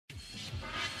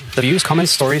The views,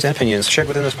 comments, stories, and opinions shared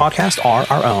within this podcast are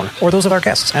our own, or those of our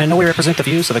guests, and in no way represent the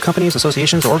views of the companies,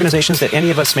 associations, or organizations that any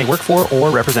of us may work for or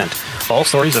represent. All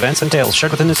stories, events, and tales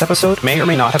shared within this episode may or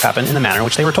may not have happened in the manner in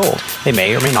which they were told. They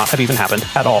may or may not have even happened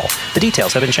at all. The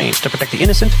details have been changed to protect the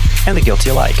innocent and the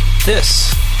guilty alike.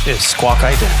 This is Squawk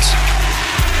Ident.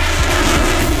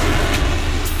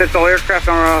 It's all aircraft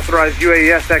on unauthorized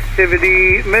UAS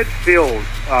activity midfield,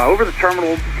 over the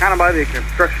terminal, kind of by the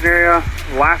construction area.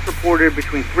 Last reported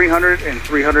between 300 and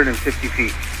 350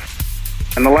 feet.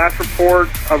 And the last report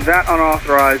of that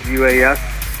unauthorized UAS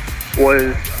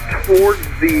was towards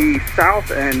the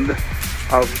south end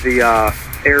of the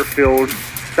airfield,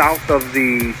 south of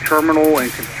the terminal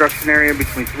and construction area,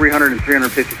 between 300 and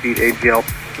 350 feet AGL.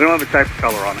 We don't have a type of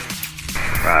color on it.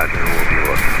 Roger, we'll be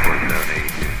looking for zone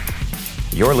 8.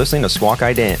 You're listening to Squawk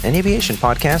Ident, an aviation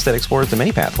podcast that explores the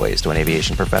many pathways to an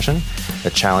aviation profession, the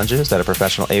challenges that a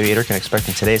professional aviator can expect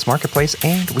in today's marketplace,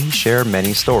 and we share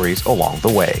many stories along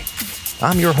the way.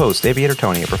 I'm your host, Aviator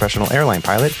Tony, a professional airline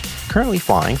pilot, currently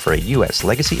flying for a U.S.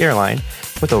 legacy airline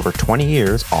with over 20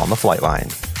 years on the flight line.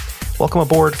 Welcome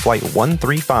aboard Flight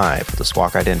 135 of the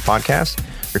Squawk Ident podcast,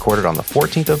 recorded on the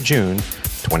 14th of June,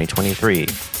 2023,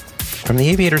 from the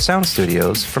Aviator Sound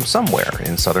Studios from somewhere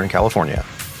in Southern California.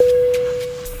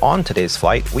 On today's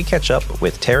flight, we catch up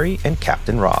with Terry and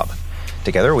Captain Rob.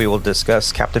 Together, we will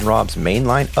discuss Captain Rob's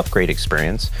mainline upgrade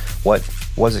experience, what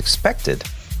was expected,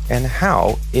 and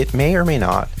how it may or may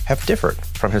not have differed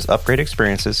from his upgrade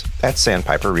experiences at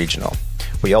Sandpiper Regional.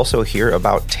 We also hear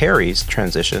about Terry's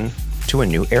transition to a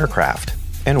new aircraft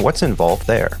and what's involved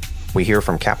there. We hear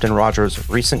from Captain Roger's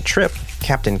recent trip.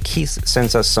 Captain Keith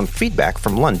sends us some feedback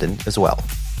from London as well.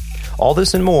 All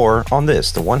this and more on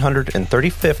this, the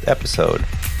 135th episode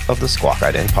of the Squawk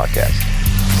Ident podcast.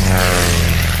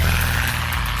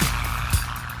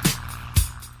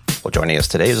 Well, joining us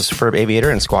today is a superb aviator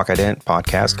and Squawk Ident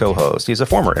podcast co-host. He's a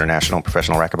former international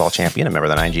professional racquetball champion, a member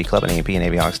of the 9G Club, an A&P and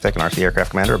avionics tech, an RC aircraft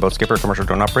commander, a boat skipper, commercial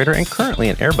drone operator, and currently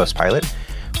an Airbus pilot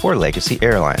for Legacy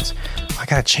Airlines. I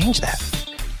gotta change that.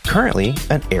 Currently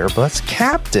an Airbus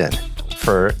captain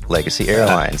for Legacy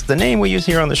Airlines. The name we use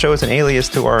here on the show is an alias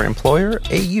to our employer,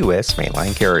 a U.S.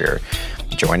 mainline carrier.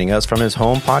 Joining us from his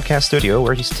home podcast studio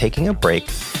where he's taking a break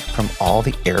from all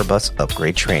the Airbus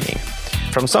upgrade training.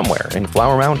 From somewhere in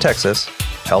Flower Mound, Texas,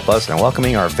 help us in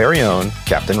welcoming our very own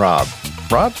Captain Rob.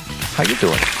 Rob, how you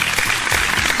doing?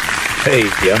 Hey,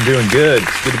 yeah, I'm doing good.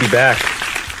 It's good to be back.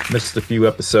 Missed a few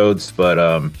episodes, but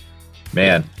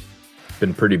man,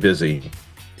 been pretty busy.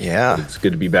 Yeah. But it's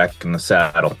good to be back in the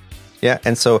saddle. Yeah,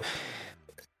 and so,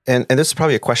 and this is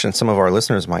probably a question some of our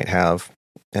listeners might have,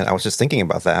 and I was just thinking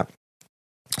about that.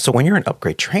 So when you're in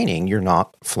upgrade training, you're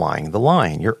not flying the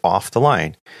line. You're off the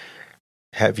line.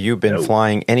 Have you been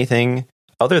flying anything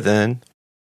other than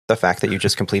the fact that you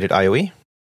just completed IOE?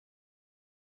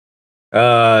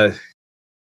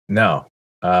 No.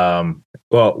 Well,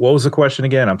 what was the question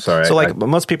again? I'm sorry. So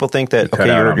most people think that, okay,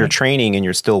 you're training and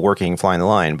you're still working, flying the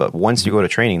line, but once you go to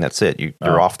training, that's it.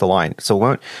 You're off the line.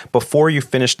 So before you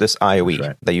finish this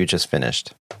IOE that you just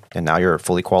finished, and now you're a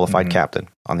fully qualified captain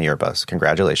on the Airbus,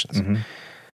 congratulations.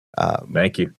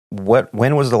 Thank you.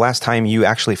 When was the last time you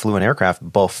actually flew an aircraft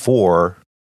before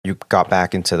you got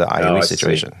back into the IOE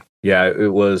situation? Yeah,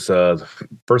 it was the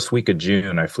first week of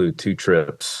June. I flew 2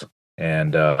 trips,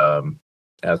 and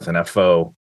as an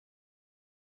FO,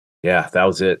 yeah, that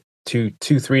was it. 2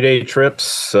 3-day trips.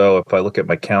 So if I look at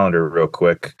my calendar real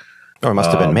quick, it must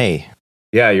have been May.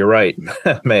 Yeah, you're right.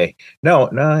 May. No,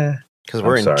 because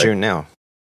we're in June now.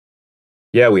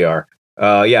 Yeah, we are.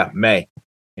 Yeah, May.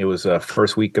 It was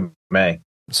first week of May.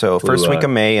 So first week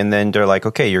of May, and then they're like,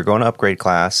 okay, you're going to upgrade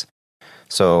class.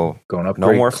 So going up,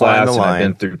 no more flying the line. I've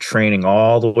been through training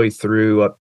all the way through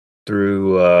up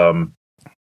through.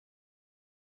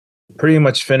 Pretty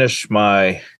much finished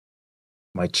my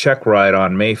check ride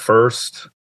on May 1st,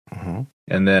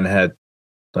 and then had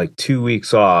like 2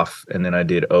 weeks off, and then I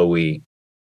did OE,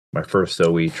 my first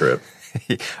OE trip.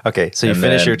 Okay, so you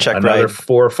finished your check ride. Another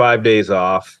 4 or 5 days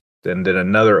off, then did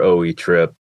another OE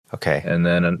trip. Okay. And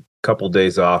then a couple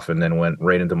days off, and then went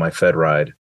right into my Fed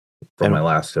ride for my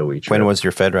last OE trip. When was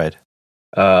your Fed ride?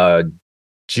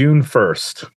 June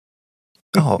 1st.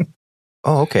 Oh,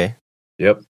 okay.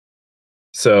 Yep.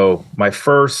 So my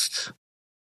first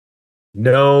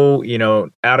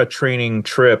out of training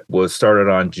trip was started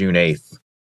on June 8th.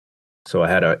 So I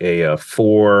had a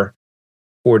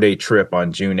 4-day trip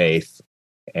on June 8th.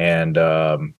 And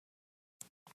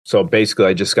so basically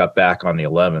I just got back on the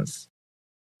 11th.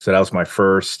 So that was my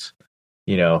first,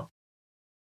 took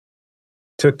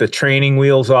the training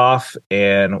wheels off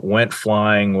and went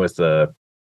flying with a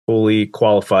fully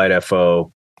qualified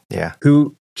FO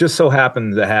who just so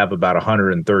happened to have about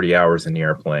 130 hours in the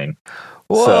airplane.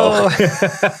 Whoa. So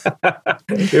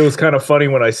it was kind of funny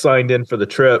when I signed in for the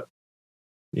trip.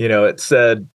 It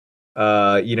said,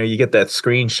 you get that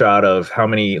screenshot of how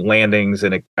many landings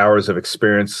and hours of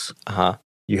experience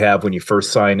you have when you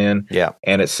first sign in. Yeah.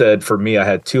 And it said for me, I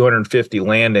had 250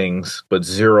 landings, but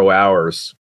 0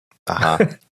 hours.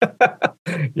 And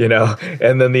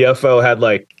then the FO had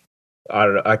like, I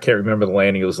don't know, I can't remember the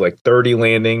landing. It was like 30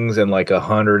 landings and like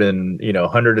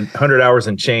 100 hours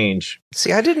and change.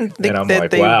 See, I didn't think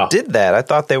that they did that. I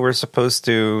thought they were supposed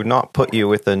to not put you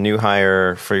with a new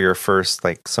hire for your first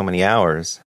like so many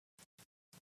hours.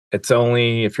 It's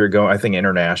only if you're going, I think,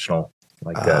 international,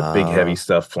 like that big heavy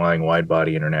stuff, flying wide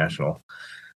body international.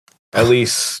 At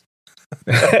least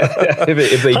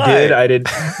if they did, I did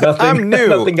nothing. I'm new.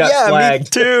 Nothing got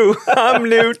flagged. Me too. I'm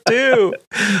new too.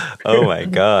 Oh my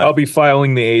God. I'll be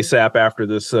filing the ASAP after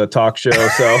this talk show.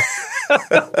 So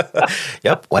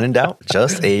Yep. When in doubt,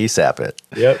 just ASAP it.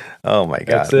 Yep. Oh my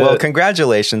God. Well,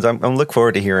 congratulations. I'm looking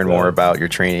forward to hearing more about your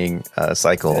training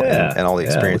cycle and all the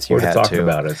experience you had talking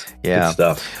about it. Yeah. Good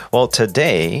stuff. Well,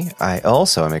 today I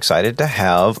also am excited to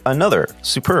have another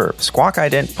superb Squawk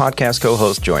Ident podcast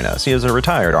co-host join us. He is a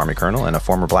retired Army colonel and a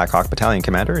former Black Hawk battalion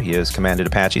commander. He has commanded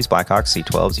Apaches, Black Hawks,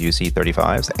 C-12s,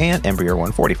 UC-35s, and Embraer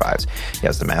 145s. He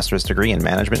has the master's degree in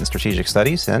management and strategic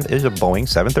studies and is a Boeing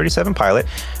 737 pilot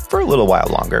for a little while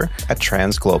longer at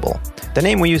Transglobal. The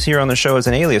name we use here on the show is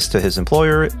an alias to his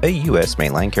employer, a U.S.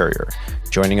 mainline carrier.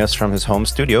 Joining us from his home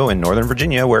studio in Northern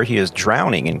Virginia, where he is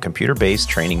drowning in computer-based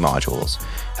training modules.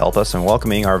 Help us in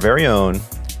welcoming our very own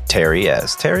Terry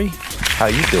S. Terry, how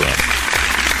you doing?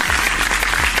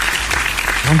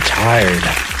 I'm tired.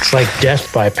 It's like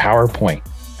death by PowerPoint.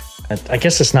 I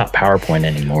guess it's not PowerPoint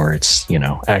anymore. It's,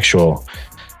 actual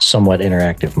somewhat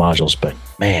interactive modules, but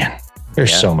man,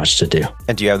 there's so much to do.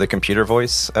 And do you have the computer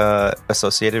voice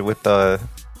associated with the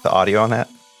audio on that?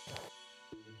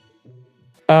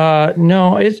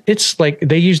 No, it's like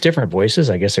they use different voices.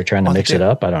 I guess they're trying to mix it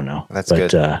up. I don't know. That's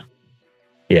good.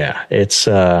 Yeah, it's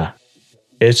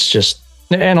just,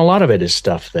 and a lot of it is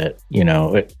stuff that,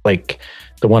 like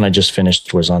the one I just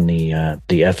finished was on the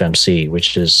FMC,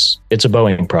 which it's a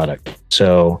Boeing product.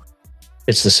 So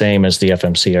it's the same as the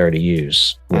FMC I already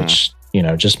use, which,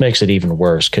 just makes it even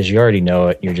worse because you already know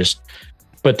it.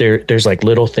 But there's like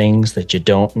little things that you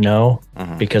don't know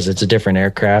because it's a different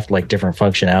aircraft, like different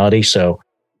functionality. So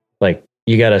like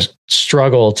you got to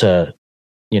struggle to,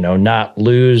 not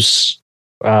lose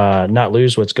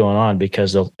what's going on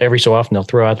because every so often they'll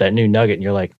throw out that new nugget and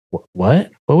you're like,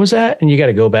 what was that? And you got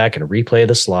to go back and replay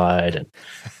the slide and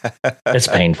it's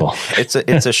painful. It's a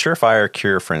surefire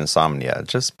cure for insomnia.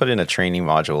 Just put in a training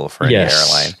module for any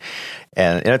airline.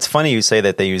 And it's funny you say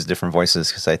that they use different voices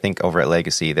because I think over at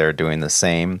Legacy they're doing the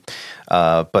same.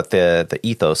 But the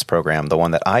Ethos program, the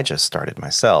one that I just started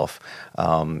myself,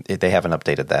 they haven't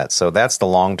updated that. So that's the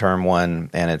long-term one.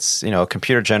 And it's, a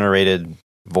computer-generated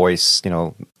voice,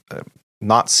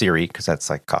 not Siri because that's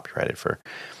like copyrighted for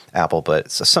Apple, but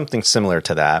it's something similar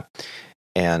to that.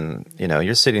 And,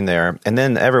 you're sitting there and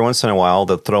then every once in a while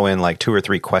they'll throw in like 2 or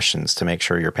 3 questions to make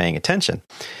sure you're paying attention.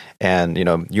 And,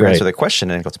 you answer the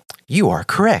question and it goes, you are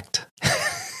correct.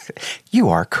 You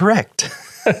are correct.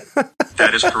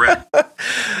 That is correct.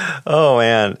 Oh,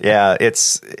 man. Yeah,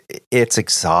 it's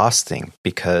exhausting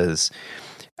because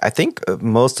I think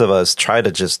most of us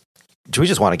we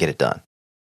just want to get it done.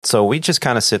 So we just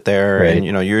kind of sit there and,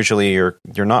 usually you're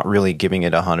not really giving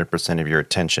it 100% of your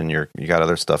attention. You got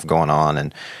other stuff going on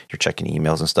and you're checking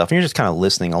emails and stuff and you're just kind of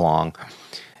listening along.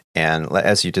 And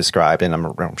as you described, and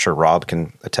I'm sure Rob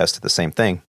can attest to the same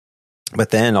thing,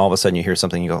 but then all of a sudden you hear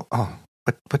something, you go, oh,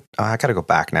 but I got to go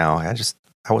back now. I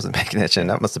wasn't paying attention.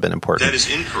 That must have been important. That is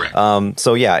incorrect.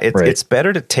 So yeah, it's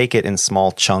better to take it in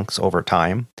small chunks over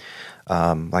time.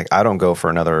 Like I don't go for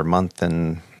another month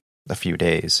and a few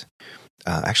days.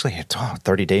 Actually, it's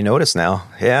 30-day notice now.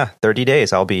 Yeah, 30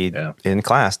 days. I'll be in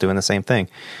class doing the same thing.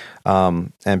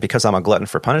 And because I'm a glutton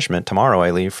for punishment, tomorrow I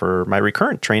leave for my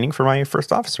recurrent training for my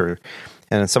first officer.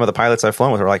 And some of the pilots I've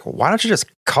flown with are like, why don't you just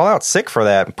call out sick for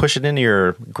that and push it into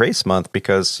your grace month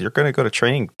because you're going to go to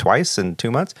training twice in 2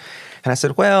 months? And I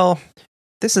said, well,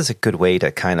 this is a good way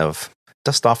to kind of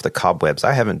dust off the cobwebs.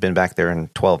 I haven't been back there in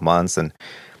 12 months. And,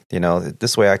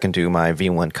 this way I can do my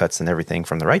V1 cuts and everything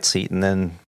from the right seat. And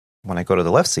then when I go to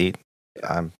the left seat,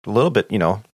 I'm a little bit,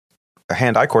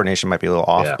 hand-eye coordination might be a little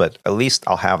off, but at least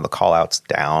I'll have the call-outs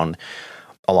down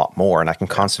a lot more, and I can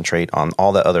concentrate on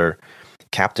all the other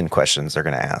captain questions they're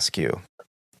going to ask you.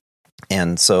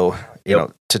 And so,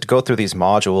 to go through these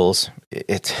modules,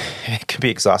 it can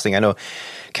be exhausting. I know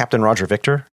Captain Roger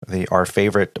Victor, our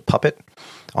favorite puppet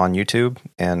on YouTube,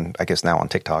 and I guess now on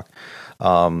TikTok.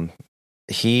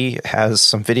 He has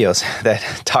some videos that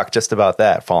talk just about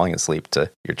that, falling asleep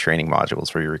to your training modules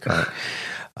for your recurrent.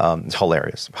 It's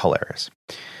hilarious.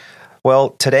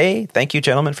 Well, today, thank you,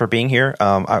 gentlemen, for being here.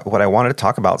 What I wanted to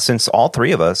talk about, since all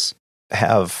three of us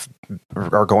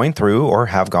are going through or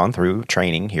have gone through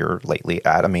training here lately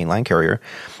at a mainline carrier,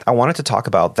 I wanted to talk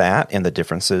about that and the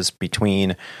differences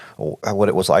between what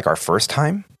it was like our first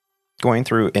time going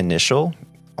through initial,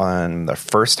 on the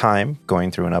first time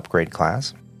going through an upgrade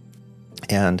class,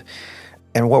 and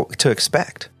what to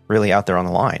expect really out there on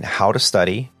the line, how to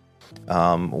study,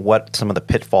 what some of the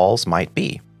pitfalls might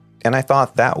be. And I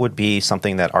thought that would be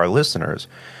something that our listeners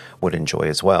would enjoy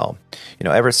as well.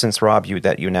 Ever since, Rob, you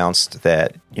announced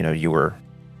that, you were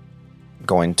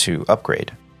going to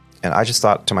upgrade. And I just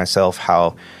thought to myself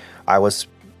how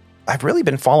I've really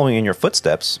been following in your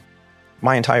footsteps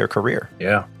my entire career.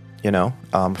 Yeah. Isn't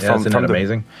that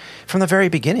amazing? From the very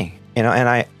beginning, and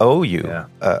I owe you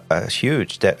a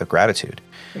huge debt of gratitude.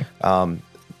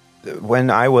 When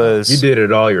I was, you did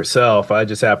it all yourself. I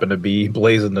just happened to be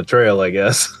blazing the trail, I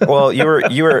guess. Well, you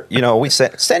were, we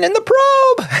said, send in the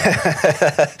probe.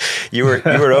 you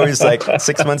were always like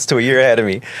 6 months to a year ahead of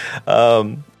me.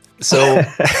 So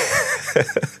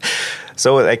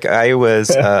like I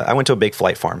went to a big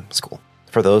flight farm school.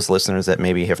 For those listeners that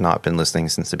maybe have not been listening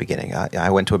since the beginning,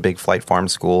 I went to a big flight farm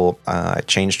school. I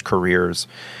changed careers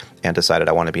and decided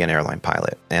I want to be an airline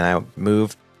pilot. And I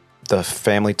moved the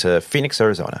family to Phoenix,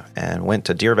 Arizona, and went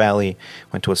to Deer Valley,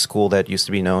 went to a school that used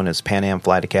to be known as Pan Am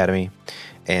Flight Academy.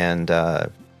 And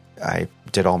I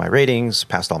did all my ratings,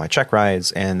 passed all my check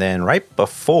rides. And then right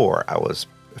before I was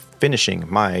finishing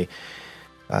my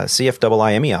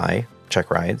CFIIMEI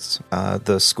check rides,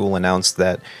 the school announced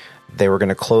that they were going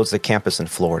to close the campus in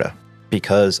Florida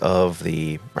because of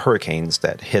the hurricanes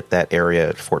that hit that area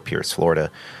at Fort Pierce,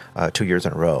 Florida, 2 years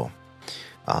in a row.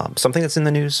 Something that's in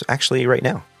the news actually right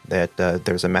now, that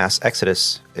there's a mass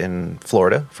exodus in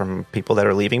Florida from people that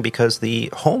are leaving because the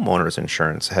homeowners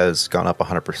insurance has gone up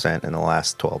 100% in the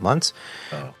last 12 months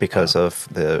because of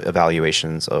the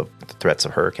evaluations of the threats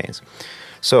of hurricanes.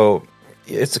 So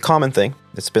it's a common thing.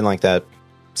 It's been like that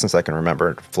since I can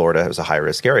remember. Florida is a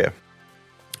high-risk area.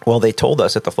 Well, they told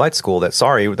us at the flight school that,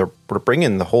 sorry, we're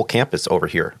bringing the whole campus over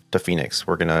here to Phoenix.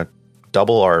 We're going to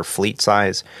double our fleet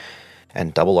size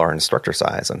and double our instructor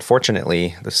size.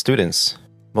 Unfortunately, the students,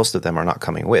 most of them are not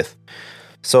coming with.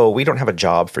 So we don't have a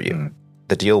job for you.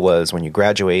 The deal was when you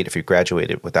graduate, if you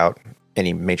graduated without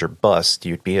any major bust,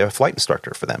 you'd be a flight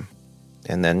instructor for them.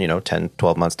 And then, 10,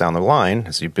 12 months down the line,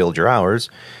 as you build your hours,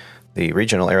 the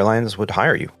regional airlines would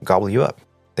hire you, gobble you up.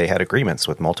 They had agreements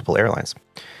with multiple airlines.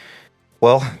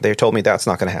 Well, they told me that's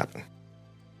not going to happen.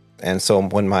 And so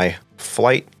when my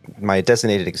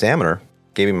designated examiner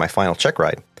gave me my final check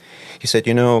ride, he said,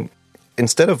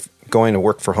 instead of going to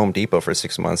work for Home Depot for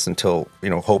 6 months until,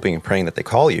 hoping and praying that they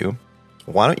call you,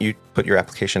 why don't you put your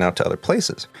application out to other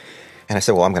places? And I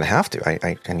said, well, I'm going to have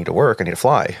to. I need to work. I need to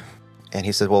fly. And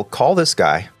he said, well, call this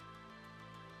guy.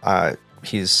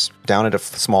 He's down at a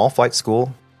small flight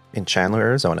school in Chandler,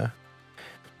 Arizona.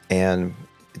 And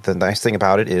the nice thing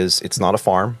about it is it's not a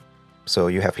farm. So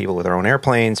you have people with their own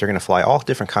airplanes. They're going to fly all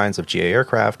different kinds of GA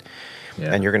aircraft.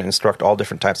 Yeah. And you're going to instruct all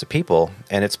different types of people.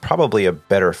 And it's probably a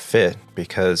better fit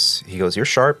because he goes, you're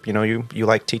sharp. You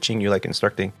like teaching. You like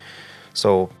instructing.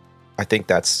 So I think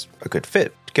that's a good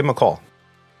fit. Give him a call.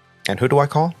 And who do I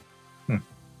call?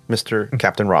 Mr.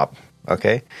 Captain Rob.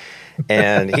 Okay.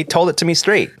 And he told it to me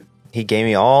straight. He gave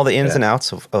me all the ins and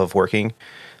outs of working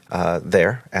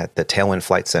there at the Tailwind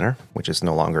Flight Center, which is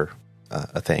no longer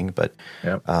a thing, but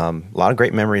a lot of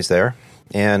great memories there.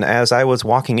 And as I was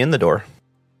walking in the door,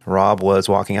 Rob was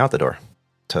walking out the door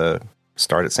to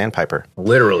start at Sandpiper.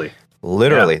 Literally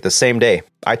the same day.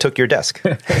 I took your desk.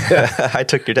 I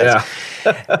took your desk.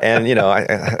 Yeah. And,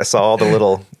 I saw all the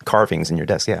little carvings in your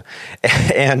desk. Yeah.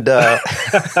 And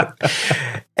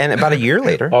and about a year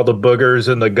later. All the boogers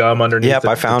and the gum underneath Yep,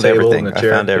 I found the table everything. and the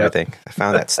chair. I found everything. Yep. I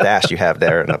found that stash you have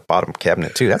there in the bottom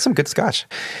cabinet, too. That's some good scotch.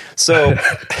 So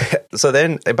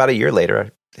then about a year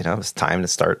later, it was time to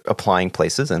start applying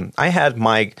places. And I had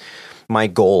my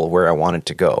goal where I wanted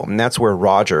to go. And that's where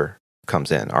Roger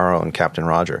comes in, our own Captain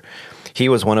Roger. He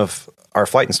was one of our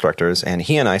flight instructors, and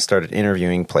he and I started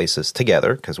interviewing places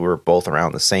together because we were both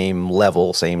around the same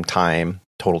level, same time,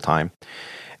 total time.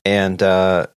 And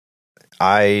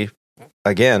I,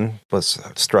 again, was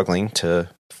struggling to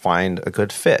find a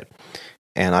good fit.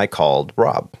 And I called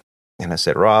Rob, and I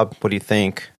said, Rob, what do you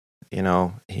think?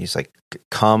 He's like,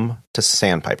 come to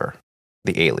Sandpiper.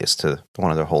 the alias to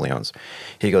one of their wholly owns.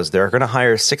 He goes, they're going to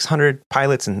hire 600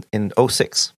 pilots in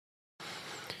 '06.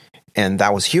 And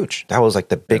that was huge. That was like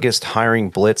the biggest hiring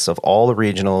blitz of all the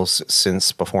regionals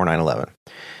since before 9/11.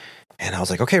 And I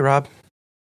was like, okay, Rob,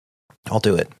 I'll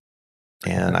do it.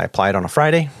 And I applied on a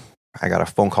Friday. I got a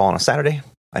phone call on a Saturday.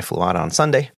 I flew out on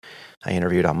Sunday. I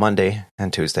interviewed on Monday,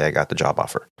 and Tuesday I got the job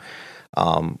offer.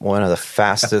 One of the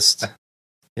fastest,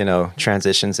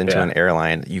 transitions into an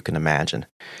airline you can imagine.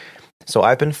 So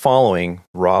I've been following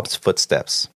Rob's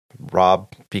footsteps.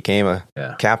 Rob became a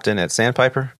captain at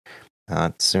Sandpiper.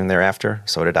 Soon thereafter,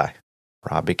 so did I.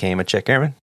 Rob became a check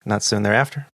airman. Not soon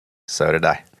thereafter, so did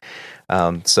I.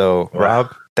 So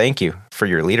Rob, thank you for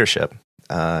your leadership.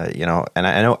 And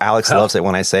I know Alex loves it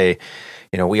when I say,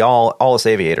 we all us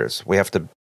aviators, we have to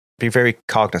be very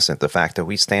cognizant of the fact that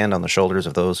we stand on the shoulders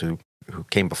of those who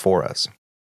came before us.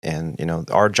 And,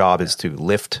 our job is to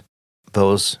lift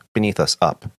those beneath us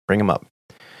up, bring them up,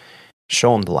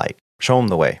 show them the light, show them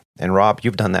the way. And Rob,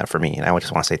 you've done that for me. And I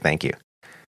just want to say thank you.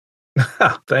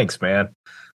 Thanks, man.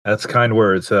 That's kind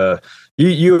words.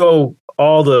 You owe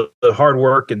all the hard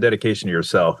work and dedication to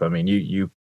yourself. I mean, you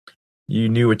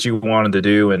knew what you wanted to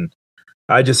do, and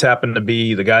I just happened to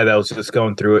be the guy that was just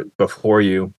going through it before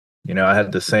you. I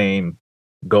had the same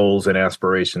goals and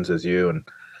aspirations as you, and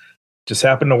just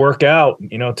happened to work out,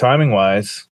 timing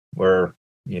wise, where,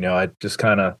 I just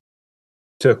kind of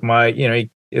took my,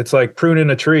 it's like pruning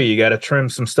a tree. You got to trim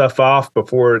some stuff off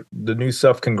before the new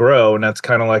stuff can grow. And that's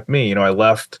kind of like me. I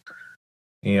left,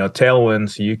 Tailwind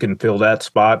so you can fill that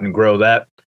spot and grow that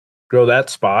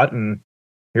spot. And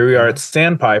here we are at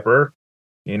Sandpiper,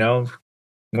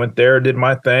 went there, did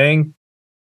my thing,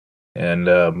 and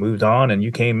moved on. And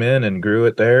you came in and grew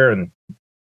it there. And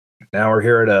now we're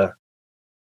here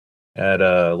at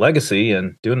Legacy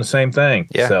and doing the same thing.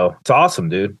 Yeah. So it's awesome,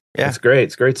 dude. Yeah. It's great.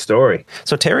 It's a great story.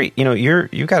 So Terry,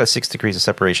 you got a 6 degrees of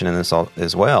separation in this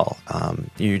as well.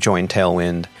 You joined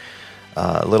Tailwind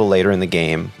a little later in the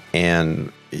game,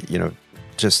 and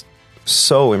just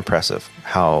so impressive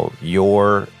how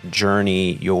your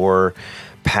journey, your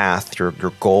path, your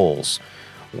goals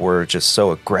were just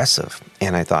so aggressive.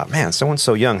 And I thought, man, someone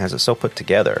so young has it so put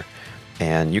together.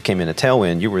 And you came into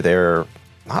Tailwind, you were there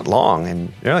not long,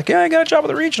 and you're like, yeah, I got a job at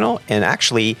the regional. And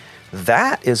actually,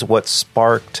 that is what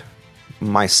sparked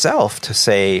myself to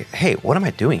say, hey, what am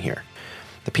I doing here?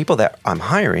 The people that I'm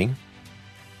hiring,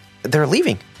 they're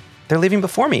leaving. They're leaving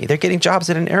before me. They're getting jobs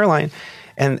at an airline.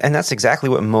 And that's exactly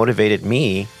what motivated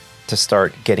me to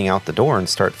start getting out the door and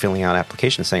start filling out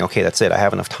applications saying, okay, that's it. I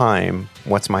have enough time.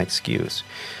 What's my excuse?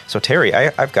 So Terry,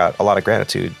 I've got a lot of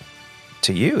gratitude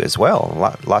to you as well.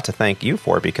 A lot to thank you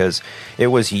for, because it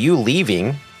was you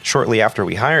leaving shortly after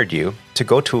we hired you to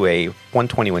go to a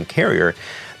 121 carrier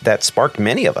that sparked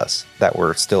many of us that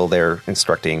were still there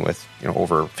instructing with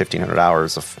over 1,500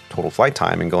 hours of total flight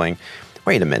time and going,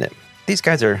 wait a minute, these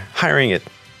guys are hiring at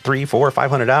 300, 400,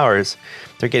 500 hours.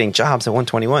 They're getting jobs at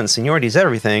 121. Seniority's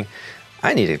everything.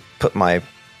 I need to put my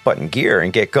butt in gear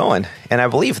and get going. And I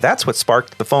believe that's what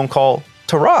sparked the phone call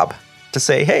to Rob to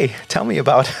say, hey, tell me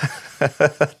about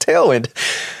Tailwind.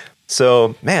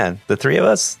 So, man, the three of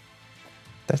us,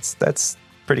 that's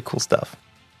pretty cool stuff.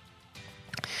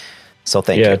 So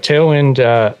thank you. Tailwind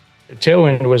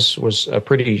was a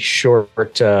pretty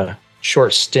short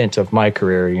stint of my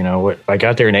career. I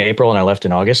got there in April and I left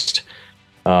in August.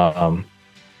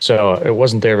 So it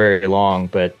wasn't there very long,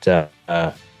 but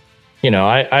I'd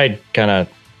kind of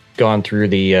gone through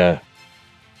I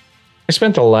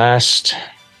spent the last,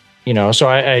 so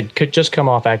I could just come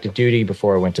off active duty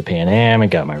before I went to Pan Am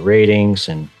and got my ratings.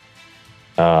 And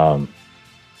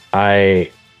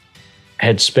I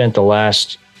had spent the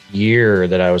last year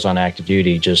that I was on active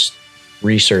duty just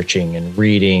researching and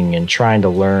reading and trying to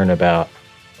learn about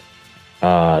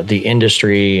the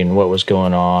industry and what was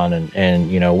going on,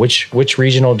 and which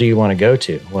regional do you want to go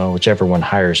to? Well, whichever one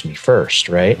hires me first,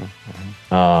 right?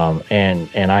 Mm-hmm.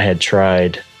 And I had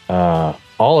tried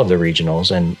all of the regionals,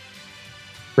 and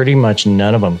pretty much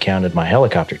none of them counted my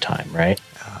helicopter time, right?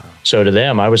 So to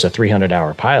them, I was a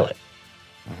 300-hour pilot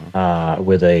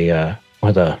with a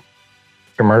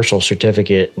commercial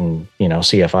certificate and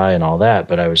CFI and all that,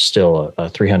 but I was still a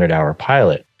 300-hour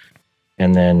pilot,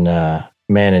 and then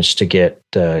managed to get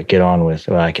on with,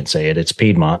 well, I can say it's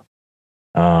Piedmont,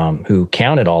 who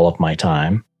counted all of my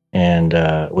time and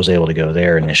was able to go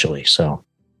there initially. So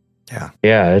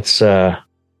yeah, it's a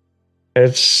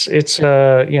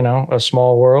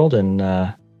small world, and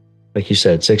like you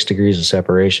said, 6 degrees of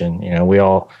separation. We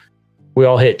all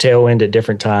hit Tailwind at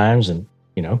different times, and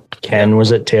Ken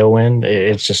was at Tailwind.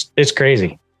 It's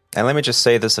crazy. And let me just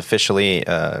say this officially,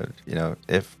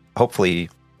 if hopefully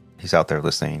he's out there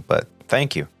listening. But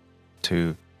thank you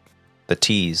to the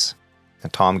T's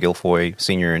and Tom Guilfoyle,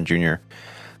 Senior and Junior.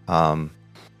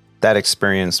 That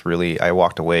experience really, I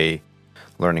walked away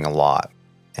learning a lot.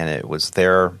 And it was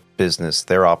their business,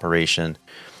 their operation,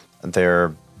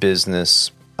 their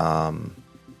business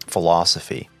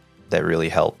philosophy that really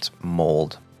helped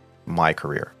mold my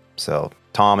career. So,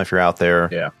 Tom, if you're out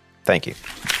there, thank you.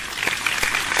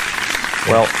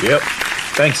 Well, yep.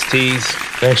 Thanks, T's.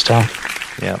 Thanks, Tom.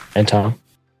 Yeah, and Tom.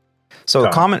 So,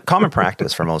 common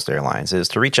practice for most airlines is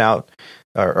to reach out,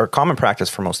 or common practice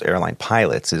for most airline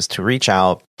pilots is to reach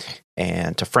out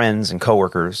and to friends and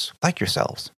coworkers like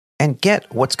yourselves and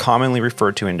get what's commonly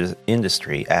referred to in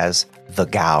industry as the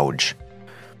gouge.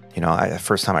 You know, the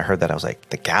first time I heard that, I was like,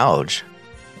 the gouge?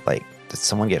 Like, did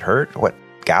someone get hurt? What,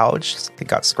 gouge? It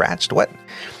got scratched? What?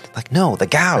 Like, no, the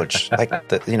gouge. Like,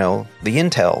 the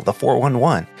intel, the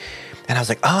 411. And I was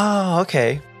like, oh,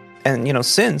 okay. And,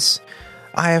 since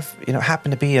I have,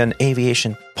 happened to be an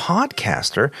aviation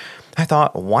podcaster, I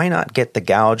thought, why not get the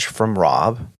gouge from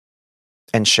Rob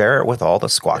and share it with all the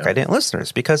Squawk Ident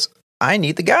listeners? Because I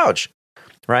need the gouge,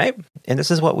 right? And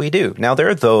this is what we do. Now, there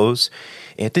are those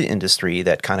in the industry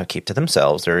that kind of keep to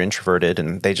themselves. They're introverted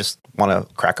and they just want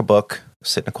to crack a book,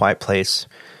 sit in a quiet place,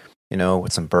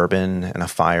 with some bourbon and a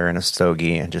fire and a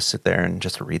stogie and just sit there and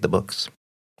just read the books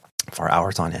for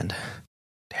hours on end.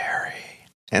 Terry.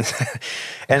 And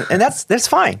that's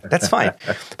fine. That's fine.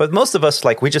 But most of us,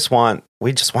 we just want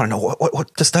to know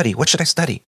what to study. What should I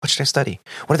study? What should I study?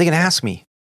 What are they going to ask me?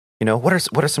 What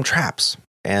are some traps?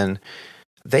 And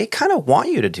they kind of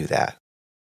want you to do that.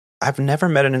 I've never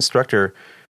met an instructor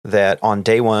that on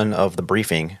day one of the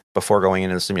briefing before going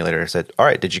into the simulator said, all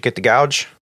right, did you get the gouge?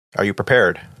 Are you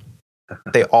prepared?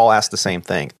 They all ask the same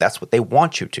thing. That's what they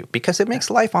want you to, because it makes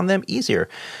life on them easier.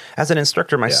 As an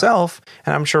instructor myself,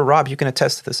 and I'm sure, Rob, you can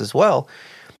attest to this as well,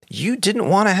 you didn't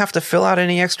want to have to fill out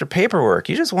any extra paperwork.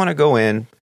 You just want to go in,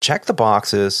 check the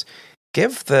boxes,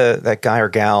 give that guy or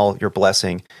gal your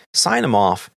blessing, sign them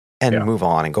off, and move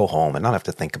on and go home and not have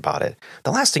to think about it.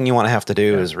 The last thing you want to have to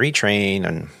do is retrain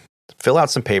and fill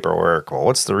out some paperwork. Well,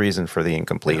 what's the reason for the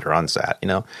incomplete or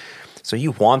unsat, So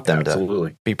you want them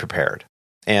to be prepared.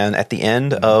 And at the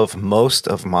end of most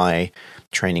of my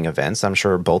training events, I'm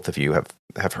sure both of you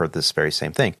have heard this very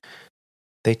same thing.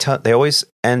 They always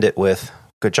end it with,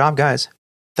 good job, guys.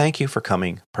 Thank you for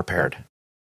coming prepared.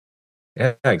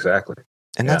 Yeah, exactly.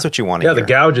 And that's what you want to hear. The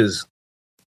gouges.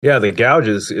 Yeah, the gouge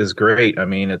is great. I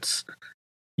mean, it's,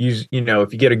 if you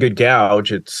get a good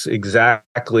gouge, it's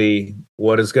exactly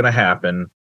what is going to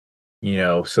happen,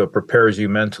 so it prepares you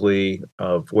mentally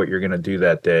of what you're going to do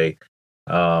that day.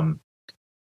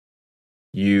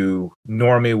 You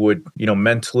normally would,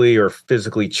 mentally or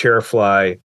physically chair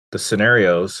fly the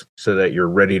scenarios so that you're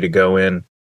ready to go in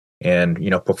and,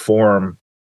 perform,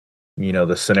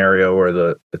 the scenario or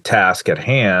the task at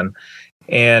hand.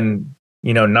 And,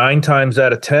 9 times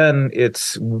out of 10,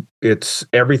 it's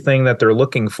everything that they're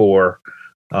looking for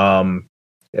from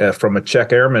a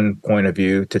check airman point of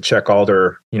view to check all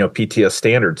their, PTS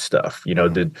standard stuff.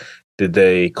 Did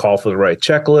they call for the right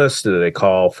checklist? Did they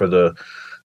call for the,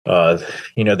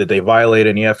 did they violate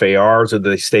any FARs, or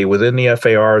did they stay within the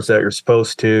FARs that you're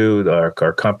supposed to,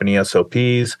 our company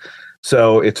SOPs?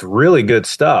 So it's really good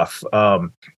stuff.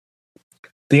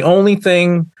 The only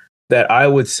thing that I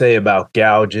would say about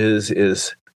gouges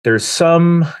is there's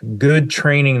some good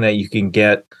training that you can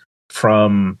get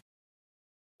from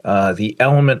the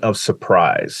element of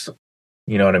surprise.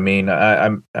 You know what I mean? I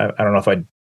don't know if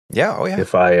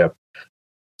if I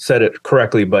said it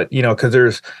correctly, but because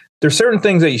there's certain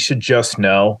things that you should just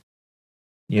know,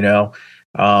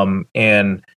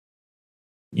 and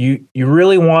you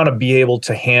really want to be able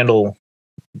to handle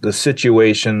the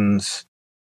situations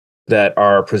that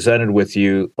are presented with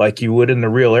you like you would in the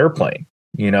real airplane.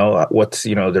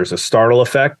 There's a startle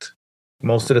effect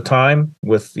most of the time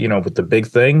with the big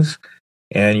things,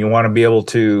 and you want to be able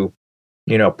to,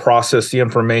 process the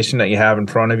information that you have in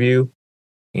front of you,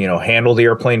 handle the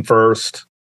airplane first,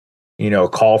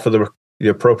 call for the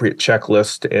appropriate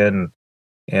checklist and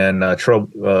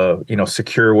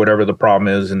secure whatever the problem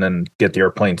is, and then get the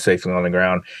airplane safely on the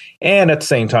ground. And at the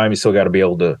same time, you still got to be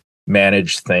able to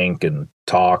manage, think, and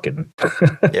talk, and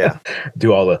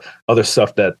do all the other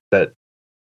stuff that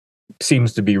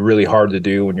seems to be really hard to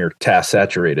do when you're task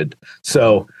saturated.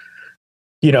 So,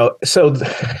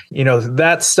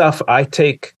 that stuff I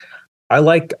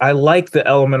like the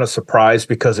element of surprise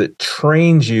because it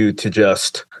trains you to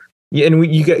just. Yeah,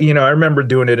 and I remember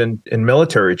doing it in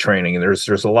military training, and there's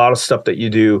a lot of stuff that you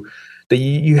do that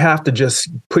you have to just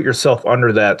put yourself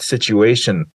under that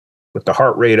situation with the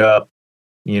heart rate up,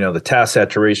 the task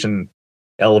saturation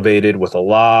elevated with a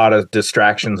lot of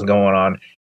distractions going on,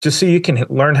 just so you can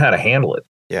learn how to handle it.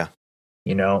 Yeah.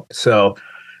 So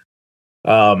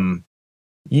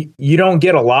you don't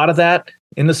get a lot of that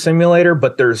in the simulator,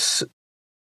 but there's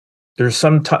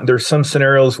some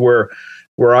scenarios where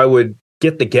I would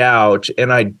get the gouge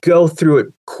and I'd go through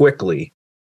it quickly.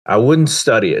 I wouldn't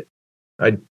study it.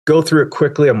 I'd go through it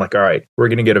quickly. I'm like, all right, we're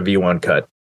going to get a V1 cut.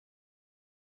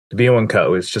 The V1 cut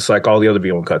was just like all the other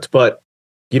V1 cuts, but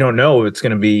you don't know if it's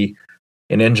going to be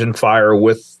an engine fire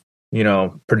with,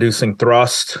 producing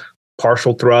thrust,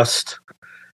 partial thrust.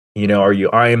 Are you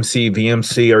IMC,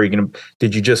 VMC?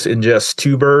 Did you just ingest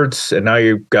two birds and now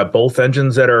you've got both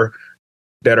engines that are,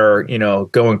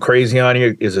 going crazy on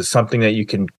you? Is it something that you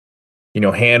can,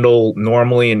 handle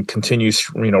normally and continue,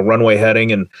 runway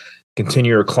heading and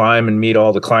continue your climb and meet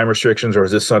all the climb restrictions? Or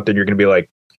is this something you're going to be like,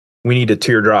 we need to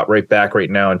teardrop right back right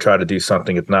now and try to do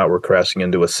something? If not, we're crashing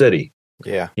into a city.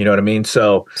 Yeah. You know what I mean?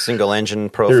 So single engine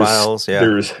profiles.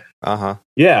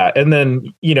 Yeah. And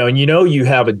then, you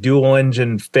have a dual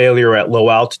engine failure at low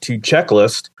altitude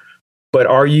checklist, but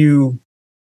are you,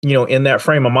 in that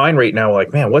frame of mind right now,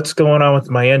 like, man, what's going on with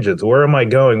my engines? Where am I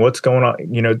going? What's going on?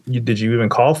 Did you even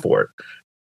call for it?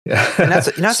 And that's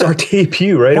start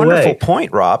TPU right away. Wonderful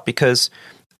point, Rob, because,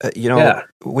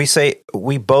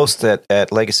 we boast that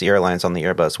at Legacy Airlines on the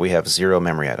Airbus, we have 0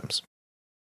 memory items.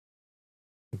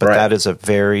 But that is a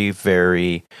very,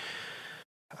 very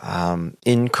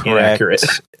inaccurate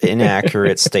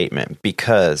statement,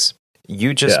 because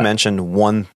you just mentioned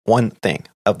one thing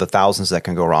of the thousands that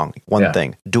can go wrong. One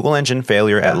thing: dual engine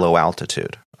failure at low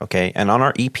altitude. Okay, and on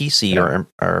our EPC or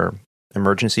our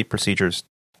emergency procedures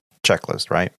checklist,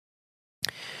 right?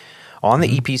 On the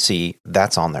EPC,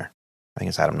 that's on there. I think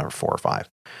it's item number 4 or 5.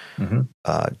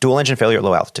 Dual engine failure at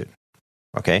low altitude.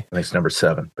 Okay, I think it's number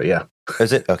 7, but yeah.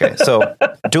 Is it? Okay, so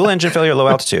dual engine failure at low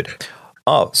altitude.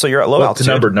 Oh, so you're at low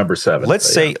altitude. Number 7. Let's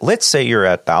say you're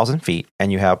at 1,000 feet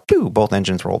and you have both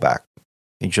engines roll back.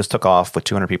 You just took off with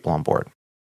 200 people on board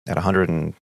at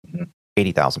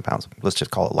 180,000 pounds. Let's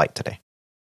just call it light today.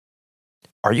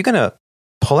 Are you going to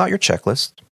pull out your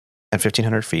checklist at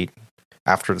 1,500 feet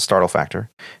after the startle factor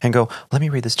and go, let me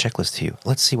read this checklist to you.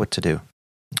 Let's see what to do.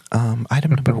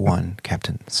 Item number 1,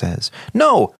 Captain says,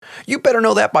 no, you better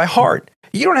know that by heart.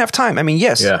 You don't have time. I mean,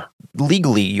 yes,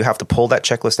 legally you have to pull that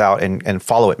checklist out and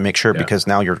follow it, make sure, because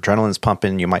now your adrenaline's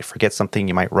pumping. You might forget something.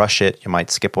 You might rush it. You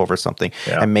might skip over something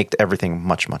and make everything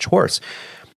much, much worse.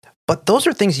 But those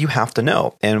are things you have to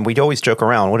know. And we always joke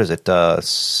around. What is it?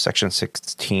 Section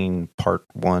 16, part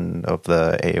 1 of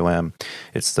the AOM.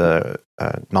 It's the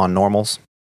non-normals.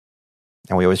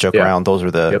 And we always joke around. Those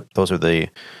are the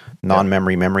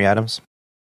non-memory memory items.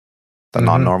 The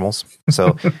non-normals.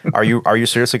 So are you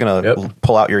seriously going to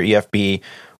pull out your EFB,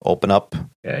 open up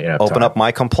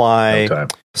My Comply,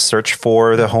 search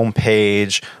for the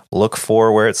homepage, look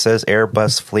for where it says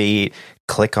Airbus Fleet,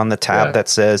 click on the tab that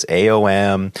says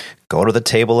AOM, go to the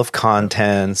table of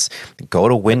contents, go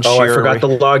to wind shear. I forgot to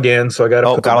log in, so I got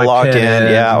to log in.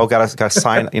 Yeah, got to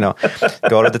sign.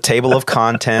 Go to the table of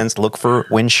contents, look for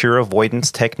wind shear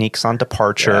avoidance techniques on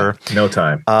departure. No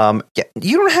time.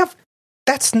 You don't have.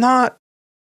 That's not.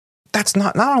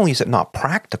 Not only is it not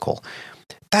practical,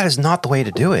 that is not the way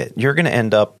to do it. You're going to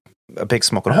end up a big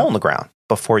smoking hole in the ground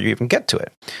before you even get to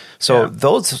it. So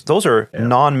those are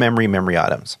non-memory memory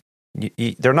items.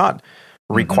 They're not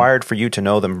required for you to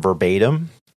know them verbatim,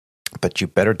 but you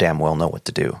better damn well know what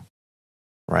to do,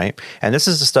 right? And this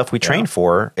is the stuff we train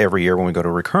for every year when we go to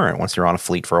recurrent. Once you're on a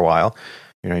fleet for a while,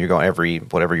 you're going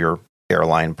whatever your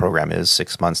airline program is,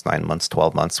 6 months, 9 months,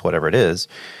 12 months, whatever it is.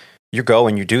 You go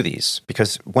and you do these,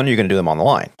 because when are you going to do them on the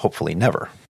line? Hopefully never.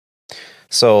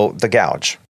 So the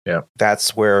gouge. Yeah.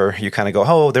 That's where you kind of go,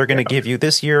 oh, they're going to give you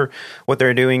this year. What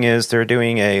they're doing is they're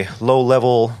doing a low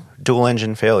level dual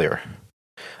engine failure.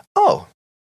 Oh,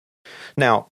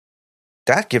 now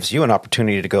that gives you an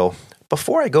opportunity to go,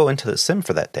 before I go into the sim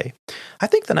for that day, I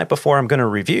think the night before I'm going to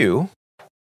review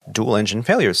dual engine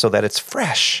failures so that it's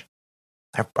fresh.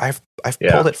 I've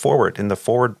pulled it forward in the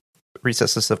forward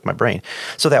recesses of my brain,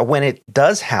 so that when it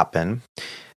does happen,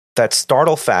 that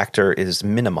startle factor is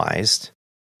minimized.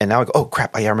 And now I go, oh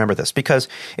crap, I remember this, because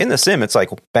in the sim it's like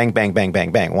bang, bang, bang,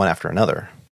 bang, bang, one after another.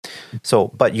 So,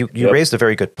 but you raised a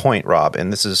very good point, Rob,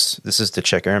 and this is the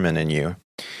Czech Airman in you.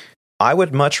 I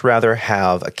would much rather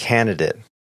have a candidate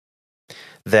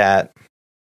that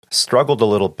struggled a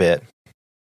little bit,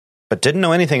 but didn't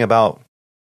know anything about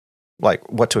like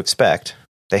what to expect.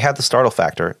 They had the startle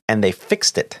factor and they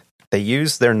fixed it. They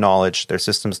used their knowledge, their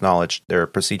systems knowledge, their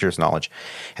procedures knowledge,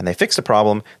 and they fixed the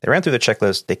problem. They ran through the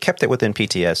checklist. They kept it within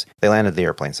PTS. They landed the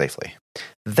airplane safely.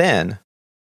 Then,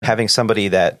 having somebody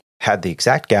that had the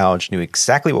exact gouge, knew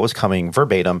exactly what was coming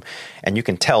verbatim, and you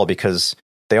can tell because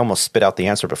they almost spit out the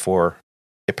answer before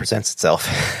it presents itself.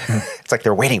 It's like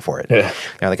they're waiting for it. Yeah.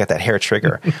 They got that hair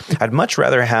trigger. I'd much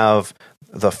rather have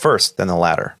the first than the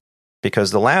latter,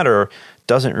 because the latter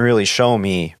doesn't really show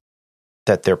me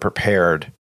that they're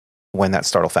prepared when that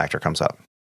startle factor comes up.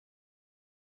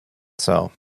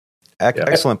 So,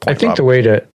 excellent point. I think Rob.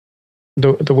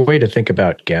 the way to think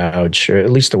about gouge, or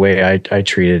at least the way I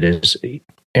treat it, is,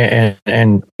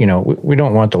 and we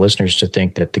don't want the listeners to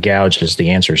think that the gouge is the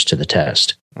answers to the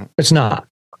test. It's not.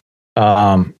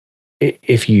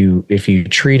 If you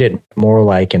treat it more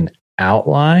like an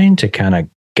outline to kind of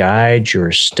guide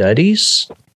your studies,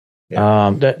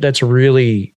 that's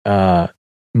really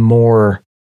more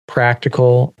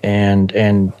practical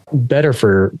and better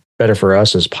for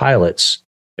us as pilots.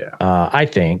 I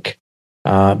think,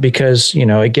 because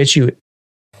it gets you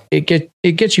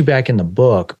back in the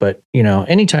book. But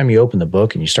anytime you open the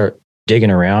book and you start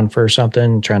digging around for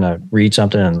something, trying to read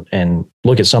something and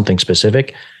look at something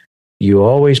specific, you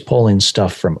always pull in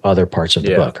stuff from other parts of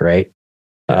the book, right?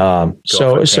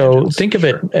 So think of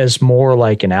it as more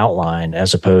like an outline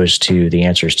as opposed to the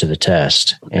answers to the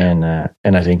test. And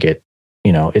I think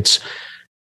it's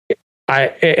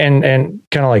kind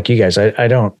of like you guys, I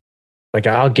don't like,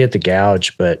 I'll get the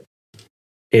gouge, but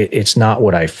it's not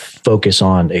what I focus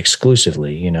on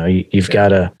exclusively. You've got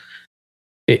to,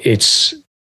 it's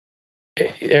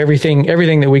everything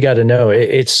that we got to know.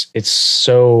 It's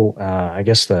so, I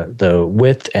guess the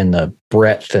width and the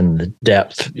breadth and the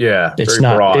depth. Yeah. It's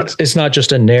not, broad. It's not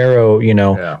just a narrow,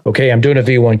 okay, I'm doing a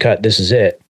V1 cut. This is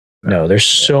it. No, there's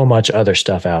so much other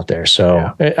stuff out there.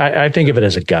 So I think of it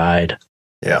as a guide.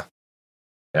 Yeah.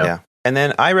 And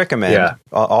then I recommend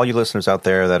all you listeners out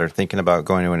there that are thinking about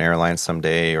going to an airline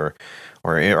someday or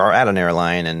at an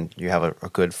airline and you have a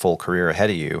good full career ahead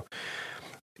of you,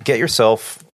 get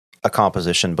yourself a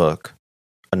composition book,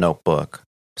 a notebook,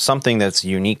 something that's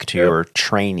unique to your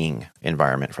training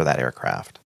environment for that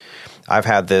aircraft. I've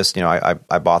had this, I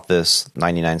bought this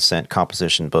 99-cent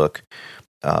composition book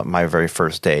my very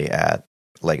first day at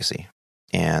Legacy.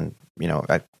 And,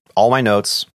 all my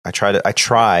notes, I try to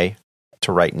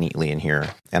write neatly in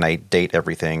here, and I date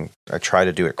everything. I try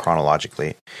to do it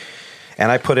chronologically.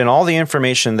 And I put in all the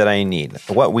information that I need,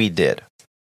 what we did.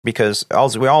 Because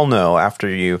as we all know, after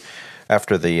the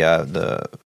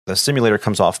simulator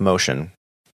comes off motion,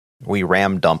 we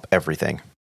ram dump everything.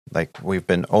 Like, we've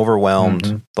been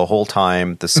overwhelmed the whole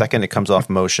time. The second it comes off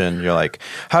motion, you're like,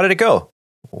 how did it go?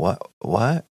 What?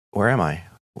 Where am I?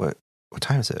 What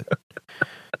time is it?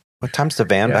 What time's the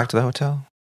van back to the hotel?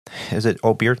 Is it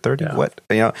beer 30? Yeah. What?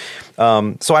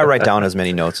 So I write down as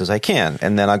many notes as I can,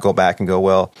 and then I go back and go,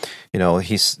 well,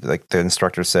 he's like, the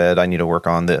instructor said I need to work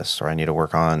on this, or I need to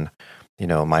work on,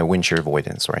 my wind shear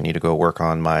avoidance, or I need to go work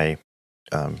on my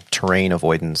terrain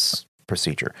avoidance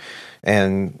procedure.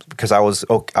 And because I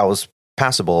was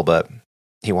passable, but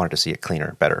he wanted to see it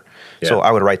cleaner, better. Yeah. So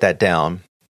I would write that down.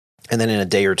 And then in a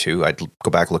day or two, I'd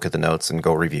go back, look at the notes, and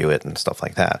go review it and stuff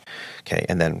like that. Okay,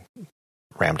 and then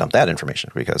ram dump that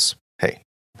information because, hey,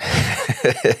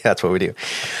 that's what we do.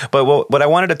 But what I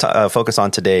wanted to focus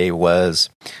on today was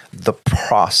the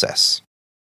process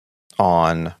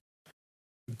on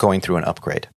going through an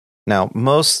upgrade. Now,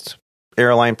 most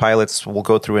airline pilots will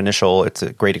go through it's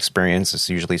a great experience. It's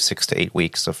usually 6 to 8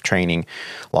 weeks of training,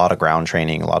 a lot of ground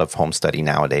training, a lot of home study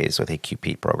nowadays with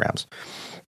AQP programs.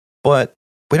 But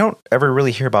we don't ever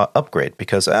really hear about upgrade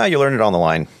because you learn it on the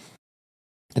line.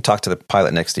 You talk to the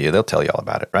pilot next to you, they'll tell you all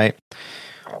about it, right?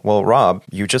 Well, Rob,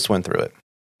 you just went through it.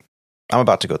 I'm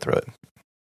about to go through it.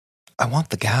 I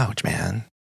want the gouge, man.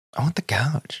 I want the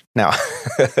gouge. Now,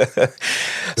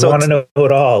 so I want to know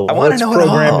it all. I want to know it all.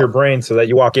 Program your brain so that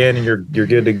you walk in and you're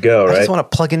good to go, right? I just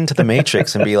want to plug into the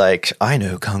matrix and be like, I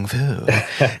know Kung Fu.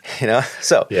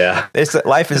 So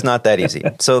life is not that easy.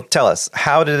 So tell us,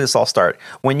 how did this all start?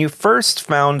 When you first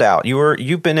found out,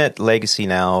 you've been at Legacy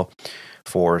now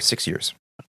for 6 years,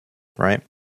 right?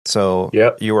 So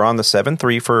you were on the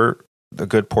 7-3 for a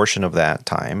good portion of that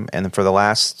time, and then for the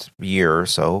last year or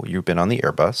so, you've been on the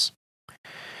Airbus.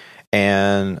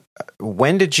 And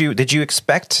when did you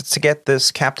expect to get this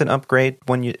captain upgrade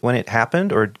when it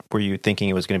happened, or were you thinking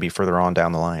it was going to be further on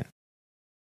down the line?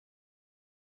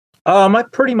 I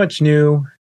pretty much knew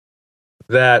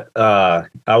that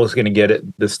I was going to get it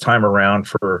this time around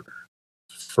for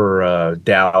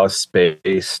Dallas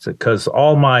based, because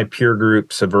all my peer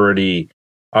groups have already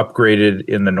upgraded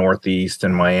in the Northeast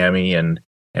and Miami, and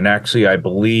And actually, I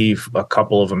believe a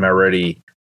couple of them already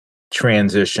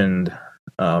transitioned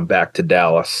back to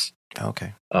Dallas.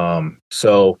 Okay.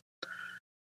 So,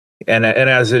 and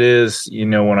as it is,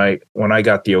 when I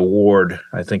got the award,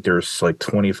 I think there's like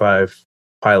 25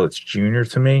 pilots junior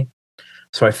to me.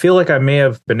 So I feel like I may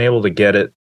have been able to get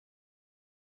it.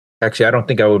 Actually, I don't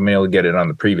think I would have been able to get it on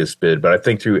the previous bid, but I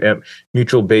think through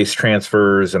mutual base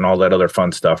transfers and all that other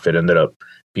fun stuff, it ended up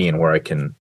being where I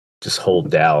can just hold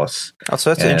Dallas. Oh,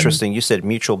 so that's interesting. You said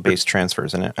mutual base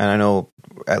transfers, and I know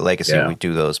at Legacy we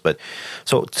do those, but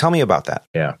so tell me about that.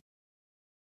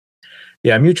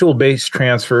 Yeah, mutual base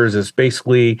transfers is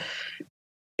basically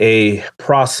a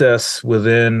process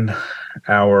within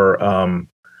our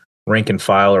rank and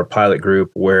file or pilot group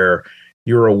where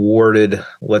you're awarded,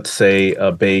 let's say,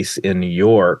 a base in New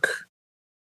York,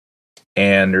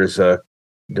 and there's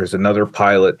another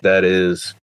pilot that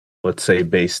is, let's say,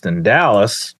 based in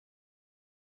Dallas,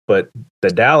 but the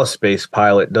Dallas-based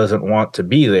pilot doesn't want to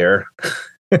be there.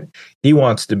 He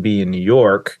wants to be in New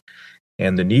York,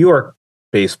 and the New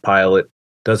York-based pilot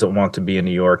doesn't want to be in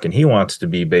New York, and he wants to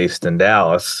be based in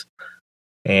Dallas.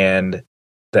 And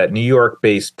that New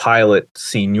York-based pilot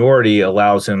seniority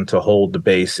allows him to hold the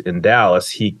base in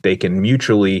Dallas. They can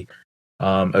mutually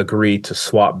agree to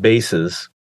swap bases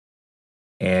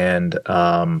and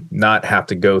not have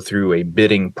to go through a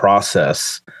bidding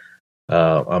process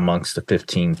amongst the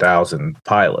 15,000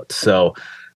 pilots. So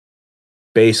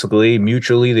basically,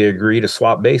 mutually, they agree to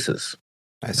swap bases.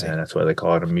 I see. And that's why they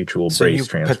call it a mutual So base you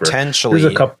transfer. potentially,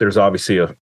 there's obviously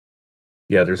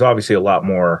a lot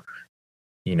more,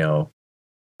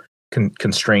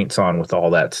 constraints on with all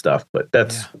that stuff, but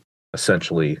that's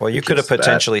essentially. Well, you could have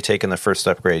potentially taken the first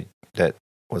upgrade that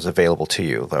was available to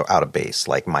you out of base,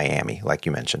 like Miami, like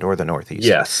you mentioned, or the Northeast.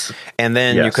 Yes. And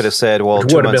then you could have said, well,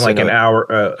 it would have been like an hour,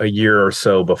 a year or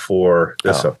so before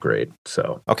this upgrade.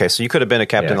 So, okay. So you could have been a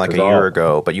captain like a year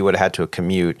ago, but you would have had to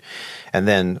commute. And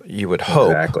then you would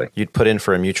hope you'd put in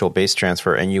for a mutual base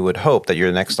transfer, and you would hope that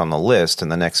you're next on the list,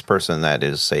 and the next person that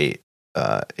is, say,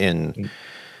 in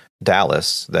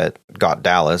Dallas that got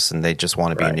Dallas, and they just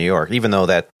want to be in New York, even though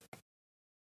that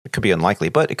it could be unlikely,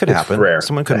 but it could happen. Rare.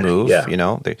 Someone could move,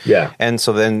 And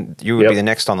so then you would be the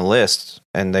next on the list,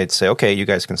 and they'd say, okay, you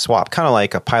guys can swap, kind of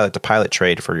like a pilot to pilot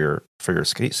trade for your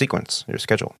sequence, your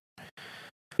schedule.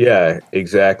 Yeah,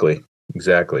 exactly.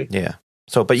 Yeah.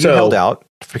 So, but you held out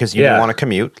because you didn't want to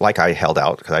commute, like I held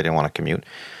out because I didn't want to commute.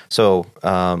 So,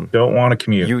 don't want to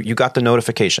commute. You got the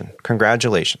notification.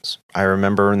 Congratulations! I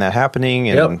remember when that happening,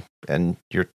 and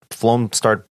your phone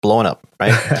started blowing up.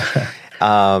 Right?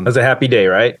 It was a happy day,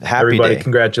 right? Everybody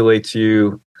congratulates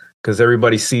you because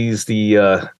everybody sees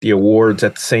the awards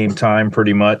at the same time,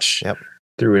 pretty much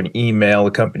through an email,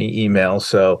 a company email.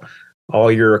 So all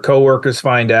your coworkers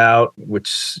find out,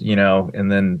 which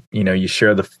and then you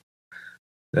share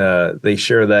they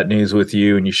share that news with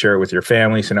you, and you share it with your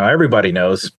family. So now everybody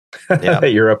knows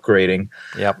that you're upgrading.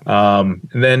 Yep. And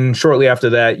then shortly after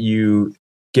that, you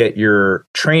get your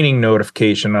training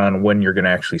notification on when you're going to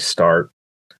actually start.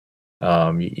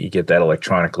 You get that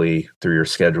electronically through your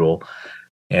schedule,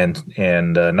 and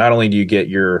not only do you get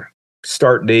your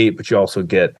start date, but you also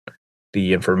get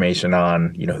the information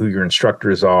on who your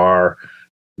instructors are,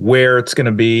 where it's going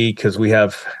to be, because we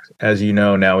have, as you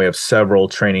know, now we have several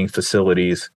training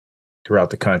facilities throughout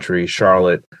the country: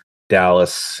 Charlotte,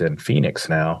 Dallas, and Phoenix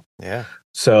now. Yeah.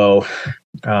 So,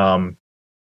 so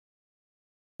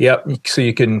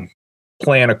you can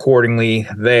plan accordingly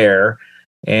there.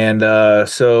 And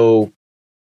so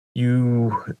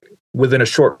you, within a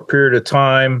short period of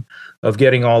time of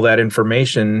getting all that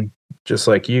information, just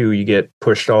like you get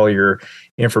pushed all your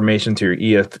information to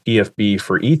your EFB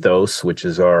for Ethos, which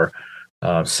is our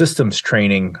systems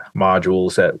training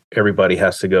modules that everybody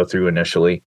has to go through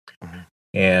initially.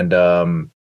 Mm-hmm.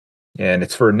 And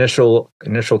it's for initial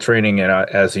training, and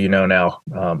as you know now,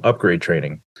 upgrade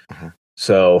training. Mm-hmm.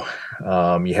 So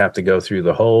you have to go through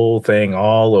the whole thing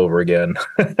all over again,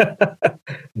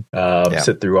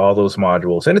 sit through all those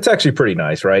modules. And it's actually pretty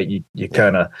nice, right? You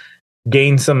kind of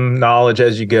gain some knowledge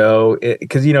as you go,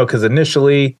 because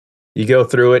initially you go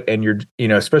through it and you're,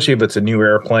 especially if it's a new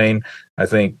airplane. I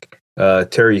think,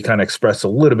 Terry, you kind of expressed a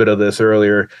little bit of this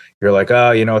earlier. You're like,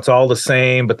 it's all the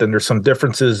same, but then there's some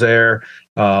differences there.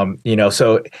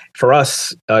 So for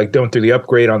us, going through the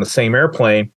upgrade on the same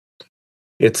airplane,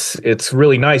 it's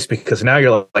really nice because now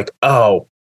you're like, I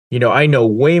know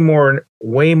way more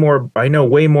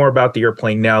about the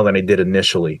airplane now than I did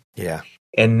initially. Yeah.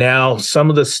 And now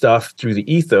some of the stuff through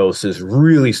the Ethos is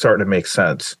really starting to make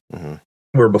sense. Mm-hmm.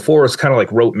 Where before it's kind of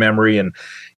like rote memory and,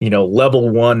 level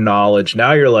 1 knowledge.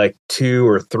 Now you're like 2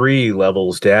 or 3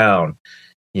 levels down.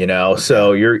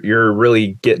 So you're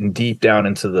really getting deep down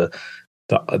into the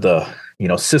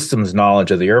systems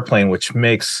knowledge of the airplane, which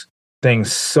makes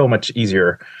things so much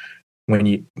easier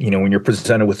when when you're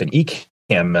presented with an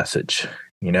ECAM message,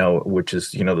 which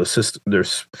is the system.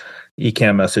 There's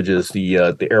ECAM messages,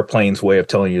 the airplane's way of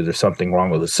telling you there's something wrong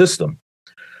with the system.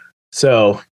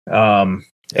 So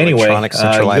anyway, electronic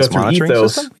centralized monitoring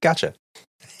system. Gotcha.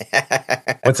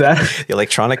 What's that? The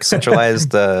electronic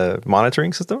centralized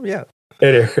monitoring system. Yeah.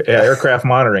 Aircraft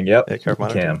monitoring. Yep. Aircraft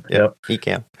monitoring. ECAM. Yep.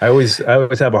 ECAM. I always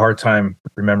have a hard time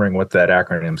remembering what that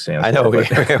acronym stands for. I know we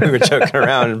were joking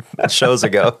around shows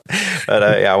ago, but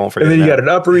I won't forget. And then you that. got an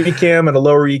upper ECAM and a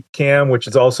lower ECAM, which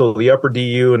is also the upper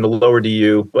DU and the lower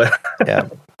DU. Yeah.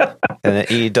 And an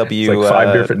EW. It's like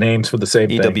 5 different names for the same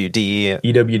EWD.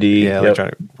 thing. EWD. Yeah.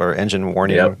 Electronic or engine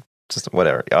warning system.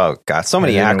 Whatever. Oh God, so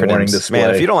many acronyms.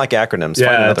 Man, if you don't like acronyms,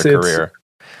 find another career.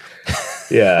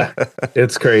 Yeah,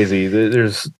 it's crazy.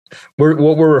 What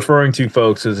we're referring to,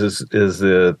 folks, is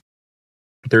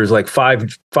there's like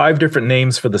five different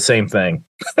names for the same thing.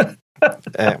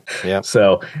 Yeah.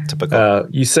 So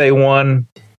you say one,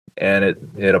 and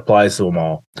it applies to them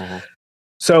all. Mm-hmm.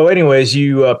 So, anyways,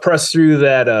 you press through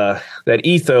that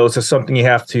ethos is something you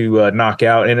have to knock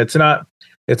out, and it's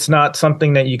not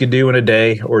something that you can do in a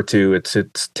day or two. It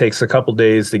takes a couple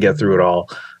days to get through it all.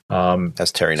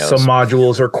 As Terry knows, some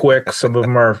modules are quick. Some of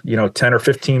them are 10 or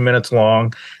 15 minutes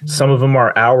long. Some of them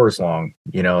are hours long.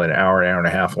 An hour and a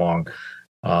half long.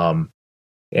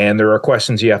 And there are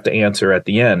questions you have to answer at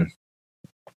the end.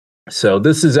 So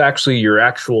this is actually your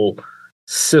actual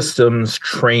systems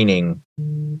training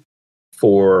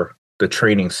for the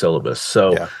training syllabus.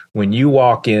 So when you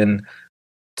walk in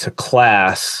to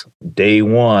class day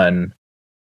one,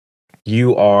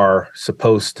 you are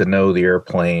supposed to know the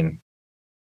airplane.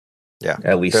 Yeah,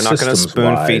 at least they're not going to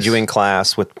spoon feed you in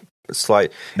class with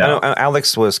slight. No. I know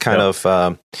Alex was kind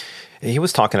of. He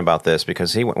was talking about this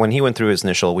because when he went through his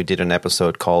initial, we did an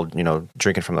episode called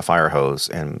 "Drinking from the Fire Hose,"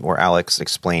 and where Alex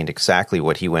explained exactly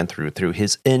what he went through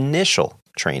his initial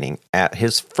training at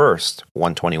his first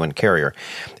 121 carrier,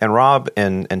 and Rob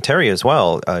and Terry as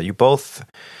well. You both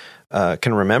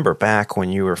can remember back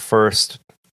when you first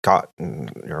got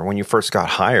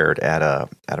hired at a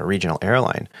regional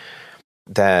airline.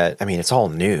 That, I mean, it's all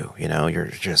new, you're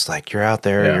just like, you're out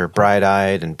there, you're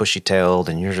bright-eyed and bushy-tailed,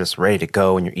 and you're just ready to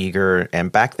go, and you're eager.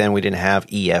 And back then, we didn't have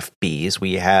EFBs.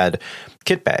 We had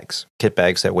kit bags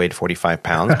that weighed 45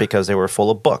 pounds because they were full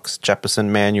of books, Jeppesen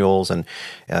manuals, and,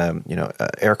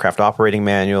 aircraft operating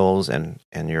manuals, and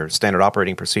your standard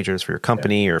operating procedures for your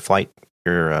company, your flight,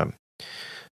 your,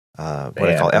 what do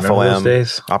they call it,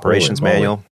 FOM, operations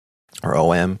manual. Or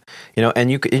OM,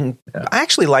 and I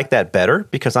actually like that better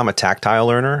because I'm a tactile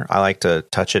learner. I like to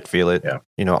touch it, feel it,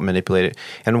 manipulate it.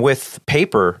 And with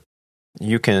paper,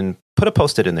 you can put a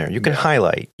Post-it in there. You can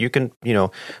highlight. You can,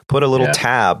 put a little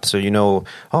tab so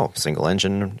single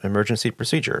engine emergency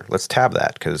procedure. Let's tab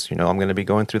that because, I'm going to be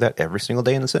going through that every single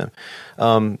day in the sim.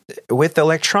 With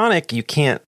electronic, you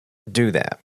can't do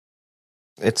that.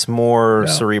 It's more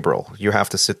cerebral. You have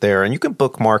to sit there and you can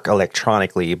bookmark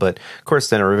electronically, but of course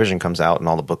then a revision comes out and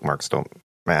all the bookmarks don't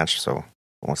match. So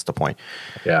what's the point?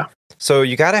 Yeah. So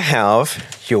you got to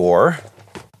have your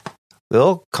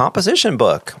little composition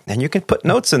book and you can put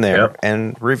notes in there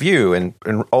and review and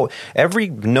every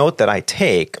note that I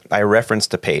take, I reference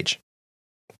the page.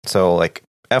 So like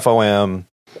FOM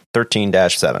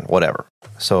 13-7, whatever.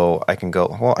 So I can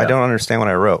go, I don't understand what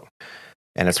I wrote.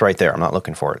 And it's right there. I'm not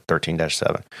looking for it.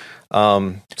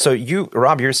 13-7. So you,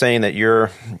 Rob, you're saying that you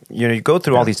go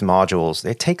through all these modules.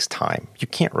 It takes time. You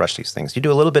can't rush these things. You do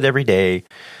a little bit every day,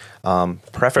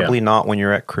 preferably not when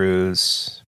you're at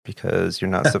cruise because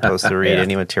you're not supposed to read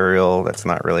any material that's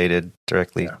not related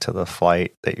directly to the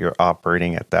flight that you're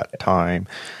operating at that time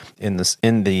in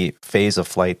the phase of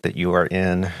flight that you are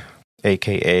in,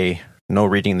 aka no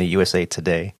reading the USA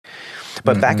Today.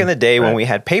 But back in the day when we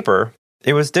had paper,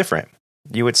 it was different.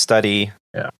 You would study.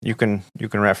 Yeah. You can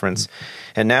reference,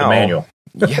 and now the manual.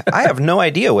 I have no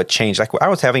idea what changed. Like I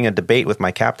was having a debate with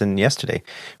my captain yesterday.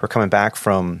 We're coming back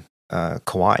from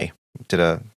Kauai. Did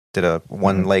a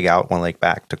one leg out, one leg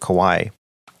back to Kauai,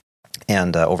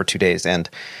 and over 2 days. And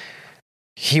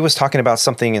he was talking about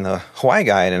something in the Hawaii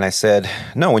guide, and I said,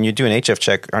 "No, when you do an HF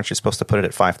check, aren't you supposed to put it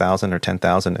at 5,000 or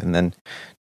 10,000, and then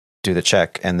do the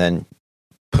check, and then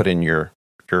put in your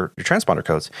transponder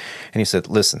codes?" And he said,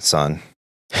 "Listen, son."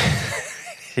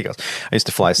 He goes, "I used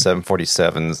to fly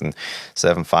 747s and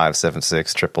 75,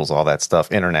 76, triples, all that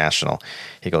stuff, international."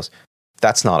 He goes,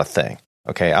 "That's not a thing.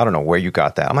 Okay, I don't know where you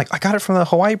got that." I'm like, "I got it from the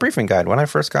Hawaii briefing guide when I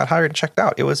first got hired and checked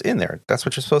out. It was in there. That's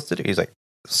what you're supposed to do." He's like,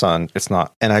 son, it's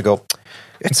not. And I go,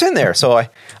 it's in there. So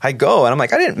I go and I'm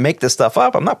like, I didn't make this stuff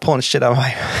up. I'm not pulling shit out of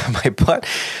my butt.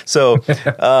 So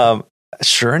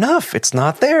sure enough, it's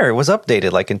not there. It was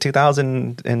updated like in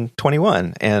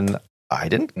 2021. And I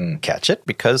didn't catch it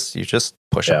because you just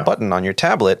push a button on your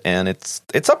tablet and it's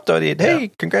updated.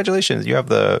 Hey, congratulations. You have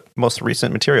the most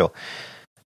recent material.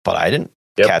 But I didn't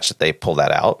catch that they pulled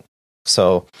that out.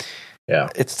 So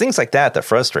it's things like that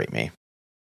frustrate me.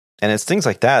 And it's things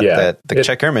like that the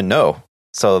check airmen know.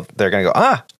 So they're going to go,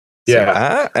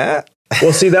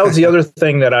 Well, see, that was the other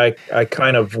thing that I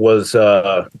kind of was,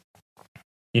 had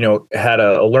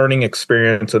a learning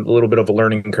experience, a little bit of a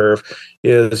learning curve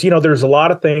is, there's a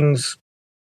lot of things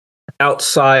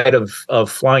outside of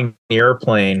flying the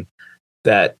airplane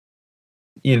that,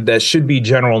 that should be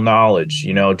general knowledge,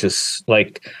 just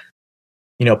like,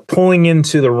 pulling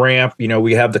into the ramp,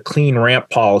 we have the clean ramp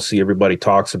policy everybody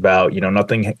talks about,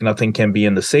 nothing can be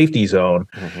in the safety zone.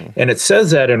 Mm-hmm. And it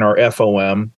says that in our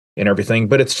FOM and everything,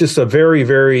 but it's just a very,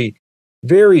 very,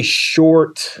 very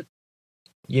short,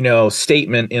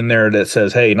 statement in there that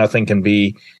says, hey, nothing can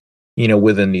be,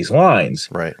 within these lines.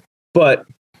 Right. But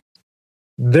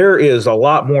there is a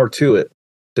lot more to it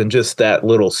than just that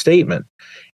little statement.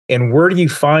 And where do you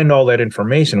find all that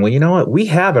information? Well, you know what? We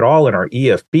have it all in our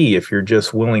EFB if you're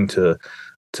just willing to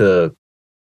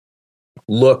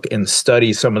look and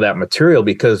study some of that material,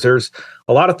 because there's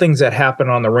a lot of things that happen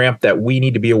on the ramp that we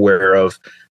need to be aware of,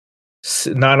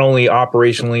 not only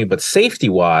operationally, but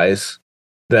safety-wise,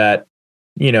 that,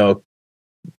 so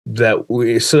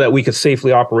that we could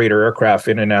safely operate our aircraft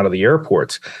in and out of the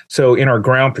airports. So in our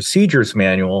ground procedures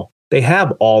manual, they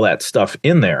have all that stuff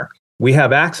in there. We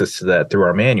have access to that through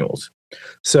our manuals.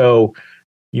 So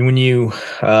when you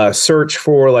search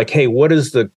for like, hey, what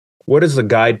is the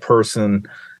guide person?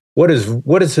 What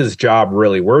is his job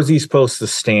really? Where is he supposed to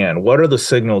stand? What are the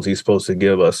signals he's supposed to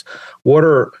give us? What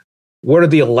are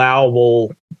the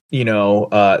allowable? It's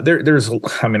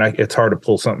hard to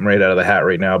pull something right out of the hat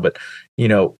right now, but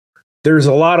there's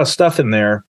a lot of stuff in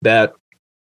there that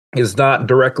is not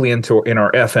directly in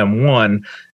our FM1.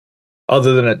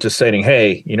 Other than it just saying,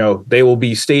 hey, they will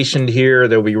be stationed here.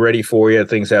 They'll be ready for you.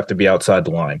 Things have to be outside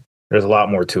the line. There's a lot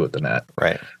more to it than that.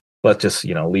 Right. Let's just,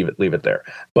 leave it there.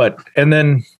 But, and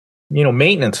then,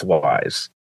 maintenance wise,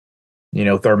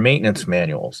 with our maintenance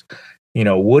manuals,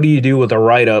 what do you do with a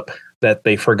write-up that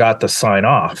they forgot to sign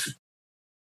off?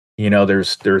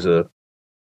 There's a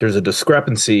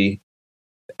discrepancy,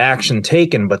 action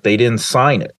taken, but they didn't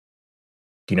sign it.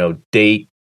 Date,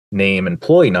 name,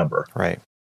 employee number. Right.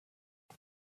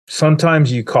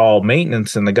 Sometimes you call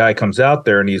maintenance and the guy comes out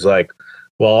there and he's like,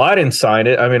 well, I didn't sign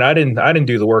it. I mean, I didn't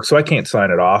do the work, so I can't sign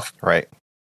it off. Right.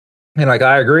 And like,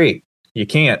 I agree. You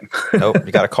can't. Nope.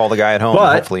 You got to call the guy at home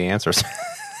and hopefully he answers.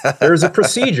 There's a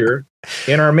procedure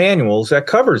in our manuals that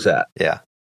covers that. Yeah.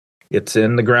 It's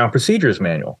in the ground procedures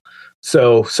manual.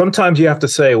 So sometimes you have to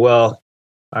say, well,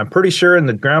 I'm pretty sure in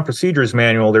the ground procedures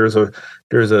manual, there's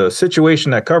a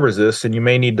situation that covers this, and you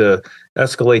may need to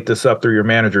escalate this up through your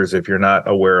managers if you're not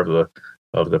aware of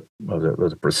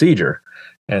the procedure.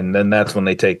 And then that's when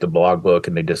they take the blog book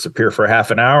and they disappear for half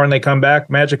an hour and they come back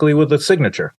magically with a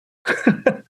signature.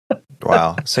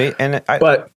 Wow. See,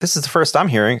 but this is the first I'm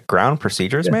hearing ground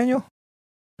procedures manual.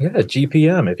 Yeah.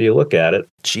 GPM. If you look at it,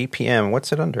 GPM,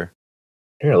 what's it under?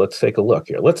 Here, let's take a look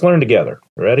here. Let's learn together.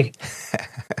 Ready?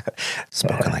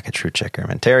 Spoken like a true check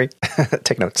airman. Terry,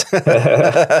 take notes. All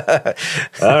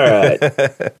right.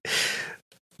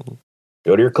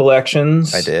 Go to your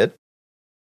collections. I did.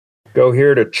 Go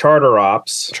here to Charter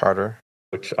Ops. Charter.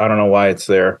 Which I don't know why it's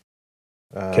there.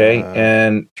 Okay.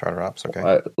 And Charter Ops.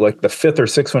 Okay. Like the fifth or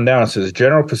sixth one down, it says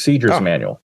General Procedures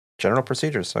Manual. General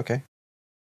Procedures. Okay.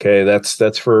 Okay.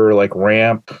 That's for like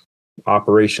ramp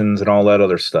operations and all that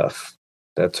other stuff.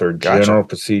 That's our General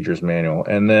Procedures Manual.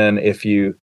 And then if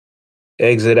you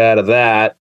exit out of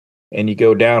that and you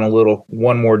go down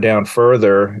one more down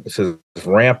further, it says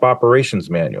Ramp Operations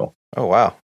Manual. Oh,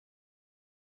 wow.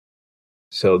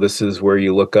 So this is where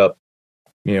you look up,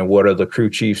 what are the crew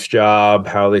chief's job,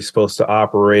 how are they supposed to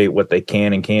operate, what they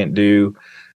can and can't do.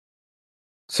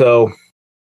 So,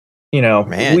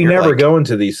 Man, we never go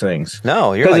into these things.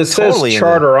 No, you're like it totally says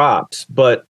Charter Ops,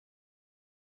 but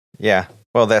yeah.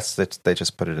 Well, they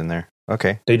just put it in there.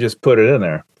 Okay. They just put it in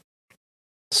there.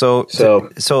 So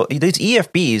these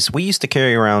EFBs, we used to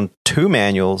carry around 2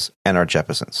 manuals and our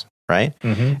Jeffersons, right?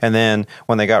 Mm-hmm. And then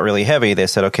when they got really heavy, they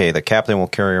said, okay, the captain will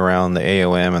carry around the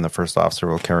AOM and the first officer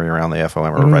will carry around the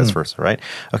FOM or vice versa, right?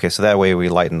 Okay, so that way we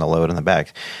lighten the load in the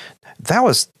back. That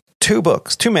was 2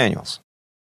 books, 2 manuals.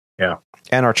 Yeah.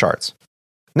 And our charts.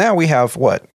 Now we have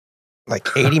what? Like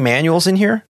 80 manuals in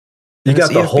here? You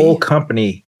got the EFB. whole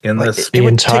company in Like, this. The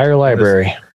entire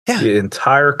library. The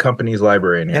entire company's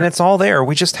library in here. And it's all there.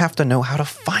 We just have to know how to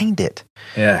find it.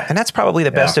 Yeah. And that's probably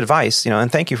the best advice,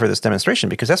 and thank you for this demonstration,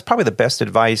 because that's probably the best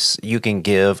advice you can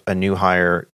give a new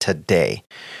hire today.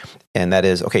 And that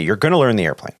is, okay, you're going to learn the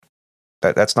airplane.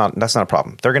 That's not a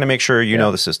problem. They're going to make sure you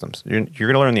know the systems. You're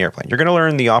going to learn the airplane. You're going to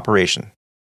learn the operation.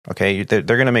 Okay, they're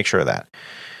going to make sure of that.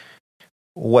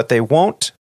 What they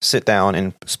won't sit down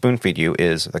and spoon feed you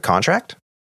is the contract.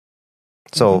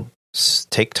 So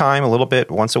take time a little bit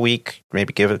once a week,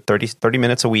 maybe give it 30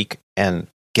 minutes a week and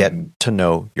get to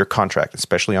know your contract,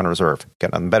 especially on reserve.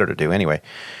 Got nothing better to do anyway,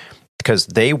 because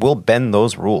they will bend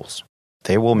those rules.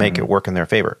 They will make it work in their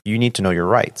favor. You need to know your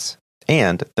rights.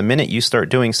 And the minute you start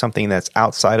doing something that's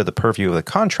outside of the purview of the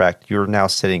contract, you're now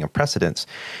setting a precedence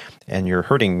and you're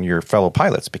hurting your fellow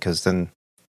pilots, because then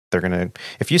they're going to,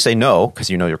 if you say no, because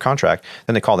you know your contract,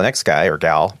 then they call the next guy or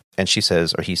gal and he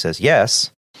says,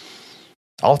 yes,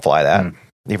 I'll fly that,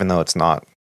 even though it's not,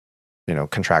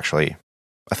 contractually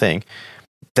a thing.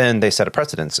 Then they set a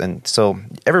precedence. And so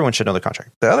everyone should know the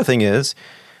contract. The other thing is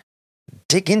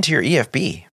dig into your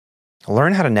EFB.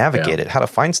 Learn how to navigate it, how to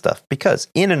find stuff. Because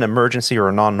in an emergency or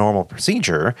a non-normal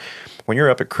procedure, when you're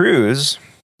up at cruise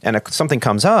and something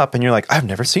comes up and you're like, I've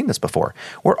never seen this before.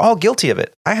 We're all guilty of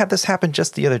it. I had this happen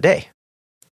just the other day.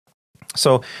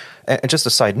 So, and just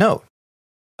a side note,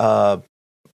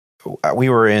 we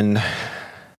were in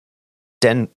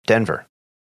Denver.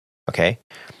 Okay.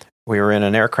 We were in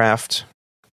an aircraft.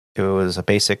 It was a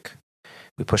basic.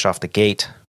 We push off the gate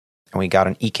and we got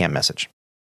an ECAM message.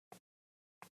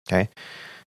 Okay.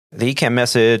 The ECAM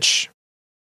message,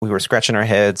 we were scratching our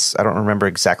heads. I don't remember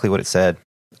exactly what it said.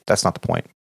 That's not the point.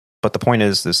 But the point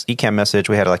is, this ECAM message,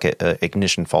 we had like an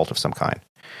ignition fault of some kind.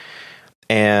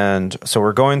 And so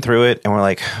we're going through it and we're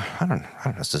like, I don't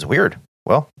know, this is weird.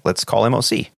 Well, let's call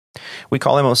MOC. We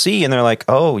call MOC and they're like,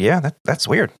 oh yeah, that's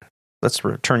weird. Let's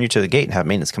return you to the gate and have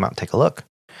maintenance come out and take a look.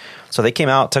 So they came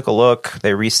out, took a look.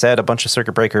 They reset a bunch of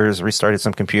circuit breakers, restarted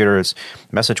some computers.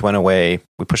 Message went away.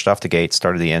 We pushed off the gate,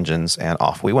 started the engines, and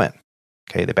off we went.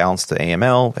 Okay, they balanced the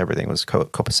AML. Everything was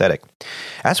copacetic.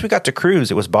 As we got to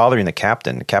cruise, it was bothering the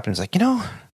captain. The captain's like, I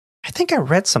think I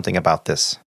read something about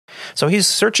this. So he's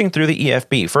searching through the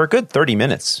EFB for a good 30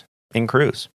 minutes in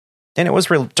cruise. And it was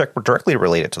directly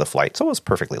related to the flight, so it was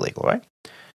perfectly legal, right?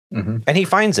 And he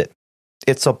finds it.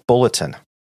 It's a bulletin.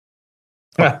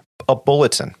 A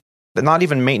bulletin that not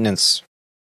even maintenance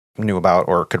knew about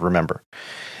or could remember.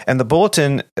 And the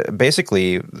bulletin,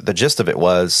 basically, the gist of it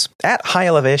was, at high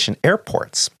elevation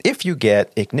airports, if you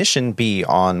get ignition B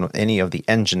on any of the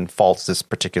engine faults, this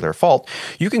particular fault,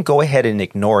 you can go ahead and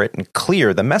ignore it and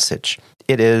clear the message.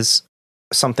 It is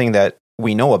something that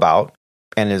we know about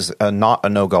and is not a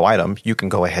no-go item. You can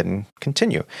go ahead and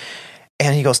continue.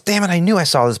 And he goes, damn it, I knew I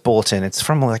saw this bulletin. It's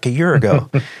from like a year ago.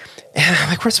 And I'm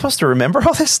like, we're supposed to remember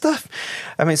all this stuff?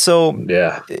 I mean, so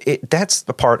that's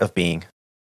the part of being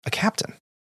a captain,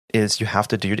 is you have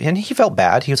to do. And he felt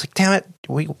bad. He was like, damn it,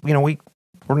 we're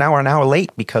now an hour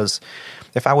late, because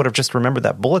if I would have just remembered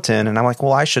that bulletin, and I'm like,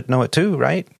 well, I should know it too,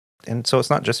 right? And so it's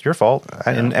not just your fault.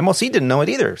 And MLC didn't know it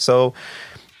either. So,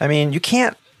 I mean, you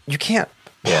can't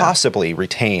possibly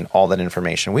retain all that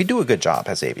information. We do a good job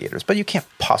as aviators, but you can't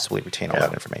possibly retain all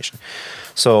that information.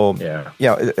 So,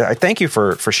 I thank you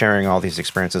for sharing all these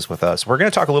experiences with us. We're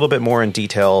going to talk a little bit more in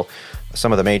detail,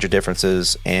 some of the major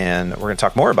differences, and we're going to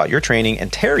talk more about your training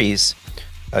and Terry's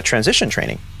transition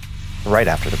training right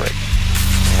after the break.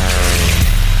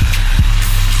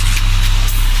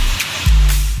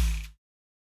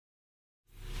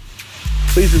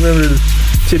 Please remember to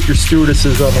tip your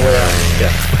stewardesses on the way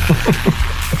out.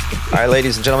 All right,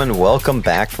 ladies and gentlemen, welcome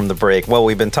back from the break. Well,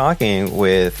 we've been talking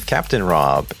with Captain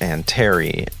Rob and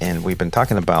Terry, and we've been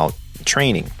talking about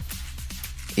training,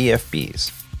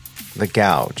 EFBs, the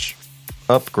Gouge,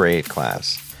 upgrade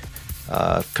class,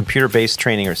 computer-based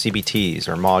training or CBTs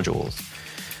or modules.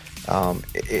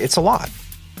 It's a lot.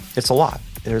 It's a lot.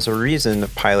 There's a reason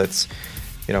that pilots,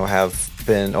 have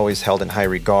been always held in high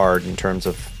regard in terms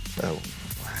of,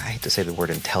 I hate to say the word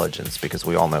intelligence because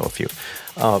we all know a few,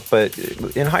 but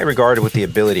in high regard with the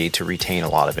ability to retain a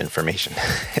lot of information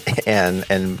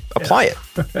and apply it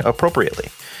appropriately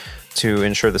to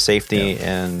ensure the safety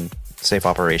and safe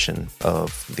operation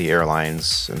of the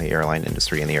airlines and the airline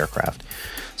industry and the aircraft.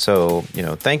 So,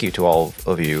 thank you to all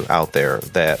of you out there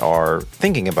that are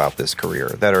thinking about this career,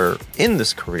 that are in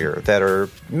this career, that are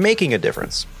making a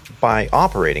difference by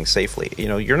operating safely.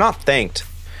 You're not thanked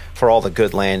for all the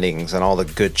good landings and all the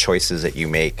good choices that you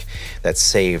make that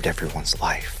saved everyone's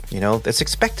life. That's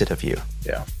expected of you.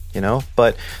 Yeah.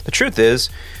 But the truth is,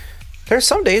 there's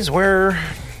some days where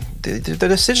the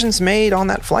decisions made on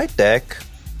that flight deck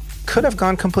could have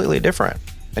gone completely different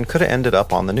and could have ended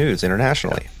up on the news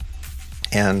internationally.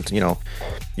 And, you know,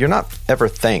 you're not ever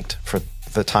thanked for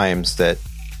the times that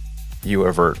you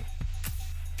avert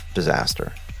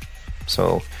disaster.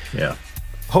 So, yeah,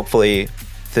 hopefully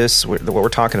what we're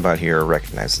talking about here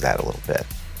recognizes that a little bit.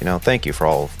 You know, thank you for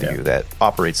all of you that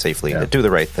operate safely, that do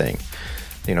the right thing.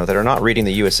 You know, that are not reading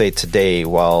the USA Today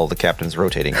while the captain's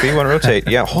rotating. If you want to rotate,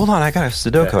 hold on, I got a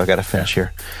Sudoku I got to finish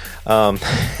here. Well,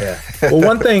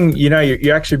 one thing, you know,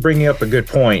 you're actually bringing up a good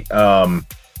point.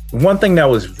 One thing that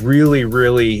was really,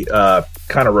 really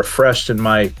kind of refreshed in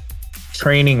my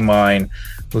training mind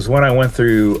was when I went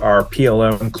through our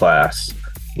PLM class,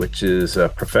 which is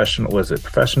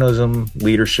professionalism,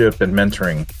 leadership, and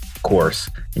mentoring course.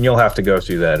 And you'll have to go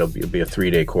through that. It'll be a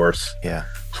 3-day course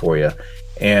for you.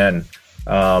 And,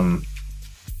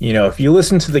 you know, if you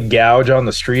listen to the gouge on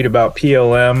the street about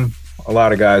PLM, a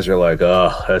lot of guys are like,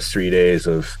 oh, that's 3 days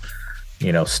of,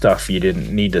 you know, stuff you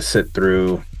didn't need to sit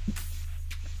through.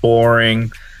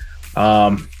 Boring.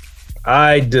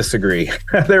 I disagree.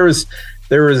 there was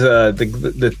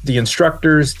the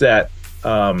instructors that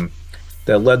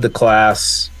led the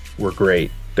class were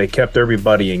great. They kept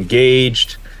everybody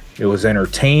engaged. It was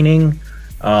entertaining.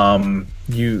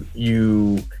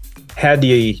 You had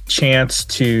the chance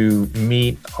to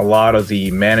meet a lot of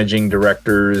the managing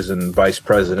directors and vice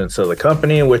presidents of the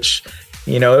company, which,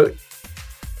 you know,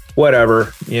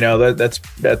 whatever, you know,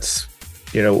 that's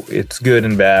you know, it's good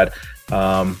and bad.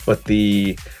 But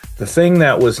the thing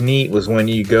that was neat was when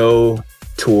you go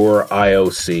tour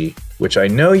IOC, which I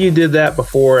know you did that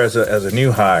before as a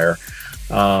new hire.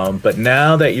 But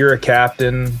now that you're a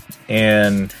captain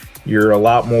and you're a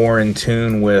lot more in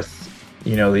tune with,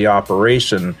 you know, the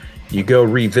operation, you go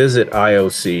revisit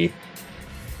IOC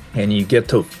and you get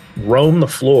to roam the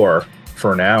floor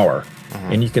for an hour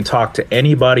and you can talk to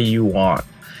anybody you want.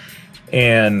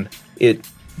 And it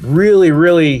really,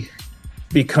 really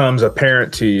becomes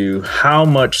apparent to you how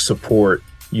much support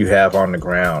you have on the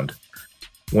ground.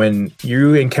 When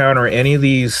you encounter any of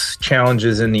these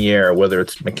challenges in the air, whether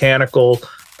it's mechanical,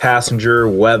 passenger,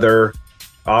 weather,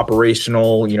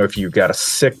 operational, you know, if you've got a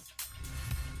sick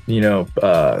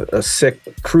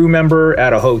crew member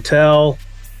at a hotel,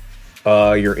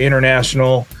 you're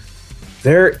international,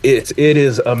 it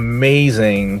is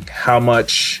amazing how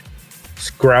much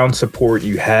ground support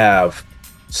you have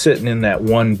sitting in that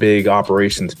one big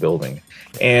operations building.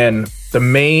 And the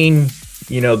main,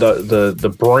 you know,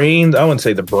 the brains, I wouldn't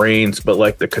say the brains, but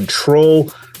like the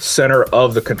control center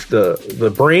of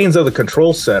the brains of the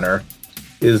control center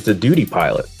is the duty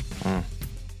pilot.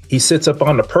 He sits up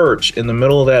on the perch in the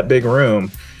middle of that big room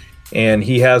and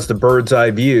he has the bird's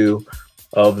eye view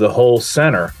of the whole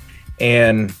center.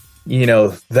 And, you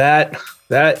know, that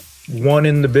one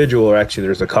individual, or actually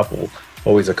there's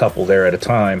always a couple there at a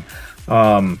time.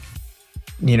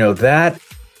 You know, that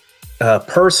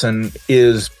person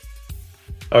is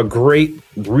a great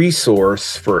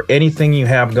resource for anything you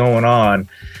have going on,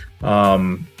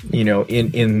 you know,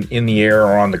 in the air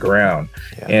or on the ground.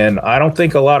 Yeah. And I don't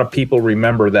think a lot of people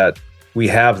remember that we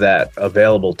have that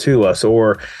available to us,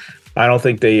 or I don't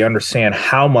think they understand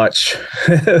how much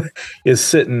is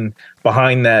sitting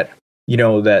behind that, you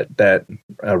know, that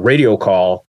radio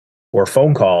call or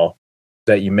phone call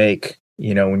that you make,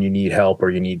 you know, when you need help or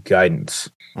you need guidance.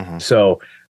 So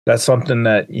that's something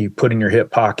that you put in your hip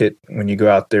pocket when you go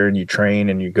out there and you train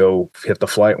and you go hit the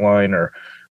flight line or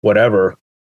whatever.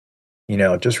 You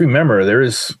know, just remember there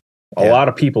is a lot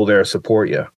of people there to support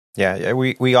you. Yeah,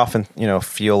 we often, you know,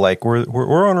 feel like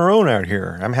we're on our own out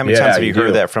here. I mean, how many times have you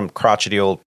heard that from crotchety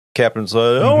old captains?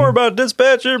 Oh, we're about to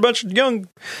dispatch a bunch of young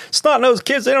snot-nosed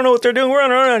kids. They don't know what they're doing. We're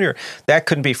on our own out here. That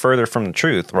couldn't be further from the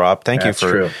truth, Rob. Thank you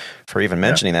for even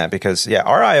mentioning that, because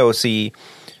our IOC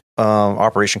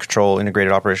operation control,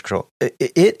 integrated operation control,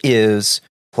 it is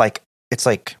like, it's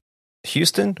like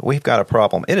Houston, we've got a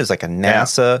problem. It is like a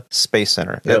NASA Space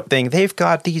Center. That thing, they've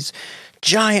got these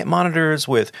giant monitors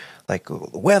with like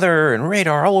weather and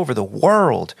radar all over the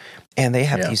world, and they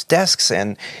have these desks,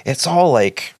 and it's all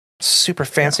like super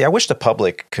fancy. I wish the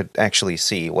public could actually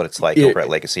see what it's like over at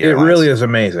Legacy Airlines. It really is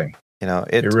amazing. You know,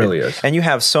 it really is. And you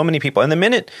have so many people. And the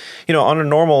minute, you know, on a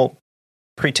normal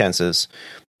pretenses,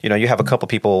 you know, you have a couple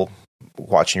people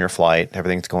watching your flight,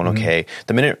 everything's going okay.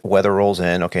 The minute weather rolls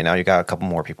in, okay, now you got a couple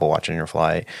more people watching your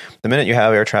flight. The minute you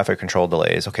have air traffic control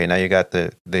delays, okay, now you got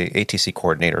the ATC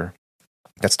coordinator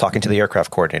That's talking to the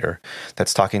aircraft coordinator.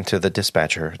 That's talking to the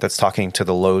dispatcher. That's talking to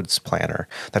the loads planner.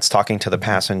 That's talking to the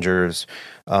passengers,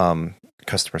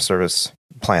 customer service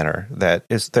planner. That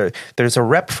is there. There's a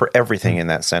rep for everything in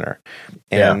that center,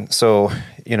 and so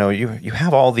you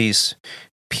have all these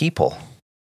people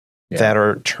that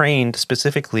are trained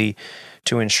specifically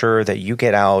to ensure that you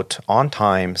get out on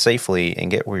time safely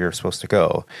and get where you're supposed to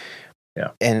go.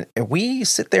 Yeah, and we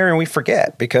sit there and we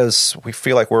forget because we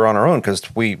feel like we're on our own because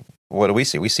what do we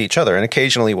see? We see each other, and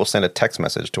occasionally we'll send a text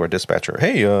message to our dispatcher.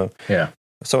 Hey,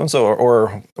 so-and-so,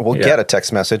 or we'll get a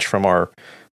text message from our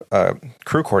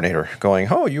crew coordinator going,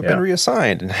 oh, you've been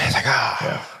reassigned. And it's like,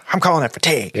 I'm calling it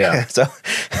fatigue. Yeah. so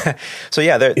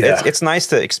it's nice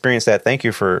to experience that. Thank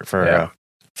you for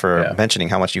mentioning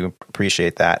how much you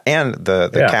appreciate that. And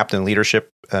the captain leadership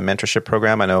mentorship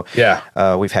program. I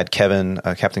know we've had Captain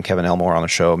Kevin Elmore on the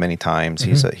show many times.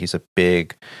 Mm-hmm. He's a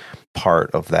big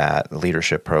part of that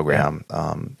leadership program.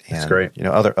 That's great.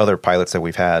 Other pilots that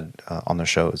we've had on the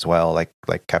show as well,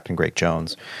 like Captain Greg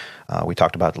Jones. We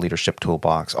talked about the leadership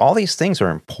toolbox. All these things are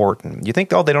important. You think,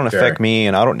 they don't affect me,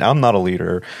 and I'm not a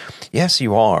leader. Yes,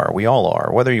 you are. We all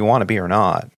are, whether you want to be or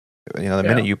not. The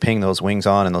minute you ping those wings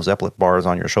on and those epaulet bars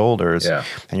on your shoulders, and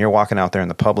you're walking out there in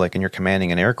the public and you're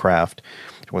commanding an aircraft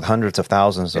with hundreds of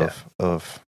thousands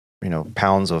of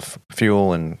pounds of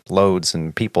fuel and loads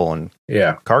and people and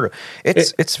cargo.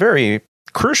 It's very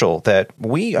crucial that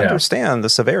we understand the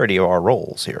severity of our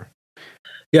roles here.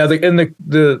 Yeah,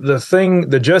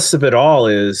 the gist of it all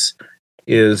is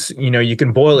you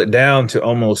can boil it down to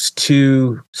almost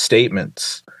two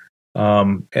statements,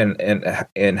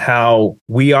 and how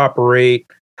we operate,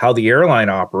 how the airline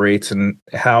operates, and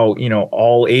how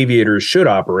all aviators should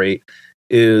operate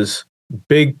is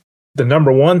big. The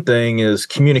number one thing is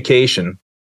communication,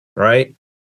 right?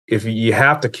 If you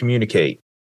have to communicate,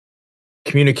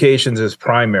 communications is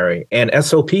primary, and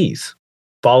SOPs.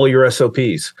 Follow your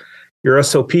SOPs. Your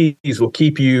SOPs will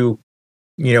keep you,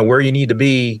 where you need to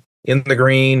be in the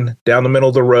green, down the middle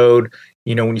of the road.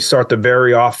 When you start to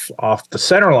vary off the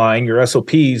center line, your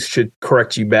SOPs should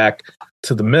correct you back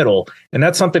to the middle. And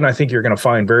that's something I think you're going to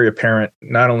find very apparent,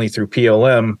 not only through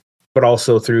PLM, but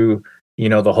also through,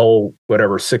 the whole,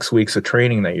 6 weeks of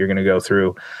training that you're going to go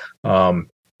through,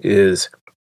 is,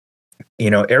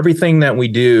 everything that we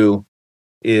do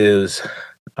is,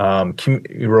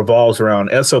 revolves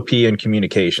around SOP and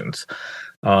communications.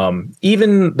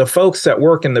 Even the folks that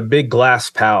work in the big glass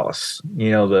palace,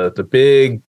 the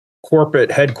big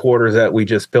corporate headquarters that we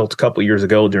just built a couple of years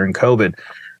ago during COVID,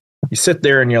 you sit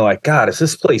there and you're like, God, is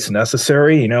this place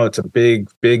necessary? It's a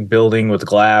big building with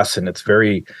glass, and it's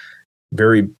very,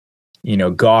 very,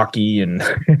 gawky and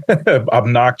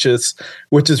obnoxious,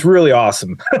 which is really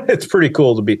awesome. It's pretty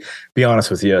cool to be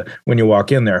honest with you when you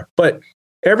walk in there. But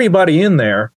everybody in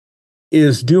there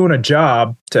is doing a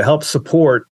job to help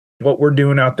support what we're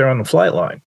doing out there on the flight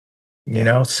line,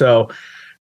 So,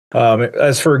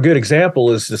 as for a good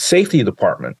example is the safety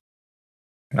department.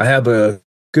 I have a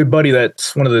good buddy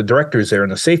that's one of the directors there in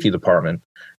the safety department,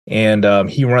 and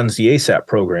he runs the ASAP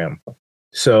program.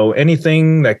 So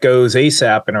anything that goes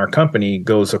ASAP in our company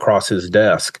goes across his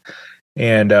desk.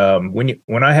 And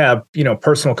when I have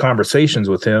personal conversations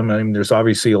with him, I mean, there's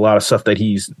obviously a lot of stuff that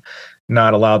he's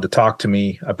not allowed to talk to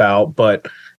me about, but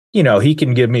he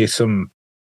can give me some,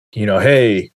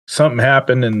 hey, something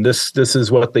happened and this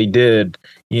is what they did.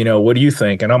 What do you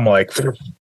think? And I'm like,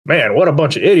 man, what a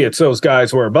bunch of idiots those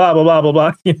guys were. Blah blah blah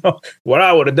blah blah. What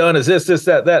I would have done is this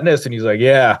that and this. And he's like,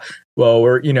 yeah, well,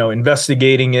 we're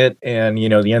investigating it, and the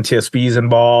NTSB's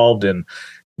involved, and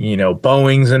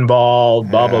Boeing's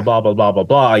involved, blah, blah, blah, blah, blah, blah,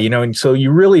 blah, and so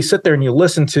you really sit there and you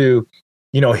listen to,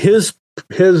 his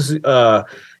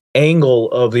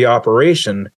angle of the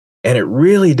operation. And it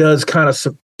really does kind of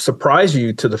surprise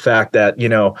you to the fact that,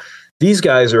 these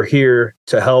guys are here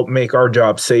to help make our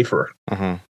job safer.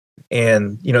 Mm-hmm.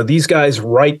 And, these guys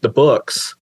write the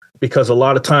books, because a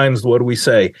lot of times, what do we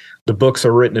say? The books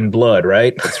are written in blood,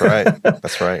 right? That's right.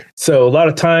 That's right. So a lot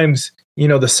of times,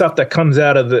 the stuff that comes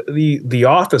out of the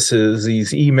offices,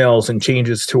 these emails and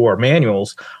changes to our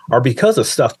manuals, are because of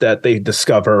stuff that they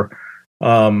discover.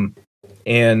 What's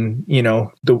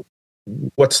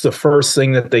the first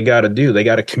thing that they got to do? They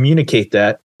got to communicate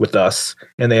that with us,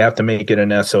 and they have to make it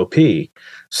an SOP.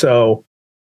 So,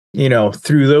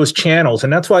 through those channels,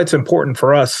 and that's why it's important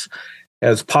for us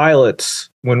as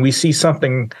pilots, when we see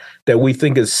something that we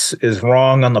think is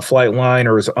wrong on the flight line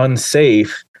or is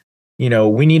unsafe,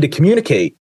 we need to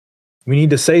communicate. We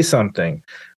need to say something.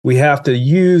 We have to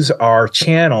use our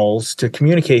channels to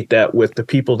communicate that with the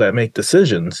people that make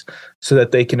decisions, so that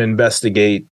they can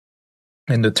investigate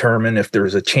and determine if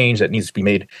there's a change that needs to be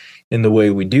made in the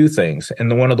way we do things.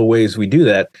 And one of the ways we do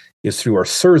that is through our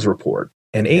SIRS report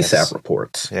and ASAP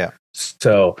reports. Yeah.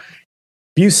 So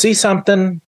if you see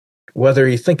something, whether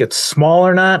you think it's small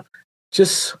or not,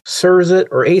 just SIRS it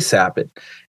or ASAP it.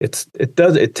 It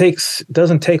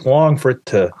doesn't take long for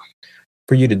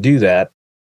you to do that.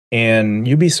 And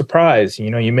you'd be surprised,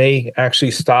 you may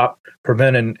actually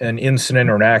prevent an incident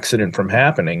or an accident from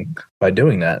happening by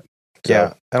doing that. So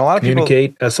yeah. And a lot of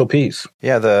communicate SOPs.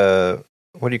 Yeah.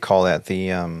 What do you call that?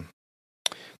 The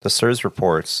SIRS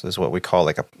reports is what we call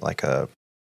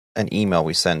an email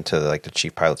we send to the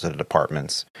chief pilots of the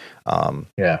departments. And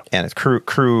it's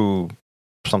crew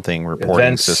something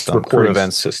reporting system, crew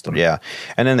events system. Yeah.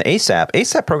 And then the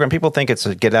ASAP program, people think it's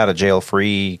a get out of jail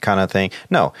free kind of thing.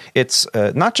 No, it's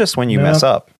not just when you mess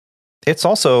up. It's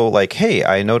also like, hey,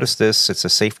 I noticed this. It's a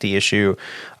safety issue.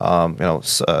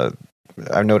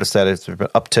 I've noticed that it's been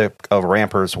uptick of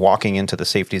rampers walking into the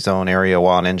safety zone area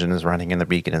while an engine is running and the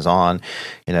beacon is on,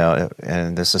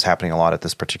 and this is happening a lot at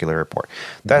this particular airport.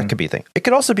 That could be a thing. It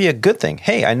could also be a good thing.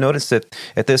 Hey, I noticed that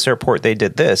at this airport they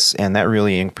did this, and that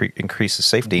really increases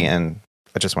safety, and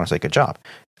I just want to say good job.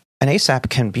 An ASAP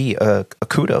can be a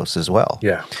kudos as well.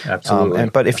 Yeah, absolutely.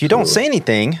 But if you don't say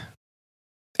anything,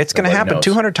 it's going to happen knows.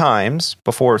 200 times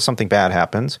before something bad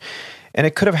happens, and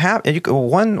it could have happened.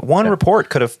 One report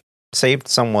could have saved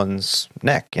someone's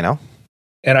neck,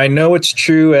 And I know it's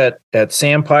true at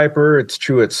Sandpiper. It's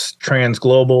true at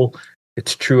Transglobal.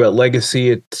 It's true at Legacy.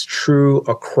 It's true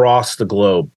across the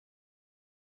globe.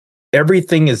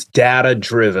 Everything is data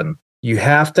driven. You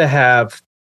have to have,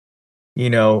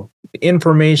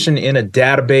 information in a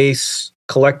database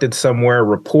collected somewhere,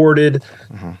 reported,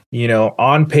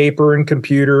 on paper and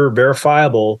computer,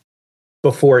 verifiable,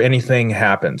 before anything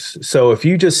happens. So if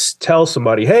you just tell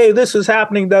somebody, hey, this is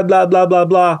happening, blah, blah, blah, blah,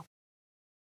 blah,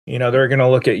 they're going to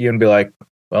look at you and be like,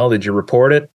 well, did you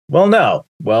report it? Well, no.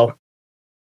 Well,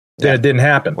 then it didn't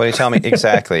happen. What do you tell me?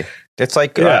 Exactly. It's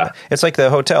like, it's like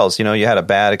the hotels, you had a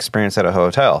bad experience at a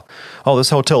hotel. Oh, this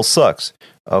hotel sucks.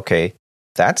 Okay.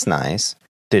 That's nice.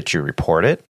 Did you report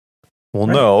it? Well,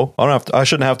 no, I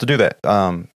shouldn't have to do that.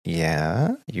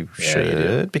 Yeah, you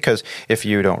should, because if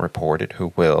you don't report it,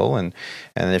 who will? And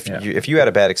if you had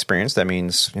a bad experience, that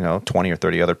means 20 or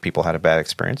 30 other people had a bad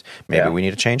experience. Maybe we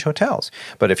need to change hotels.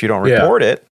 But if you don't report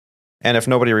it, and if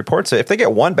nobody reports it, if they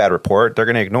get one bad report, they're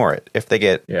going to ignore it. If they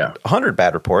get 100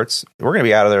 bad reports, we're going to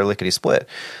be out of there lickety split.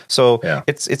 So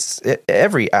it's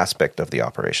every aspect of the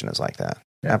operation is like that.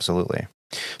 Yeah. Absolutely.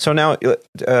 So now,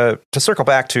 to circle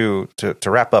back to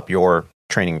wrap up your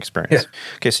training experience.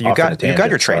 Okay, so you got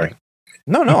your training. Sorry.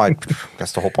 No,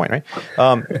 that's the whole point, right?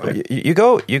 You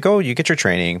get your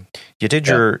training. You did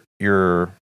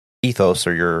your ethos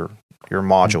or your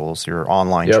modules, your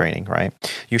online training, right?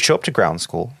 You show up to ground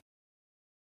school.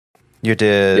 You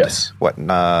did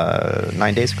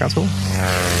 9 days of ground school?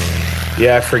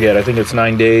 Yeah, I forget. I think it's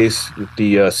 9 days.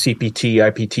 The CPT,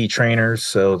 IPT trainers,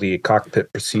 so the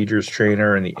cockpit procedures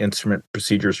trainer and the instrument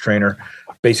procedures trainer,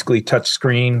 basically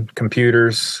touchscreen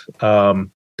computers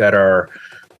that are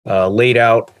laid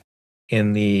out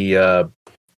in the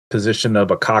position of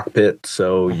a cockpit.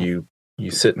 So you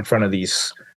sit in front of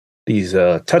these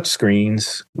touch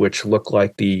screens, which look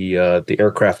like the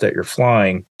aircraft that you're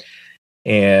flying,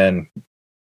 and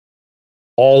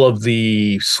all of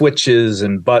the switches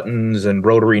and buttons and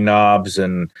rotary knobs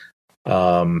and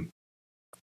all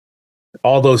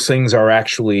those things are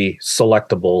actually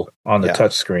selectable on the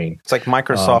touch screen. It's like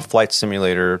Microsoft Flight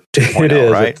Simulator 2.0, it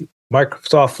is, right?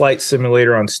 Microsoft Flight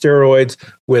Simulator on steroids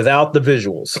without the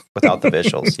visuals. Without the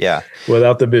visuals, yeah.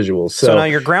 Without the visuals. So now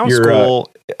your ground school,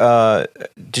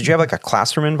 did you have like a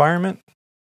classroom environment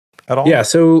at all? Yeah,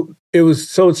 so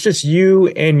it's just you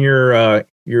and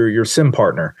your sim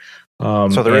partner.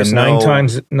 So there is nine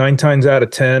times out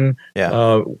of 10,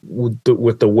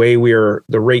 with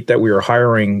the rate that we are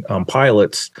hiring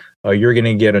pilots, you're going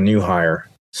to get a new hire.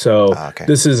 So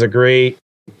this is a great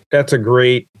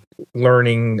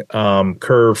learning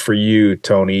curve for you,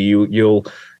 Tony. You'll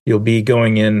be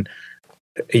going in,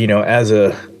 as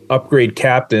a upgrade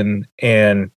captain,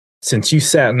 and since you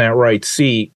sat in that right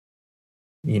seat,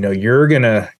 you're going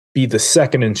to be the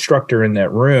second instructor in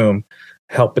that room,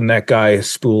 helping that guy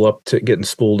getting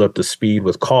spooled up to speed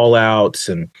with call outs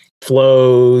and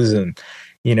flows, and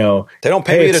they don't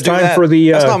pay me to do that.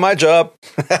 That's not my job.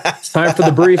 It's time for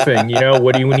the briefing.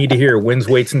 What do you need to hear? Winds,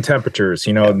 weights, and temperatures.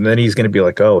 And then he's going to be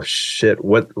like, oh shit,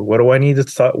 what do I need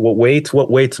to what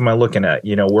weights am I looking at?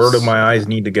 Where do my eyes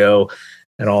need to go,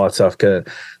 and all that stuff.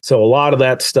 So a lot of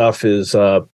that stuff is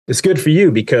it's good for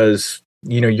you, because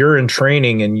you're in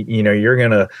training, and you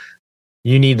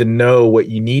need to know what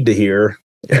you need to hear.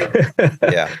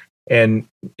 Yeah. and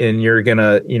you're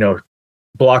gonna,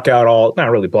 block out all, not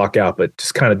really block out, but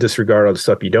just kind of disregard all the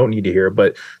stuff you don't need to hear.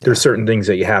 But there's certain things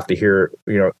that you have to hear,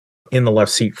 in the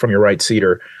left seat from your right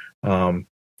seater,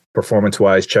 performance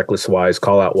wise, checklist wise,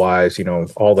 call out wise,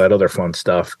 all that other fun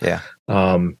stuff. Yeah.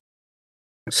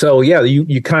 So yeah,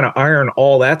 you kind of iron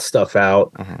all that stuff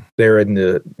out there in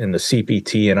the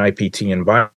CPT and IPT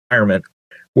environment,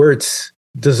 where it's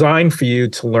designed for you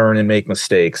to learn and make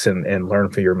mistakes and learn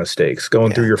from your mistakes.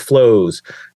 Going through your flows,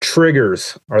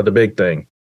 triggers are the big thing,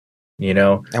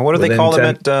 And what do they call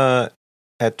them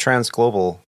at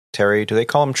Transglobal, Terry? Do they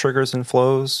call them triggers and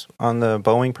flows on the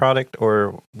Boeing product,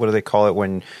 or what do they call it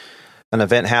when an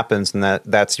event happens and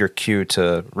that's your cue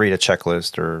to read a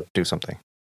checklist or do something?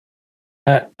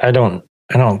 I don't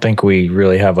think we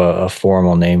really have a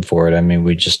formal name for it. I mean,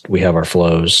 we have our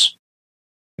flows.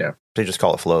 Yeah. They just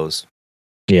call it flows.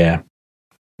 Yeah.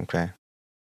 Okay.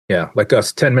 Yeah. Like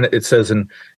us, 10 minutes, it says in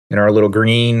our little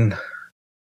green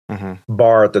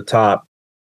bar at the top,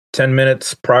 10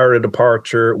 minutes prior to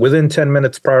departure, within 10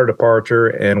 minutes prior to departure,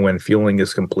 and when fueling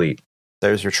is complete.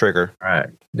 There's your trigger. All right.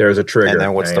 There's a trigger. And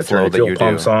then what's the flow that you do?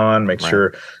 Fuel pumps on, make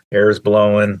sure air is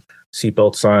blowing,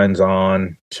 seatbelt signs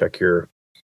on, check your,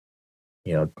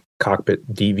 cockpit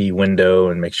DV window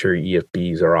and make sure your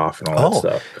EFBs are off and all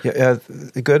that stuff. Yeah,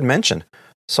 good mention.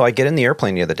 So I get in the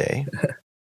airplane the other day,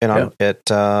 and I'm at,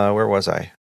 where was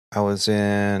I? I was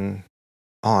in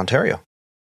Ontario,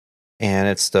 and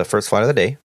it's the first flight of the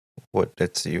day.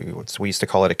 We used to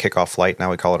call it a kickoff flight.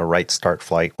 Now we call it a right start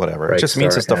flight, whatever. It just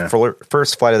means it's the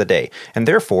first flight of the day. And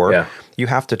therefore, you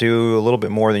have to do a little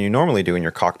bit more than you normally do in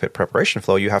your cockpit preparation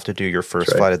flow. You have to do your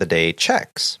first flight of the day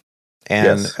checks.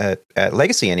 And at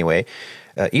Legacy anyway,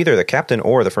 either the captain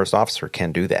or the first officer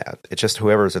can do that. It's just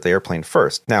whoever's at the airplane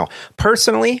first. Now,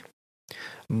 personally,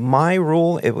 my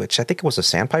rule, which I think it was a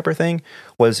Sandpiper thing,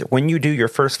 was when you do your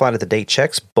first flight of the day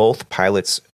checks, both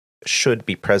pilots should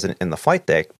be present in the flight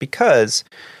deck, because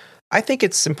I think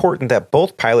it's important that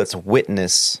both pilots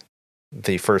witness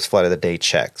the first flight of the day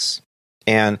checks.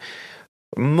 And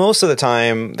most of the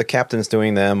time, the captain's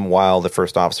doing them while the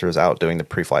first officer is out doing the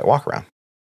pre-flight walk-around.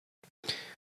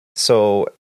 So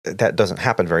that doesn't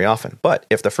happen very often. But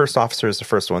if the first officer is the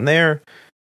first one there,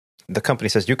 the company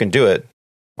says you can do it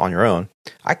on your own.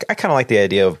 I kind of like the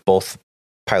idea of both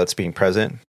pilots being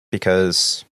present,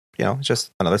 because it's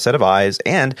just another set of eyes,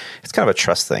 and it's kind of a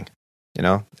trust thing.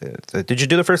 Did you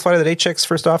do the first flight of the day checks,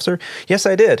 first officer? Yes,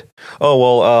 I did. Oh,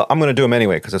 well, I'm going to do them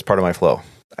anyway because it's part of my flow.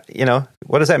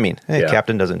 What does that mean? Hey,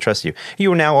 captain doesn't trust you.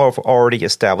 You now have already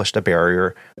established a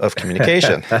barrier of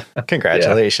communication.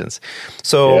 Congratulations.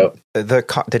 So the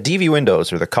DV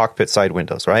windows, or the cockpit side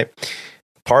windows, right?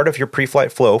 Part of your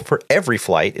pre-flight flow for every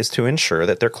flight is to ensure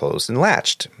that they're closed and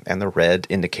latched, and the red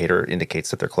indicator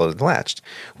indicates that they're closed and latched.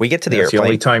 We get to the airplane. The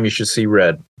only time you should see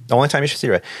red. The only time you should see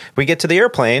red. We get to the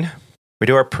airplane.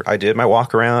 I did my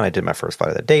walk around. I did my first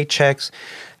flight of the day checks,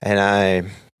 and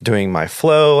I'm doing my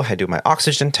flow. I do my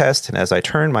oxygen test, and as I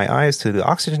turn my eyes to the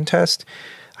oxygen test,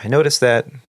 I notice that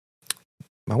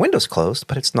my window's closed,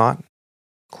 but it's not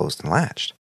closed and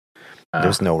latched.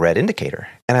 There's no red indicator.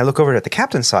 And I look over at the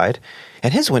captain's side,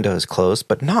 and his window is closed,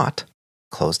 but not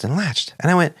closed and latched. And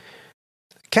I went,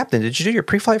 Captain, did you do your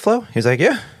pre-flight flow? He's like,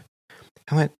 yeah.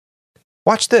 I went,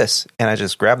 watch this. And I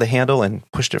just grabbed the handle and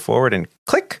pushed it forward, and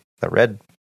click, the red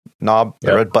knob,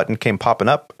 the red button came popping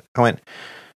up. I went,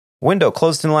 window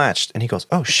closed and latched. And he goes,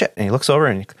 oh shit. And he looks over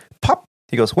and pop.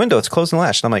 He goes, window, it's closed and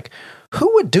latched. And I'm like,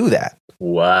 who would do that?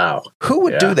 Wow. Who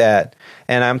would do that?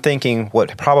 And I'm thinking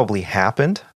what probably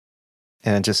happened,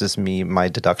 and it just is my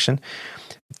deduction,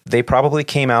 they probably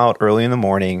came out early in the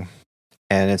morning,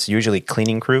 and it's usually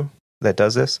cleaning crew that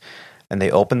does this, and they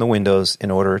open the windows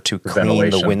in order to clean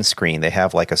the windscreen. They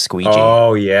have like a squeegee.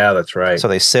 Oh yeah, that's right. So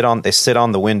they sit on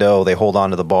the window, they hold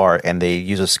on to the bar, and they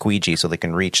use a squeegee so they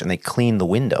can reach, and they clean the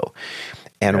window.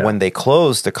 And when they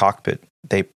closed the cockpit,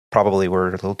 they probably were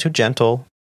a little too gentle.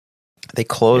 They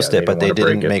closed it, but they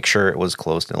didn't make sure it was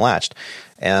closed and latched.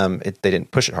 They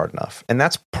didn't push it hard enough. And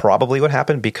that's probably what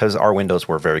happened, because our windows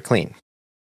were very clean.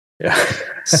 Yeah.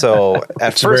 So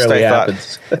at first I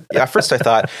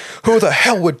thought, who the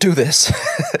hell would do this?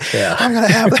 Yeah. I'm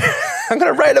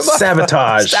going to write them up.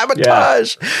 Sabotage.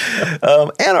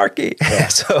 Anarchy. Yeah.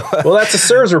 Well, that's a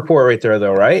SIRS report right there,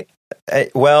 though, right? I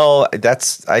told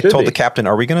the captain,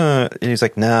 are we going to, he's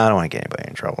like, no, I don't want to get anybody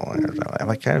in trouble. I'm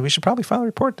like, we should probably file a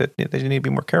report that they need to be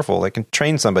more careful. They can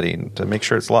train somebody to make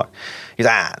sure it's locked. He's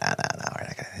like, no,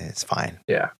 it's fine.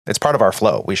 Yeah. It's part of our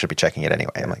flow. We should be checking it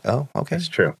anyway. I'm like, oh, okay. That's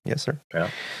true. Yes, sir. Yeah.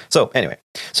 So anyway,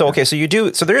 so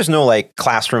there is no like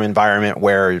classroom environment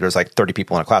where there's like 30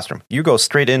 people in a classroom. You go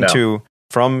straight into,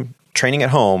 from training at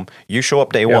home. You show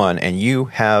up day one, and you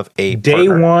have a day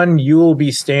partner. one. You will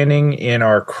be standing in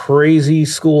our crazy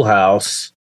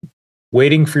schoolhouse,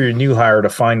 waiting for your new hire to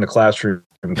find the classroom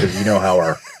because you know how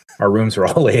our rooms are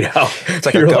all laid out. It's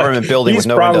like a government building with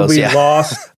no windows. He's probably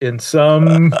lost in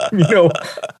some,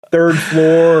 third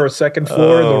floor or second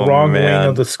floor, the wrong wing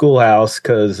of the schoolhouse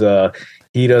because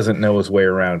he doesn't know his way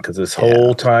around. Because this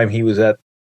whole time he was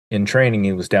in training,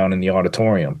 he was down in the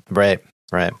auditorium. Right.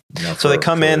 So they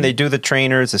come in, they do the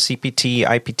trainers, the CPT,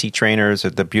 IPT trainers,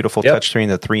 the beautiful touchscreen,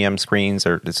 the 3M screens.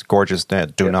 It's gorgeous.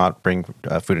 Do not bring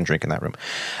food and drink in that room.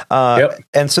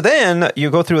 And so then you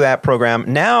go through that program.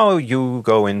 Now you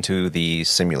go into the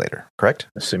simulator, correct?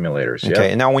 The simulators, Okay.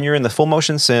 And now when you're in the full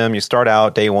motion sim, you start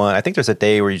out day one. I think there's a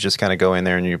day where you just kind of go in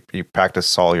there and you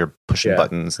practice all your pushing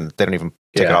buttons, and they don't even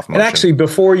take it off motion. And actually,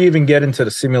 before you even get into the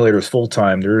simulators full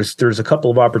time, there's a couple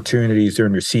of opportunities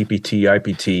during your CPT,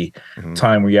 IPT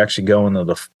time where you actually go into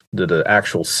the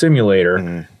actual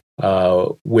simulator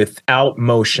without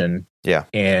motion. Yeah.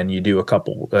 And you do a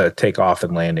couple takeoff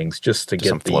and landings just to get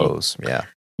some flows.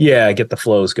 Get the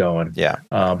flows going. Yeah.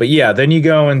 But then you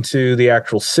go into the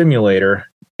actual simulator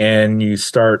and you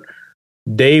start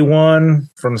day one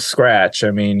from scratch.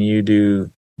 I mean, you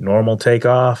do normal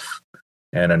takeoff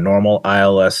and a normal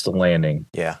ILS to landing.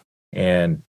 Yeah.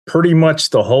 And pretty much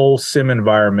the whole sim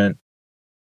environment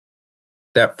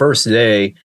that first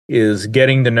day is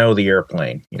getting to know the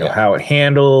airplane, how it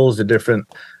handles the different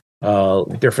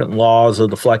laws of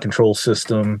the flight control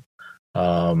system.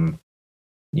 They'll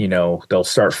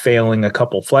start failing a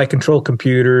couple flight control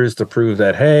computers to prove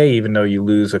that, hey, even though you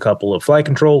lose a couple of flight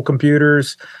control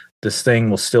computers, this thing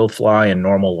will still fly in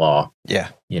normal law. Yeah.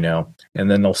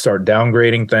 And then they'll start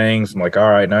downgrading things. I'm like,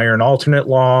 all right, now you're in alternate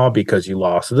law because you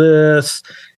lost this.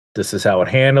 This is how it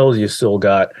handles. You still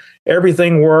got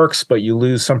everything works, but you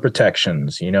lose some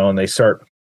protections, and they start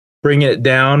bringing it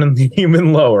down and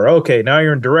even lower. Okay, now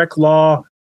you're in direct law.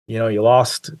 You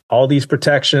lost all these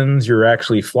protections. You're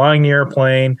actually flying the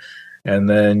airplane. And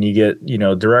then you get,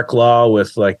 direct law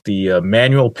with like the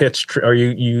manual pitch,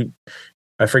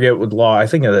 I forget what law. I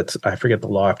forget the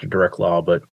law after direct law,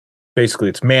 but basically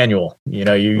it's manual.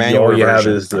 Manual all reversion. You have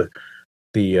is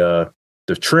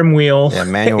the trim wheel. Yeah,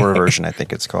 manual reversion, I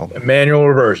think it's called. Manual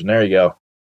reversion. There you go.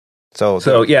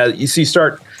 So you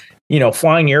start,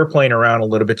 flying the airplane around a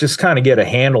little bit, just kind of get a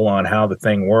handle on how the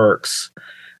thing works.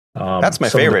 That's my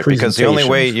favorite because the only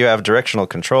way you have directional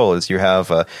control is you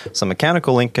have some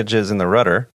mechanical linkages in the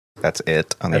rudder. That's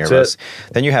it on the Airbus.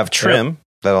 Then you have trim.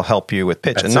 That'll help you with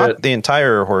pitch. That's and not the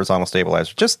entire horizontal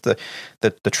stabilizer, just the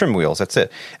trim wheels. That's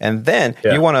it. And then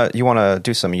you want to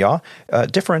do some yaw.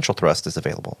 Differential thrust is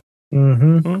available.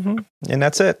 And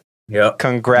that's it. Yep.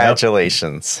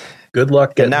 Congratulations. Yep. Good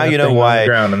luck getting now that you know thing why on the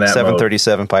ground in that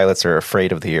 737 pilots are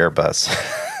afraid of the Airbus.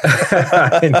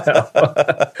 I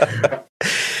know.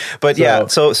 But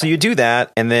so you do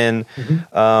that, and then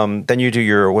then you do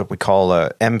your what we call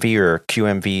MV or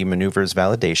QMV maneuvers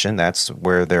validation. That's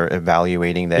where they're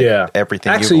evaluating that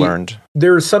everything you've learned.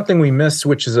 There's something we missed,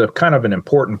 which is a kind of an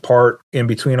important part in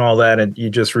between all that, and you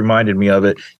just reminded me of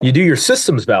it. You do your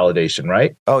systems validation,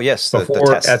 right? Oh yes,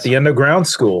 before at the end of ground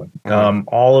school.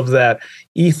 All of that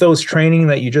ethos training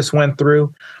that you just went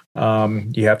through.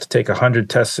 You have to take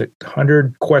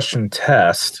 100 question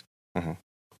test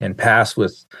and pass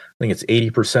with, I think it's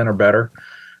 80% or better.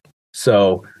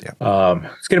 So it's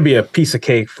going to be a piece of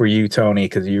cake for you, Tony,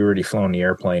 because you already flown the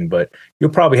airplane, but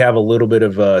you'll probably have a little bit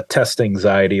of test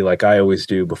anxiety like I always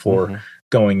do before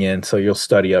going in. So you'll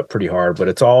study up pretty hard, but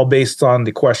it's all based on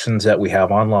the questions that we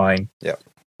have online. Yeah.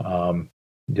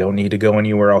 You don't need to go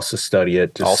anywhere else to study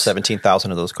it. All 17,000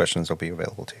 of those questions will be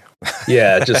available to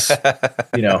you. Just,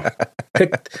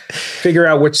 figure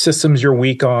out which systems you're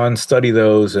weak on, study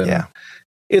those. And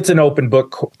it's an open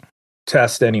book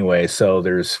test anyway. So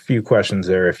there's few questions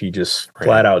there. If you just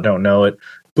flat out don't know it,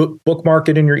 bookmark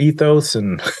it in your ethos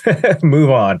and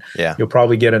move on. Yeah. You'll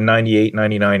probably get a 98,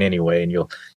 99 anyway. And you'll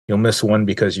miss one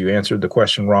because you answered the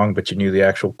question wrong, but you knew the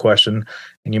actual question.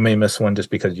 And you may miss one just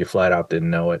because you flat out didn't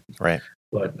know it. Right.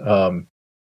 But so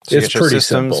it's you pretty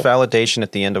systems simple. Validation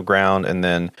at the end of ground, and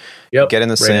then you get in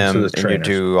the sim and you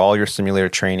do all your simulator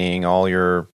training, all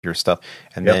your stuff,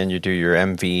 and then you do your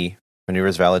MV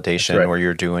maneuvers validation where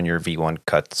you're doing your V1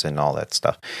 cuts and all that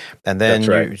stuff, and then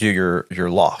you do your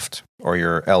loft or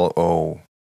your LOE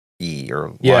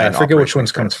or I forget which one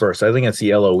comes first. I think it's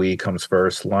the LOE comes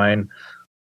first. Line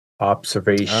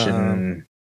observation.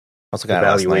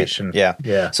 Evaluation.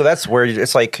 Yeah. So that's where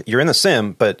it's like you're in the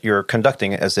sim, but you're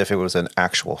conducting it as if it was an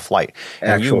actual flight.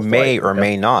 And you may or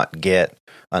may not get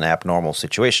an abnormal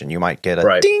situation. You might get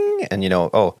a ding, and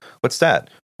what's that?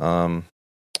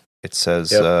 It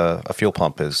says Yep. a fuel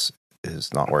pump is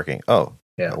not working. Oh,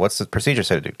 Yeah. what's the procedure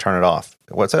say to do? Turn it off.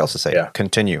 What's it else to say? Yeah.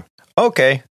 Continue.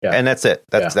 Okay. Yeah. And that's it.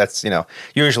 That's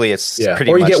usually it's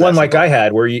pretty Or you much get one that like simple. I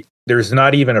had where there's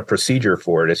not even a procedure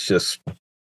for it. It's just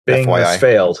Bing FYI. has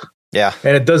failed. Yeah.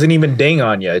 And it doesn't even ding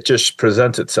on you. It just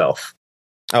presents itself.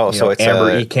 Oh, so it's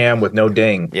amber ECAM with no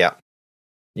ding. Yeah.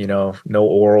 No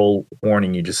oral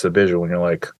warning. You just a visual, and you're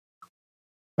like,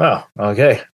 oh,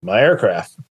 okay, my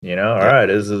aircraft. All right,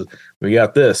 we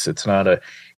got this.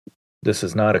 This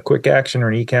is not a quick action or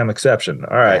an ECAM exception.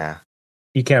 All right, Yeah.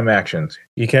 ECAM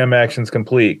actions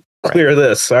complete. Clear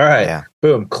this. All right, Yeah.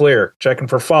 boom, clear. Checking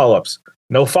for follow-ups.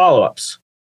 No follow-ups.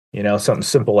 Something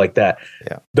simple like that.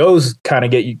 Yeah. Those kind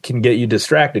of can get you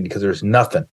distracted because there's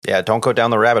nothing. Yeah. Don't go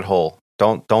down the rabbit hole.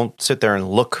 Don't sit there and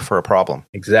look for a problem.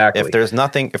 Exactly. If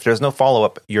there's no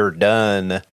follow-up, you're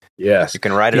done. Yes. You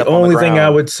can write it The up on the only thing ground. I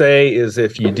would say is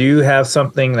if you do have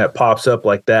something that pops up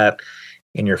like that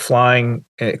and you're flying,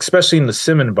 especially in the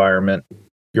sim environment,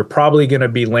 you're probably going to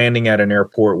be landing at an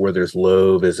airport where there's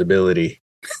low visibility.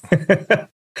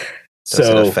 Does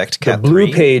it affect the Cat blue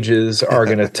 3? pages are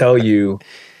going to tell you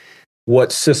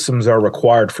what systems are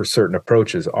required for certain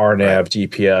approaches, RNAV,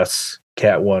 GPS,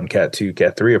 Cat 1, Cat 2,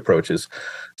 Cat 3 approaches.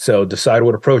 So decide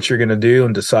what approach you're going to do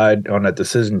and decide on that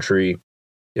decision tree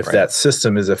if that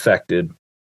system is affected,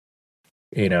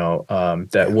 if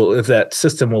that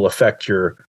system will affect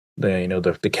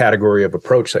the category of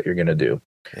approach that you're going to do.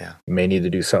 Yeah. You may need to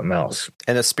do something else.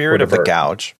 In the spirit of the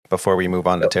gouge, before we move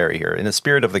on to Terry here, in the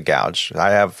spirit of the gouge, I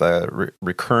have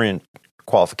recurrent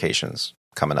qualifications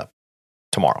coming up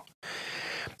tomorrow.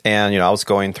 And, I was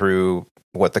going through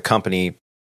what the company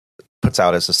puts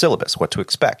out as a syllabus, what to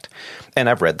expect. And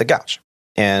I've read the gouge.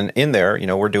 And in there,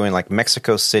 we're doing like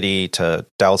Mexico City to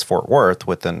Dallas-Fort Worth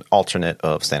with an alternate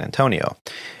of San Antonio.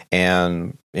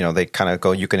 And, they kind of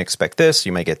go, you can expect this,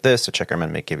 you may get this, the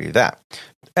checkerman may give you that.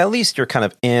 At least you're kind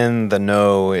of in the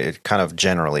know, kind of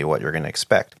generally what you're going to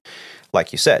expect.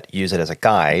 Like you said, use it as a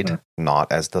guide,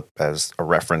 not as a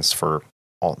reference for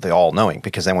the all-knowing,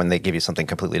 because then when they give you something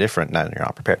completely different, now you're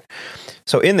not prepared.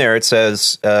 So in there, it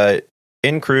says,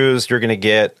 in cruise, you're going to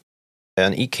get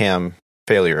an ECAM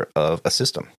failure of a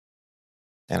system.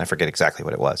 And I forget exactly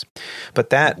what it was. But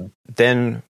that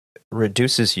then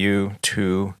reduces you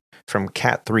from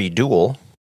Cat 3 dual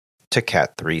to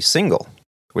Cat 3 single,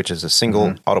 which is a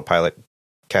single autopilot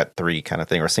Cat 3 kind of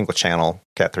thing, or single channel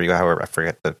Cat 3, however, I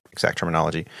forget the exact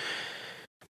terminology.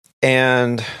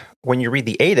 And when you read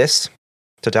the ATIS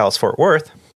to Dallas-Fort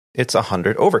Worth, it's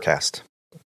 100 overcast,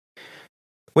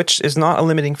 which is not a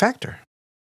limiting factor.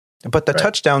 But the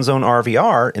touchdown zone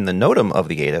RVR in the NOTAM of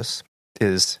the ATIS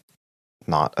is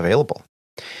not available.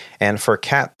 And for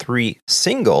Cat 3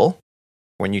 single,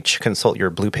 when you consult your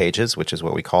blue pages, which is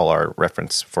what we call our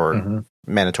reference for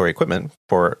mandatory equipment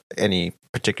for any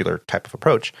particular type of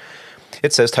approach,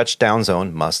 it says touchdown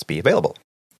zone must be available.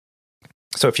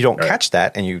 So if you don't catch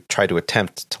that and you try to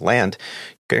attempt to land,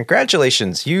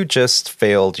 congratulations, you just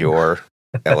failed your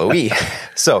LOE.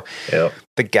 So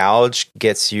the gouge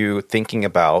gets you thinking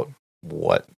about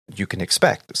what you can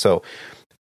expect. So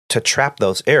to trap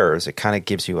those errors, it kind of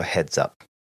gives you a heads up.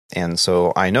 And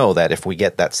so I know that if we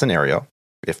get that scenario,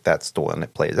 if that's the one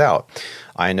that plays out,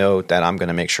 I know that I'm going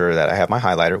to make sure that I have my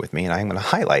highlighter with me and I'm going to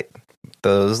highlight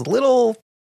those little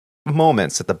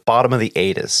moments at the bottom of the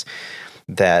ATIS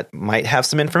that might have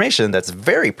some information that's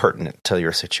very pertinent to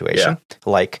your situation,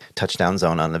 like touchdown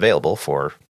zone unavailable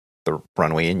for the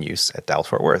runway in use at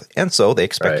Dallas-Fort Worth. And so they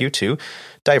expect you to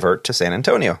divert to San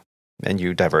Antonio. And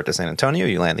you divert to San Antonio,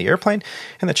 you land the airplane,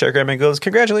 and the chairman goes,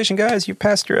 congratulations, guys, you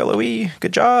passed your LOE.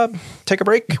 Good job. Take a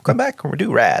break. Come back, and we'll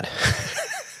do rad.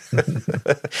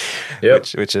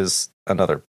 Which is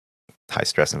another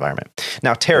high-stress environment.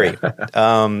 Now, Terry,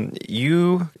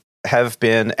 you have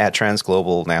been at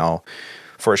Transglobal now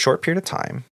for a short period of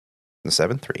time, the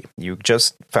 7.3. You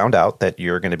just found out that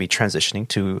you're going to be transitioning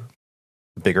to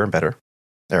bigger and better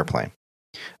airplane.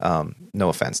 No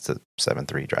offense to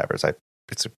 7.3 drivers.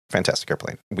 It's a fantastic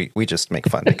airplane. We just make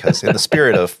fun because in the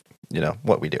spirit of,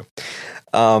 what we do.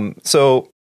 So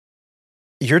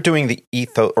you're doing the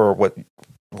ethos, or what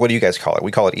do you guys call it?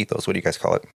 We call it ethos. What do you guys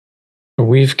call it?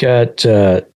 We've got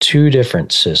two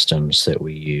different systems that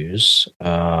we use.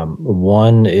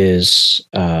 One is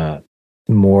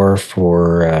more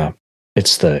for,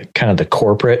 it's the kind of the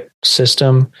corporate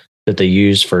system that they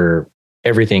use for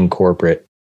everything corporate,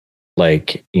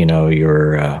 like,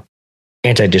 your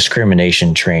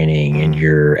anti-discrimination training and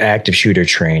your active shooter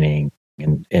training.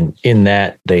 And in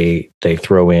that, they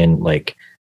throw in like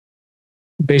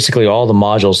basically all the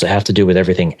modules that have to do with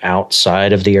everything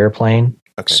outside of the airplane.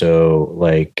 Okay. So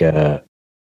like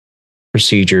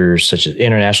procedures such as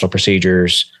international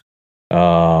procedures.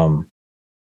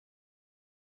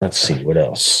 Let's see what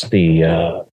else.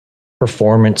 The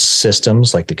performance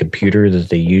systems, like the computer that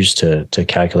they use to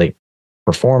calculate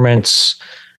performance,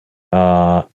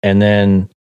 and then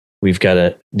we've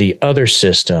got the other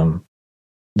system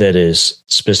that is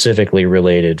specifically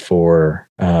related to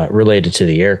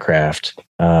the aircraft,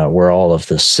 where all of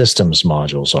the systems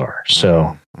modules are.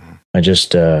 So I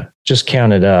just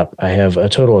counted up. I have a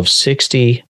total of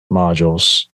 60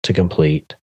 modules to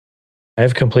complete.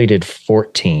 I've completed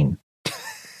 14.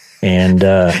 And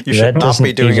you should not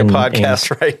be doing a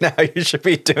podcast right now. You should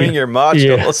be doing your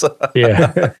modules.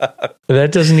 Yeah.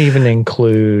 That doesn't even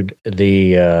include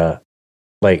the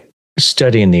like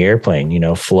studying the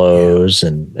airplane, flows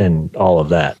and all of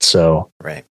that. So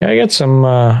right. I got some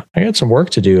work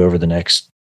to do over the next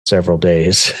several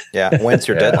days. Yeah. When's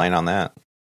your deadline on that?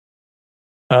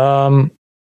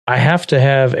 I have to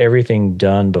have everything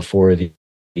done before the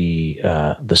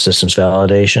systems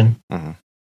validation. Mm-hmm.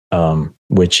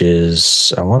 Which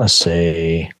is, I want to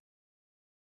say,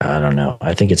 I don't know.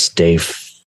 I think it's day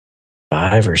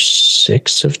 5 or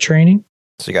 6 of training.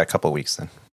 So you got a couple of weeks then.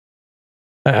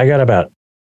 I got about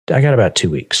 2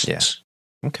 weeks. Yes.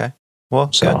 Okay.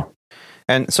 Well, good.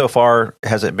 And so far,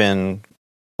 has it been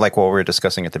like what we were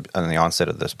discussing on the onset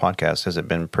of this podcast? Has it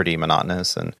been pretty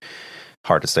monotonous and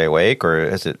hard to stay awake, or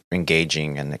is it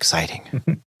engaging and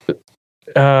exciting?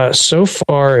 So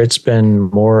far, it's been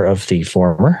more of the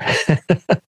former,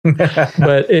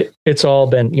 but it's all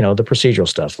been, the procedural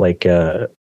stuff. Like the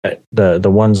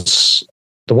ones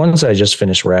I just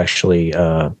finished were actually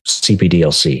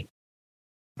CPDLC,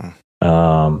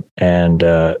 and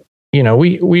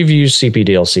we've used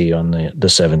CPDLC on the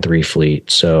 7.3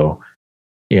 fleet. So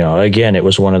again, it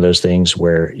was one of those things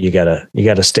where you gotta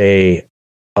stay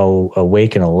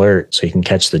awake and alert so you can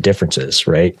catch the differences,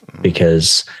 right?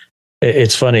 Because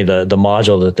it's funny, the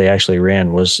module that they actually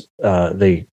ran was,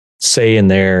 they say in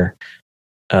there,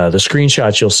 the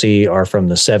screenshots you'll see are from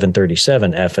the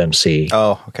 737 FMC.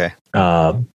 Oh, okay.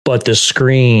 But the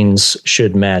screens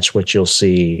should match what you'll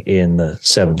see in the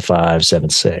 7.5,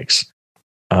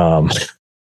 7.6.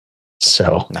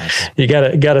 So nice. You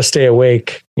gotta stay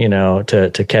awake,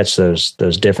 to catch those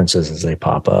differences as they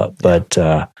pop up. But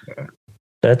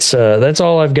that's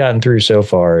all I've gotten through so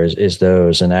far is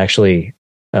those, and actually.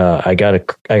 I got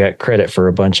credit for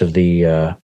a bunch of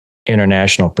the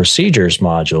international procedures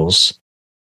modules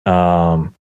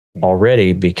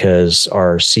already, because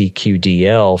our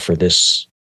CQDL for this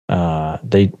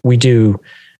we do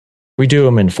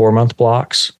them in 4-month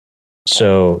blocks.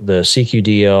 So the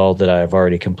CQDL that I've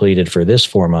already completed for this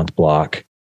 4-month block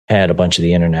had a bunch of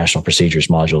the international procedures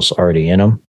modules already in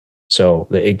them. So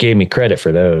it gave me credit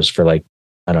for those, for 8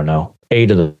 of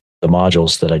the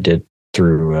modules that I did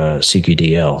through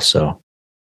CQDL. So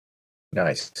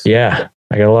nice. Yeah,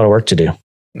 I got a lot of work to do.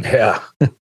 Yeah.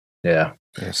 Yes,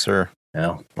 sir.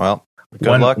 Yeah. Well,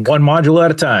 good luck. One module at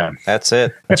a time. That's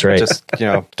it. That's right. Just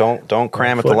don't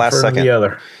cram at the last second. The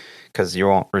other. Because you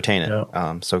won't retain it.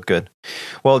 No. So good.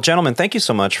 Well, gentlemen, thank you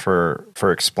so much for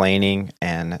explaining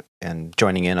and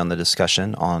joining in on the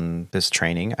discussion on this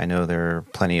training. I know there are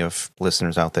plenty of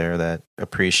listeners out there that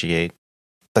appreciate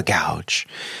the Gouge,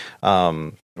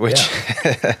 which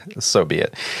so be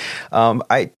it.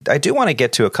 I do want to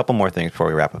get to a couple more things before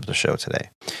we wrap up the show today.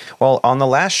 Well, on the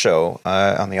last show,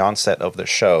 on the onset of the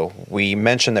show, we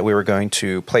mentioned that we were going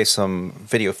to play some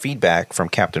video feedback from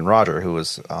Captain Roger, who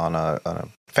was on a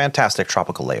fantastic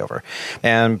tropical layover.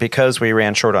 And because we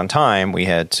ran short on time, we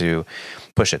had to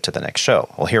push it to the next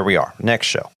show. Well, here we are, next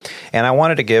show. And I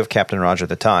wanted to give Captain Roger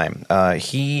the time.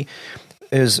 He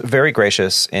is very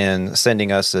gracious in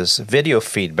sending us this video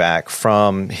feedback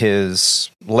from his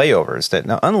layovers. That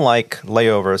now, unlike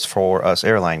layovers for us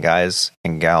airline guys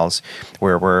and gals,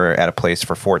 where we're at a place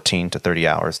for 14 to 30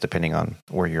 hours, depending on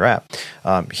where you're at,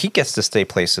 he gets to stay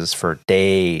places for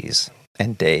days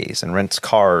and days, and rents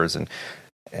cars and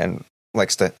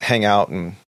likes to hang out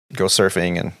and go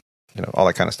surfing and all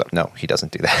that kind of stuff. No, he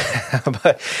doesn't do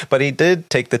that. but he did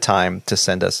take the time to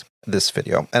send us this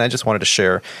video, and I just wanted to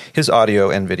share his audio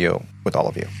and video with all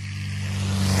of you.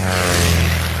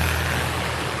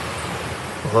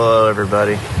 Hello,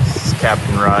 everybody. This is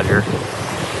Captain Roger.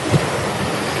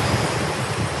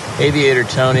 Aviator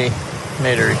Tony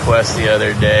made a request the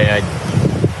other day.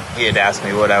 He had asked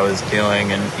me what I was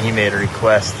doing, and he made a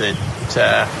request that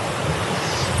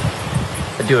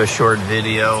I do a short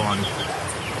video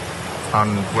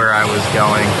on where I was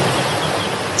going.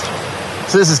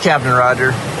 So this is Captain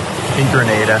Roger in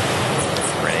Grenada,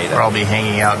 where I'll be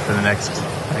hanging out for the next,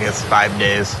 5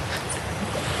 days.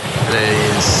 Today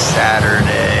is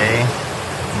Saturday.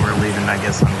 we're leaving, I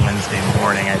guess, on Wednesday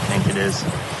morning, I think it is.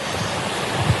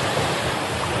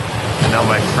 I know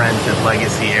my friends at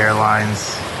Legacy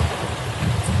Airlines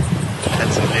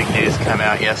had some big news come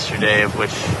out yesterday, of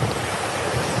which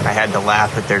I had to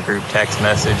laugh at their group text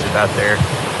message about their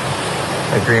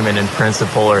agreement in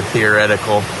principle, or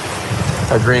theoretical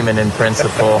agreement in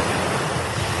principle.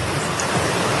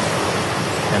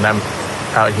 And I'm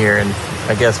out here in,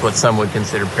 I guess, what some would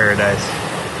consider paradise,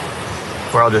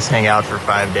 where I'll just hang out for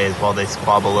 5 days while they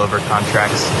squabble over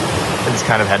contracts. I just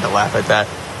kind of had to laugh at that.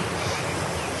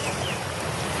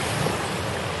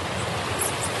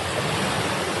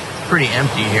 Pretty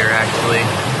empty here, actually.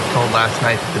 I told last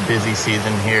night that the busy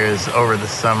season here is over the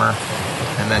summer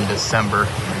and then December,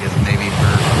 I guess maybe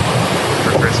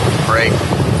for Christmas break.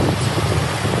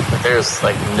 But there's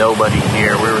like nobody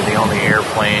here. We were the only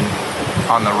airplane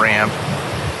on the ramp,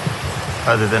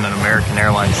 other than an American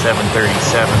Airlines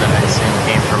 737 that I assume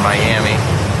came from Miami.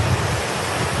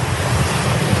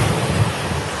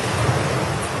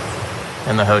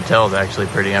 And the hotel is actually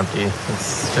pretty empty.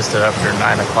 It's just after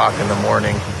 9 o'clock in the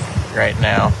morning right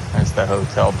now. There's the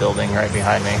hotel building right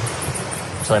behind me.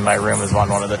 Actually, my room is on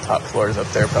one of the top floors up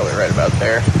there, probably right about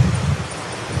there.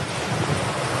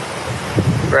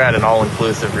 We're at an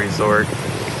all-inclusive resort.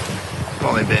 I've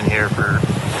only been here for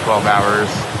 12 hours,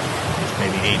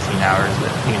 maybe 18 hours,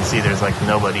 but you can see there's like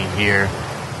nobody here.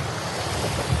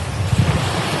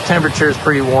 Temperature is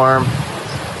pretty warm.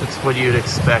 It's what you'd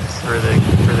expect for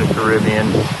the Caribbean.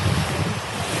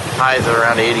 Highs are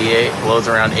around 88, lows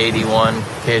around 81,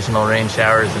 occasional rain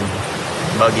showers, and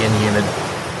muggy and humid.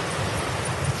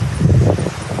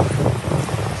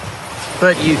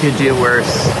 But you could do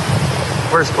worse.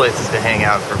 Worse places to hang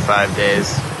out for 5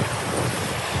 days.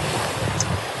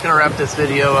 Gonna wrap this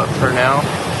video up for now.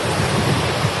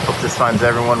 Hope this finds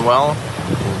everyone well.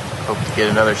 Hope to get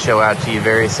another show out to you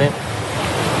very soon.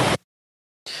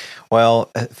 Well,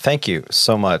 thank you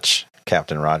so much,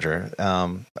 Captain Roger.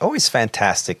 Always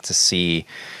fantastic to see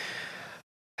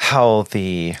how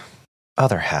the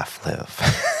other half live.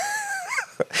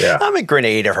 Yeah. I'm in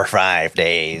Grenada for 5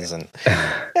 days, and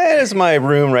there's my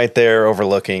room right there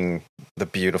overlooking the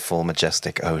beautiful,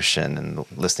 majestic ocean and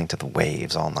listening to the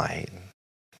waves all night.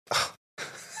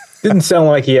 Didn't sound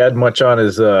like he had much on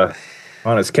his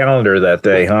calendar that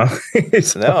day, huh?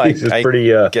 No, I pretty,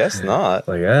 guess not.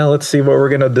 Like, let's see what we're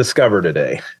going to discover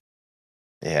today.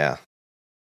 Yeah.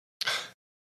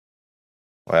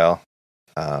 Well,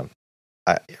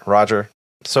 Roger,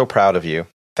 so proud of you.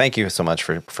 Thank you so much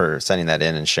for sending that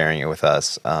in and sharing it with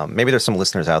us. Maybe there's some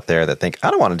listeners out there that think,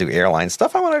 I don't want to do airline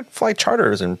stuff. I want to fly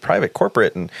charters and private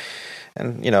corporate and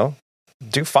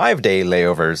do 5-day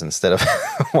layovers instead of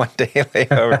 1 day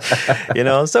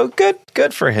layover. So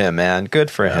good for him, man. Good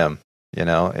for him.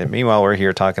 And meanwhile, we're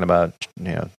here talking about,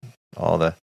 all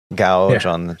the gouge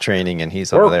on the training, and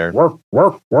he's over there.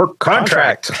 Work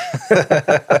contract.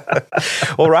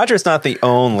 Well, Roger's not the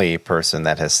only person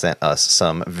that has sent us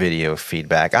some video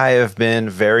feedback. I have been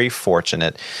very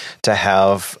fortunate to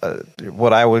have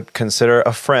what I would consider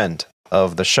a friend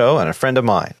of the show and a friend of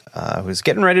mine who's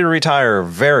getting ready to retire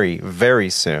very, very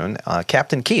soon,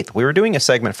 Captain Keith. We were doing a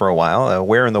segment for a while,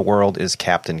 Where in the World is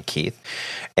Captain Keith?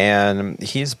 And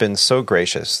he's been so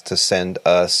gracious to send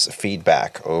us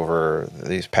feedback over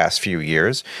these past few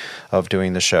years of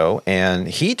doing the show. And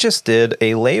he just did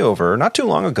a layover not too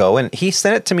long ago, and he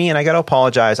sent it to me, and I got to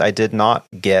apologize. I did not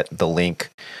get the link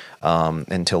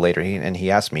until later.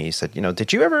 He asked me, he said,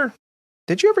 did you ever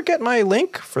get my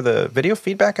link for the video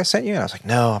feedback I sent you? And I was like,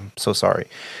 no, I'm so sorry.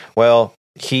 Well,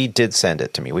 he did send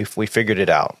it to me. We figured it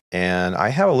out. And I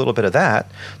have a little bit of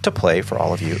that to play for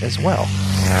all of you as well.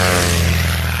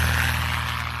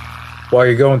 While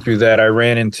you're going through that, I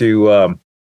ran into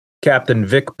Captain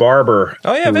Vic Barber,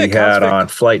 who Vic, we had on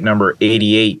flight number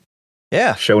 88.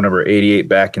 Yeah. Show number 88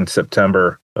 back in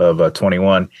September of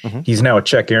 21. Mm-hmm. He's now a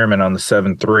check airman on the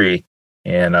 7-3.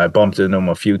 And I bumped into him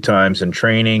a few times in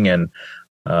training and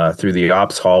through the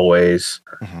ops hallways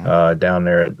down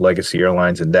there at Legacy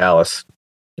Airlines in Dallas.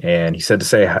 And he said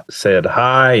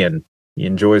hi, and he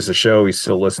enjoys the show. He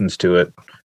still listens to it.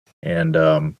 And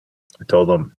I told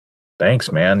him,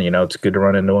 thanks, man. It's good to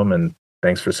run into him, and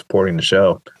thanks for supporting the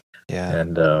show. Yeah.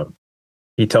 And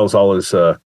he tells all his,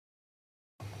 I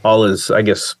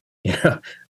guess,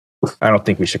 I don't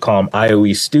think we should call them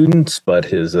IOE students, but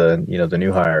his, the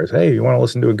new hires. Hey, you want to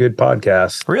listen to a good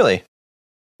podcast? Really?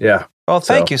 Yeah. Well,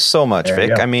 thank you so much,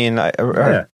 Vic. I mean,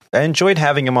 I enjoyed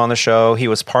having him on the show. He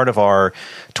was part of our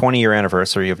 20-year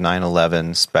anniversary of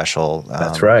 9/11 special.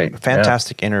 That's right.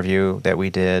 Fantastic interview that we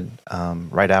did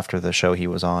right after the show he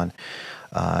was on.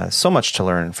 So much to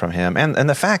learn from him, and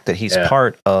the fact that he's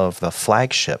part of the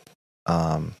flagship.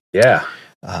 Flying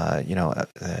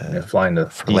the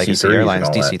for Legacy Airlines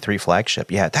DC-3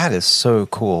 flagship. Yeah, that is so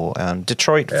cool.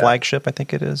 Detroit flagship, I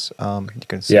think it is. You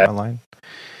can see it online.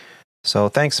 So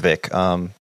thanks, Vic.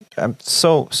 I'm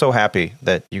so happy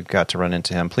that you got to run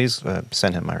into him. Please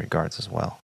send him my regards as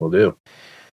well. Will do.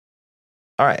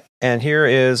 All right, and here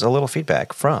is a little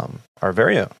feedback from our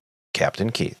very own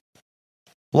Captain Keith,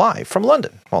 live from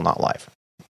London. Well, not live.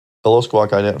 Hello,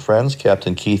 Squawk Ident friends.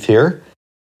 Captain Keith here.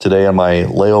 Today on my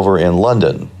layover in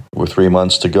London. With 3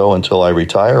 months to go until I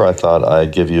retire, I thought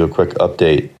I'd give you a quick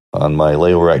update on my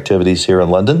layover activities here in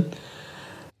London.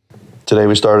 Today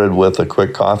we started with a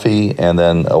quick coffee and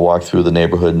then a walk through the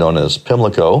neighborhood known as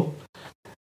Pimlico,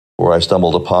 where I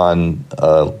stumbled upon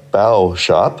a bow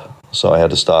shop, so I had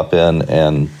to stop in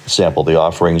and sample the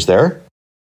offerings there.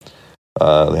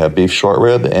 They have beef short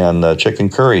rib and chicken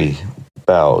curry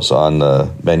bows on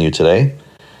the menu today.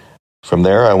 From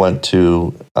there, I went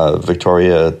to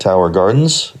Victoria Tower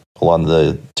Gardens along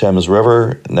the Thames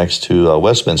River next to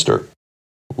Westminster.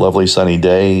 Lovely sunny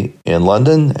day in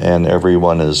London, and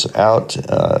everyone is out.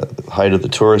 Height of the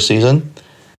tourist season.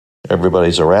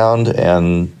 Everybody's around,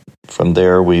 and from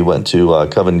there we went to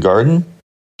Covent Garden.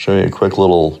 Show you a quick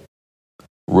little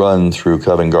run through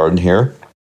Covent Garden here.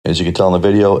 As you can tell in the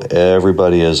video,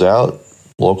 everybody is out,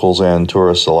 locals and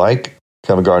tourists alike.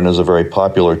 Covent Garden is a very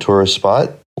popular tourist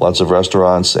spot. Lots of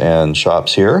restaurants and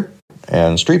shops here,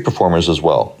 and street performers as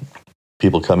well.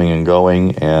 People coming and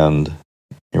going, and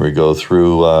here we go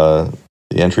through the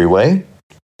entryway.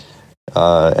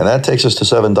 And that takes us to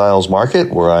Seven Dials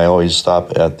Market, where I always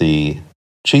stop at the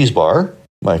cheese bar,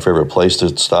 my favorite place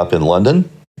to stop in London.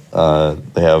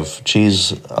 They have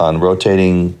cheese on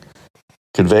rotating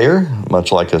conveyor,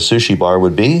 much like a sushi bar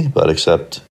would be, but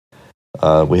except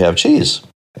we have cheese.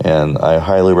 And I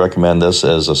highly recommend this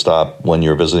as a stop when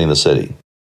you're visiting the city.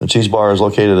 The cheese bar is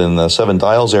located in the Seven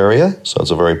Dials area, so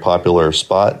it's a very popular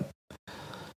spot.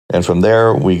 And from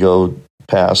there, we go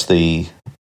past the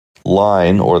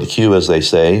line, or the queue as they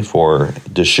say, for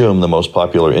Dishoom, the most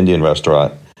popular Indian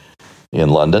restaurant in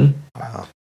London.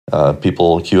 Wow.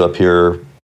 People queue up here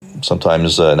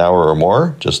sometimes an hour or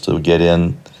more just to get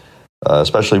in,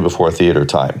 especially before theater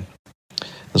time.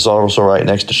 This is also right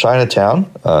next to Chinatown,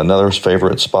 another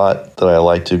favorite spot that I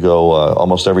like to go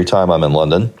almost every time I'm in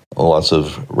London. Lots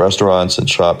of restaurants and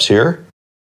shops here.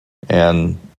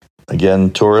 And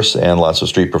again, tourists and lots of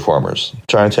street performers.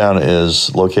 Chinatown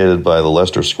is located by the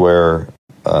Leicester Square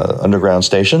underground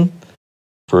station.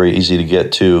 Very easy to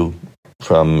get to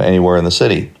from anywhere in the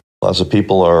city. Lots of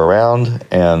people are around,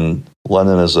 and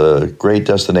London is a great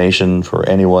destination for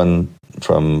anyone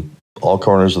from all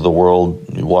corners of the world.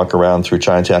 You walk around through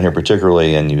Chinatown here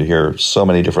particularly, and you hear so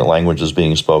many different languages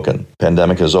being spoken.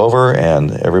 Pandemic is over,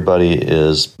 and everybody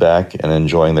is back and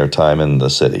enjoying their time in the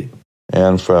city.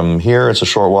 And from here, it's a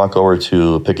short walk over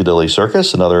to Piccadilly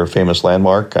Circus, another famous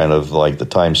landmark, kind of like the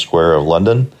Times Square of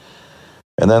London.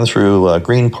 And then through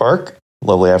Green Park.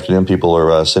 Lovely afternoon. People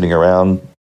are sitting around,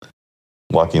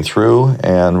 walking through.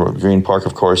 And Green Park,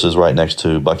 of course, is right next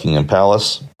to Buckingham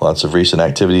Palace. Lots of recent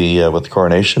activity with the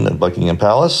coronation at Buckingham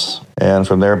Palace. And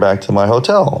from there back to my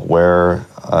hotel, where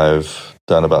I've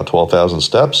done about 12,000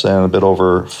 steps and a bit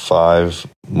over 5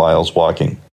 miles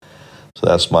walking. So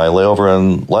that's my layover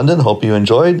in London. Hope you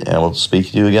enjoyed, and we'll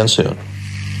speak to you again soon.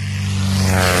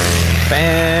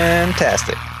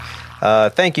 Fantastic.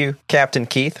 Thank you, Captain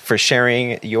Keith, for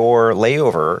sharing your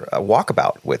layover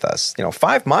walkabout with us.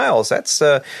 5 miles, that's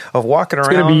of walking around.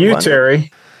 It's going to be you, London.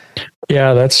 Terry.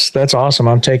 Yeah, that's awesome.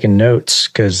 I'm taking notes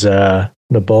because the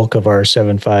bulk of our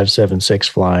 7576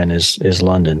 flying is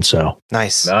London. So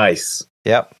nice.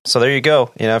 Yep. So there you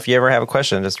go. If you ever have a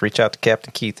question, just reach out to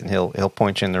Captain Keith, and he'll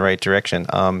point you in the right direction.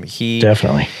 He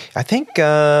definitely. I think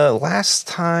last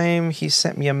time he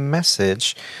sent me a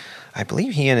message, I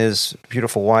believe he and his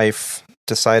beautiful wife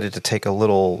decided to take a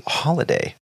little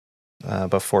holiday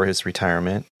before his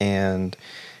retirement, and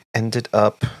ended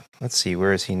up. Let's see,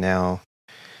 where is he now?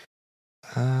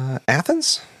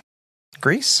 Athens,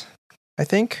 Greece, I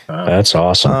think. That's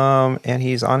awesome. And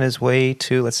he's on his way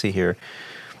to. Let's see here.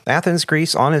 Athens,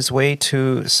 Greece, on his way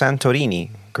to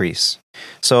Santorini, Greece.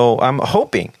 So I'm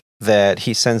hoping that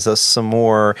he sends us some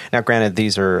more. Now, granted,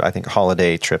 these are, I think,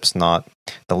 holiday trips, not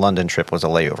the London trip was a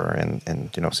layover.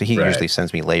 And so he usually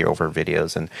sends me layover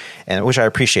videos, and which I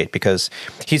appreciate, because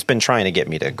he's been trying to get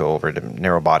me to go over to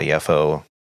narrow body FO,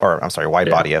 or I'm sorry, wide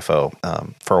body FO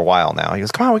for a while now. He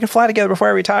goes, come on, we can fly together before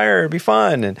I retire. It'd be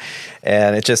fun.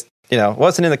 And it just,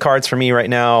 wasn't in the cards for me right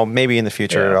now. Maybe in the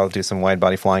future I'll do some wide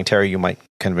body flying. Terry, you might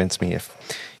convince me if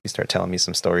you start telling me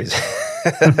some stories.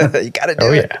 You got to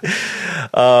do it.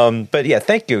 But yeah,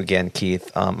 thank you again,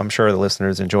 Keith. I'm sure the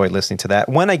listeners enjoyed listening to that.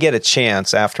 When I get a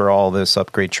chance after all this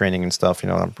upgrade training and stuff,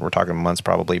 we're talking months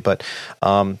probably, but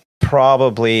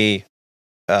probably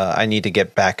I need to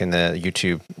get back in the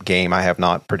YouTube game. I have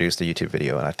not produced a YouTube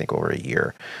video in I think over a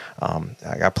year.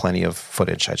 I got plenty of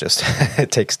footage.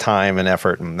 It takes time and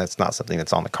effort, and that's not something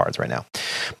that's on the cards right now.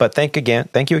 But thank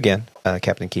you again,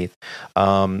 Captain Keith.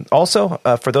 Also,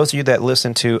 for those of you that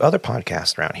listen to other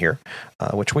podcasts around here,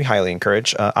 which we highly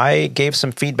encourage, I gave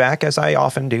some feedback, as I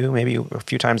often do, maybe a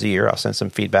few times a year. I'll send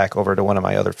some feedback over to one of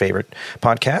my other favorite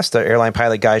podcasts, the Airline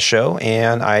Pilot Guy Show,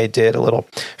 and I did a little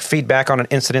feedback on an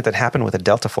incident that happened with a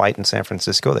Delta flight in San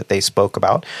Francisco that they spoke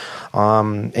about.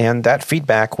 And that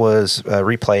feedback was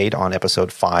replayed on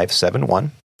episode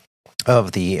 571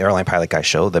 of the Airline Pilot Guy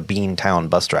Show. The Beantown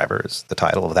Bus Driver is the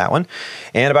title of that one.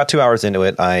 And about 2 hours into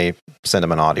it, I sent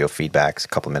him an audio feedback, a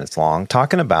couple of minutes long,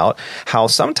 talking about how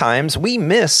sometimes we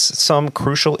miss some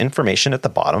crucial information at the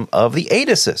bottom of the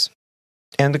ATISes.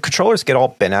 And the controllers get all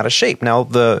bent out of shape. Now,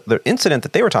 the incident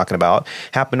that they were talking about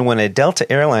happened when a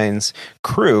Delta Airlines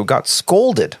crew got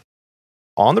scolded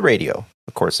on the radio.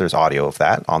 Of course, there's audio of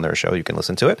that on their show. You can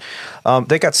listen to it.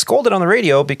 They got scolded on the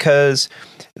radio because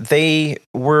they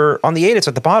were on the ATIS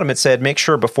at the bottom. It said, make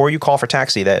sure before you call for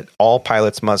taxi that all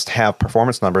pilots must have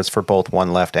performance numbers for both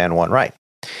one left and one right.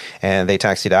 And they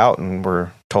taxied out and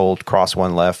were told cross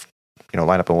one left,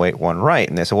 line up and wait one right.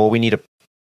 And they said, well, we need to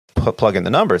plug in the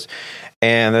numbers.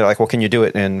 And they're like, well, can you do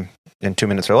it in 2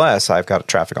 minutes or less? I've got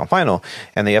traffic on final.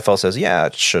 And the FL says, yeah,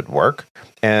 it should work.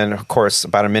 And of course,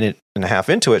 about a minute and a half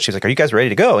into it, she's like, are you guys ready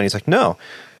to go? And he's like, no.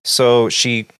 So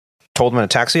she told him to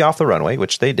taxi off the runway,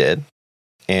 which they did.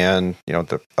 And,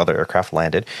 the other aircraft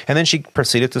landed. And then she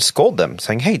proceeded to scold them,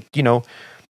 saying, hey,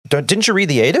 didn't you read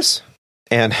the ATIS?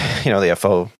 And, the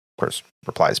FO, of course,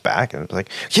 replies back and was like,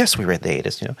 yes, we read the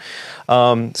ATIS,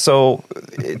 So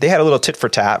they had a little tit for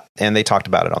tat, and they talked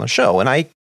about it on the show. And I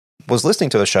was listening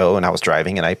to the show, and I was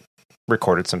driving, and I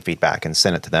recorded some feedback and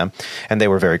sent it to them, and they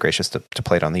were very gracious to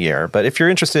play it on the air. But if you're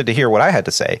interested to hear what I had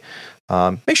to say,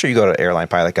 make sure you go to Airline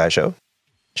Pilot Guy Show.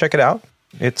 Check it out.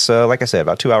 It's, like I said,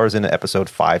 about 2 hours into episode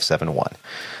 571.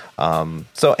 And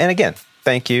again,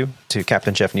 thank you to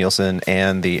Captain Jeff Nielsen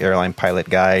and the Airline Pilot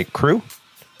Guy crew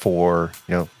for,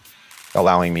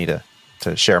 allowing me to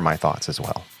share my thoughts as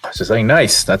well. I was just saying,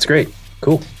 nice. That's great.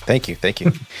 Cool. Thank you. We're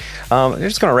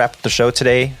just going to wrap up the show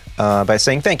today by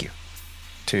saying thank you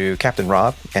to Captain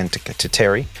Rob and to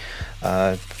Terry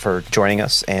for joining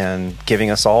us and giving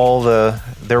us all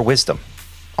their wisdom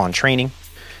on training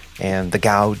and the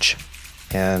gouge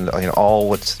and all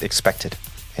what's expected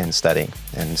in studying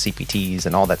and CPTs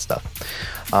and all that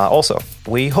stuff. Also,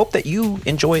 we hope that you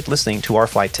enjoyed listening to our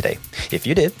flight today. If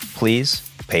you did, please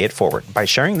pay it forward by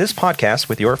sharing this podcast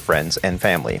with your friends and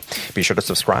family. Be sure to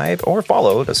subscribe or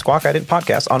follow the Squawk Ident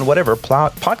podcast on whatever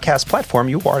podcast platform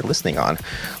you are listening on.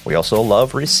 We also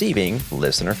love receiving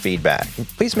listener feedback.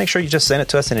 Please make sure you just send it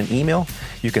to us in an email.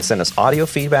 You can send us audio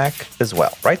feedback as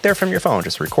well. Right there from your phone.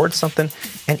 Just record something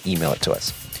and email it to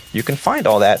us. You can find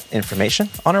all that information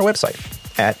on our website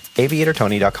at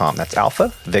aviatortony.com. That's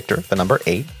Alpha, Victor, the number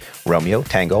 8, Romeo,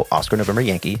 Tango, Oscar, November,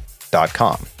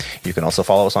 Yankee.com. You can also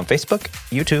follow us on Facebook,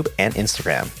 YouTube, and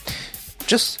Instagram.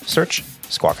 Just search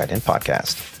Squawk Ident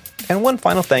Podcast. And one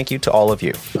final thank you to all of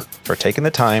you for taking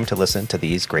the time to listen to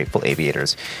these grateful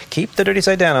aviators. Keep the dirty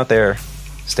side down out there.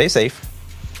 Stay safe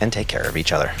and take care of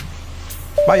each other.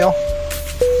 Bye, y'all.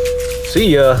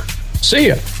 See ya. See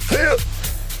ya.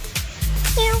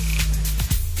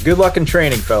 Good luck in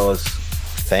training, fellas.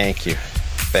 Thank you.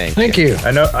 Thank you.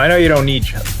 I know you don't need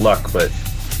luck, but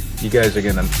you guys are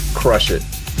gonna crush it.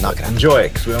 Not gonna enjoy it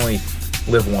because we only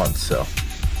live once. So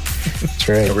that's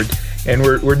right.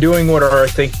 We're doing what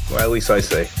at least I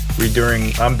say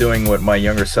I'm doing what my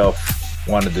younger self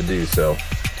wanted to do. So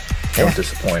don't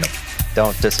disappoint him.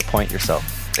 Don't disappoint yourself.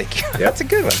 Thank you. Yep. That's a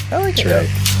good one. I like it. Right.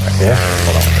 Yeah.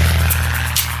 Hold on.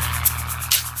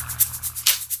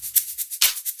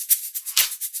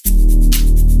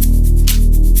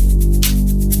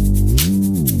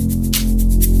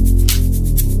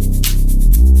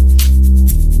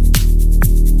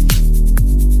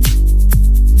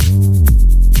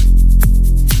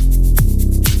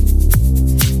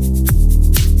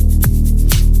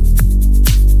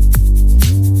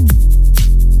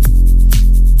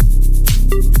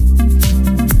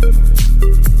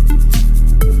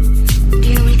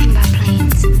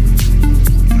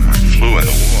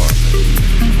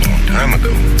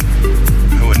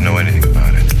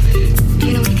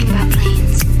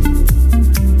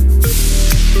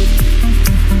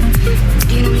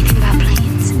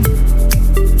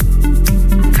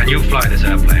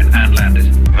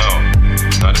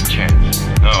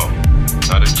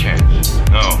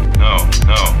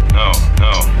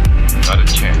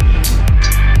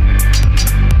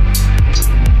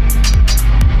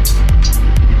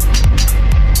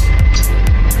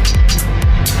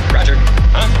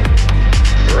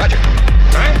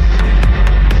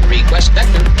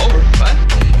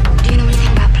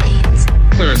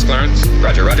 This Clarence.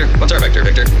 Roger, roger. What's our vector,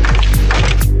 Victor?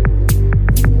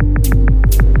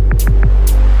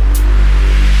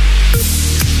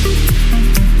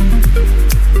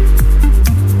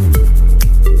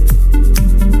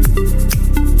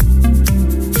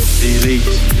 The elite.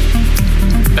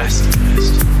 Best of the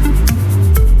best.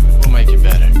 We'll make it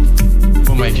better.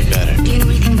 We'll make it better. Do you know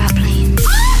anything about planes?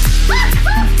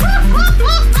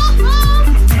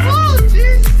 Oh,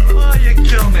 jeez. Oh, you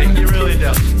kill me. You really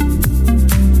do.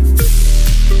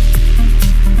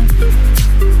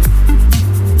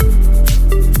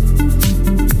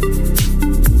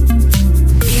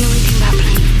 Do you know anything about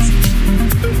planes?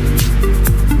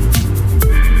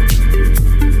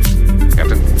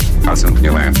 Captain, how soon can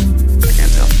you land? I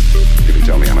can't tell. You can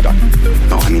tell me, I'm a doctor.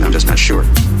 No, I mean, I'm just not sure. Do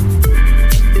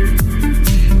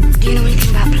you know anything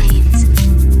about planes?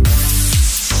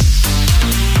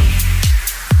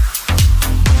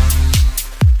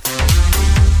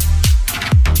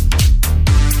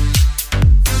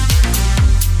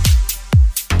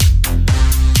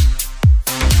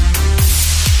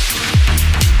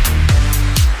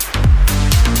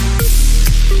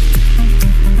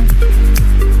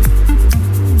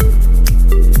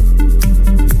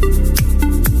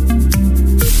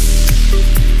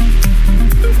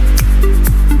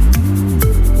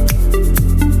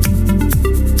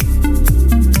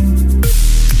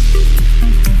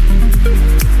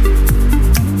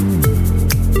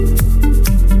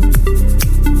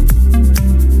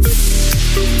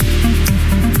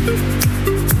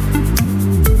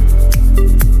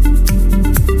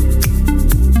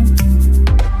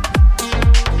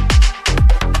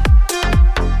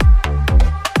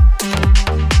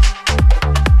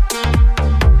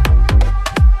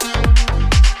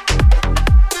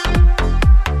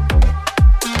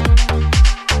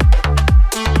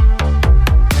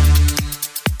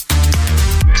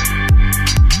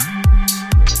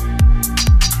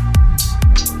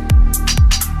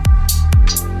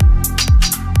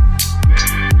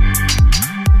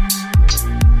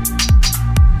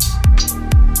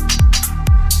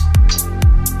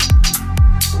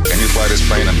 Can you fly this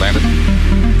plane and land it?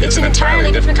 It's an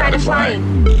entirely different kind of flying.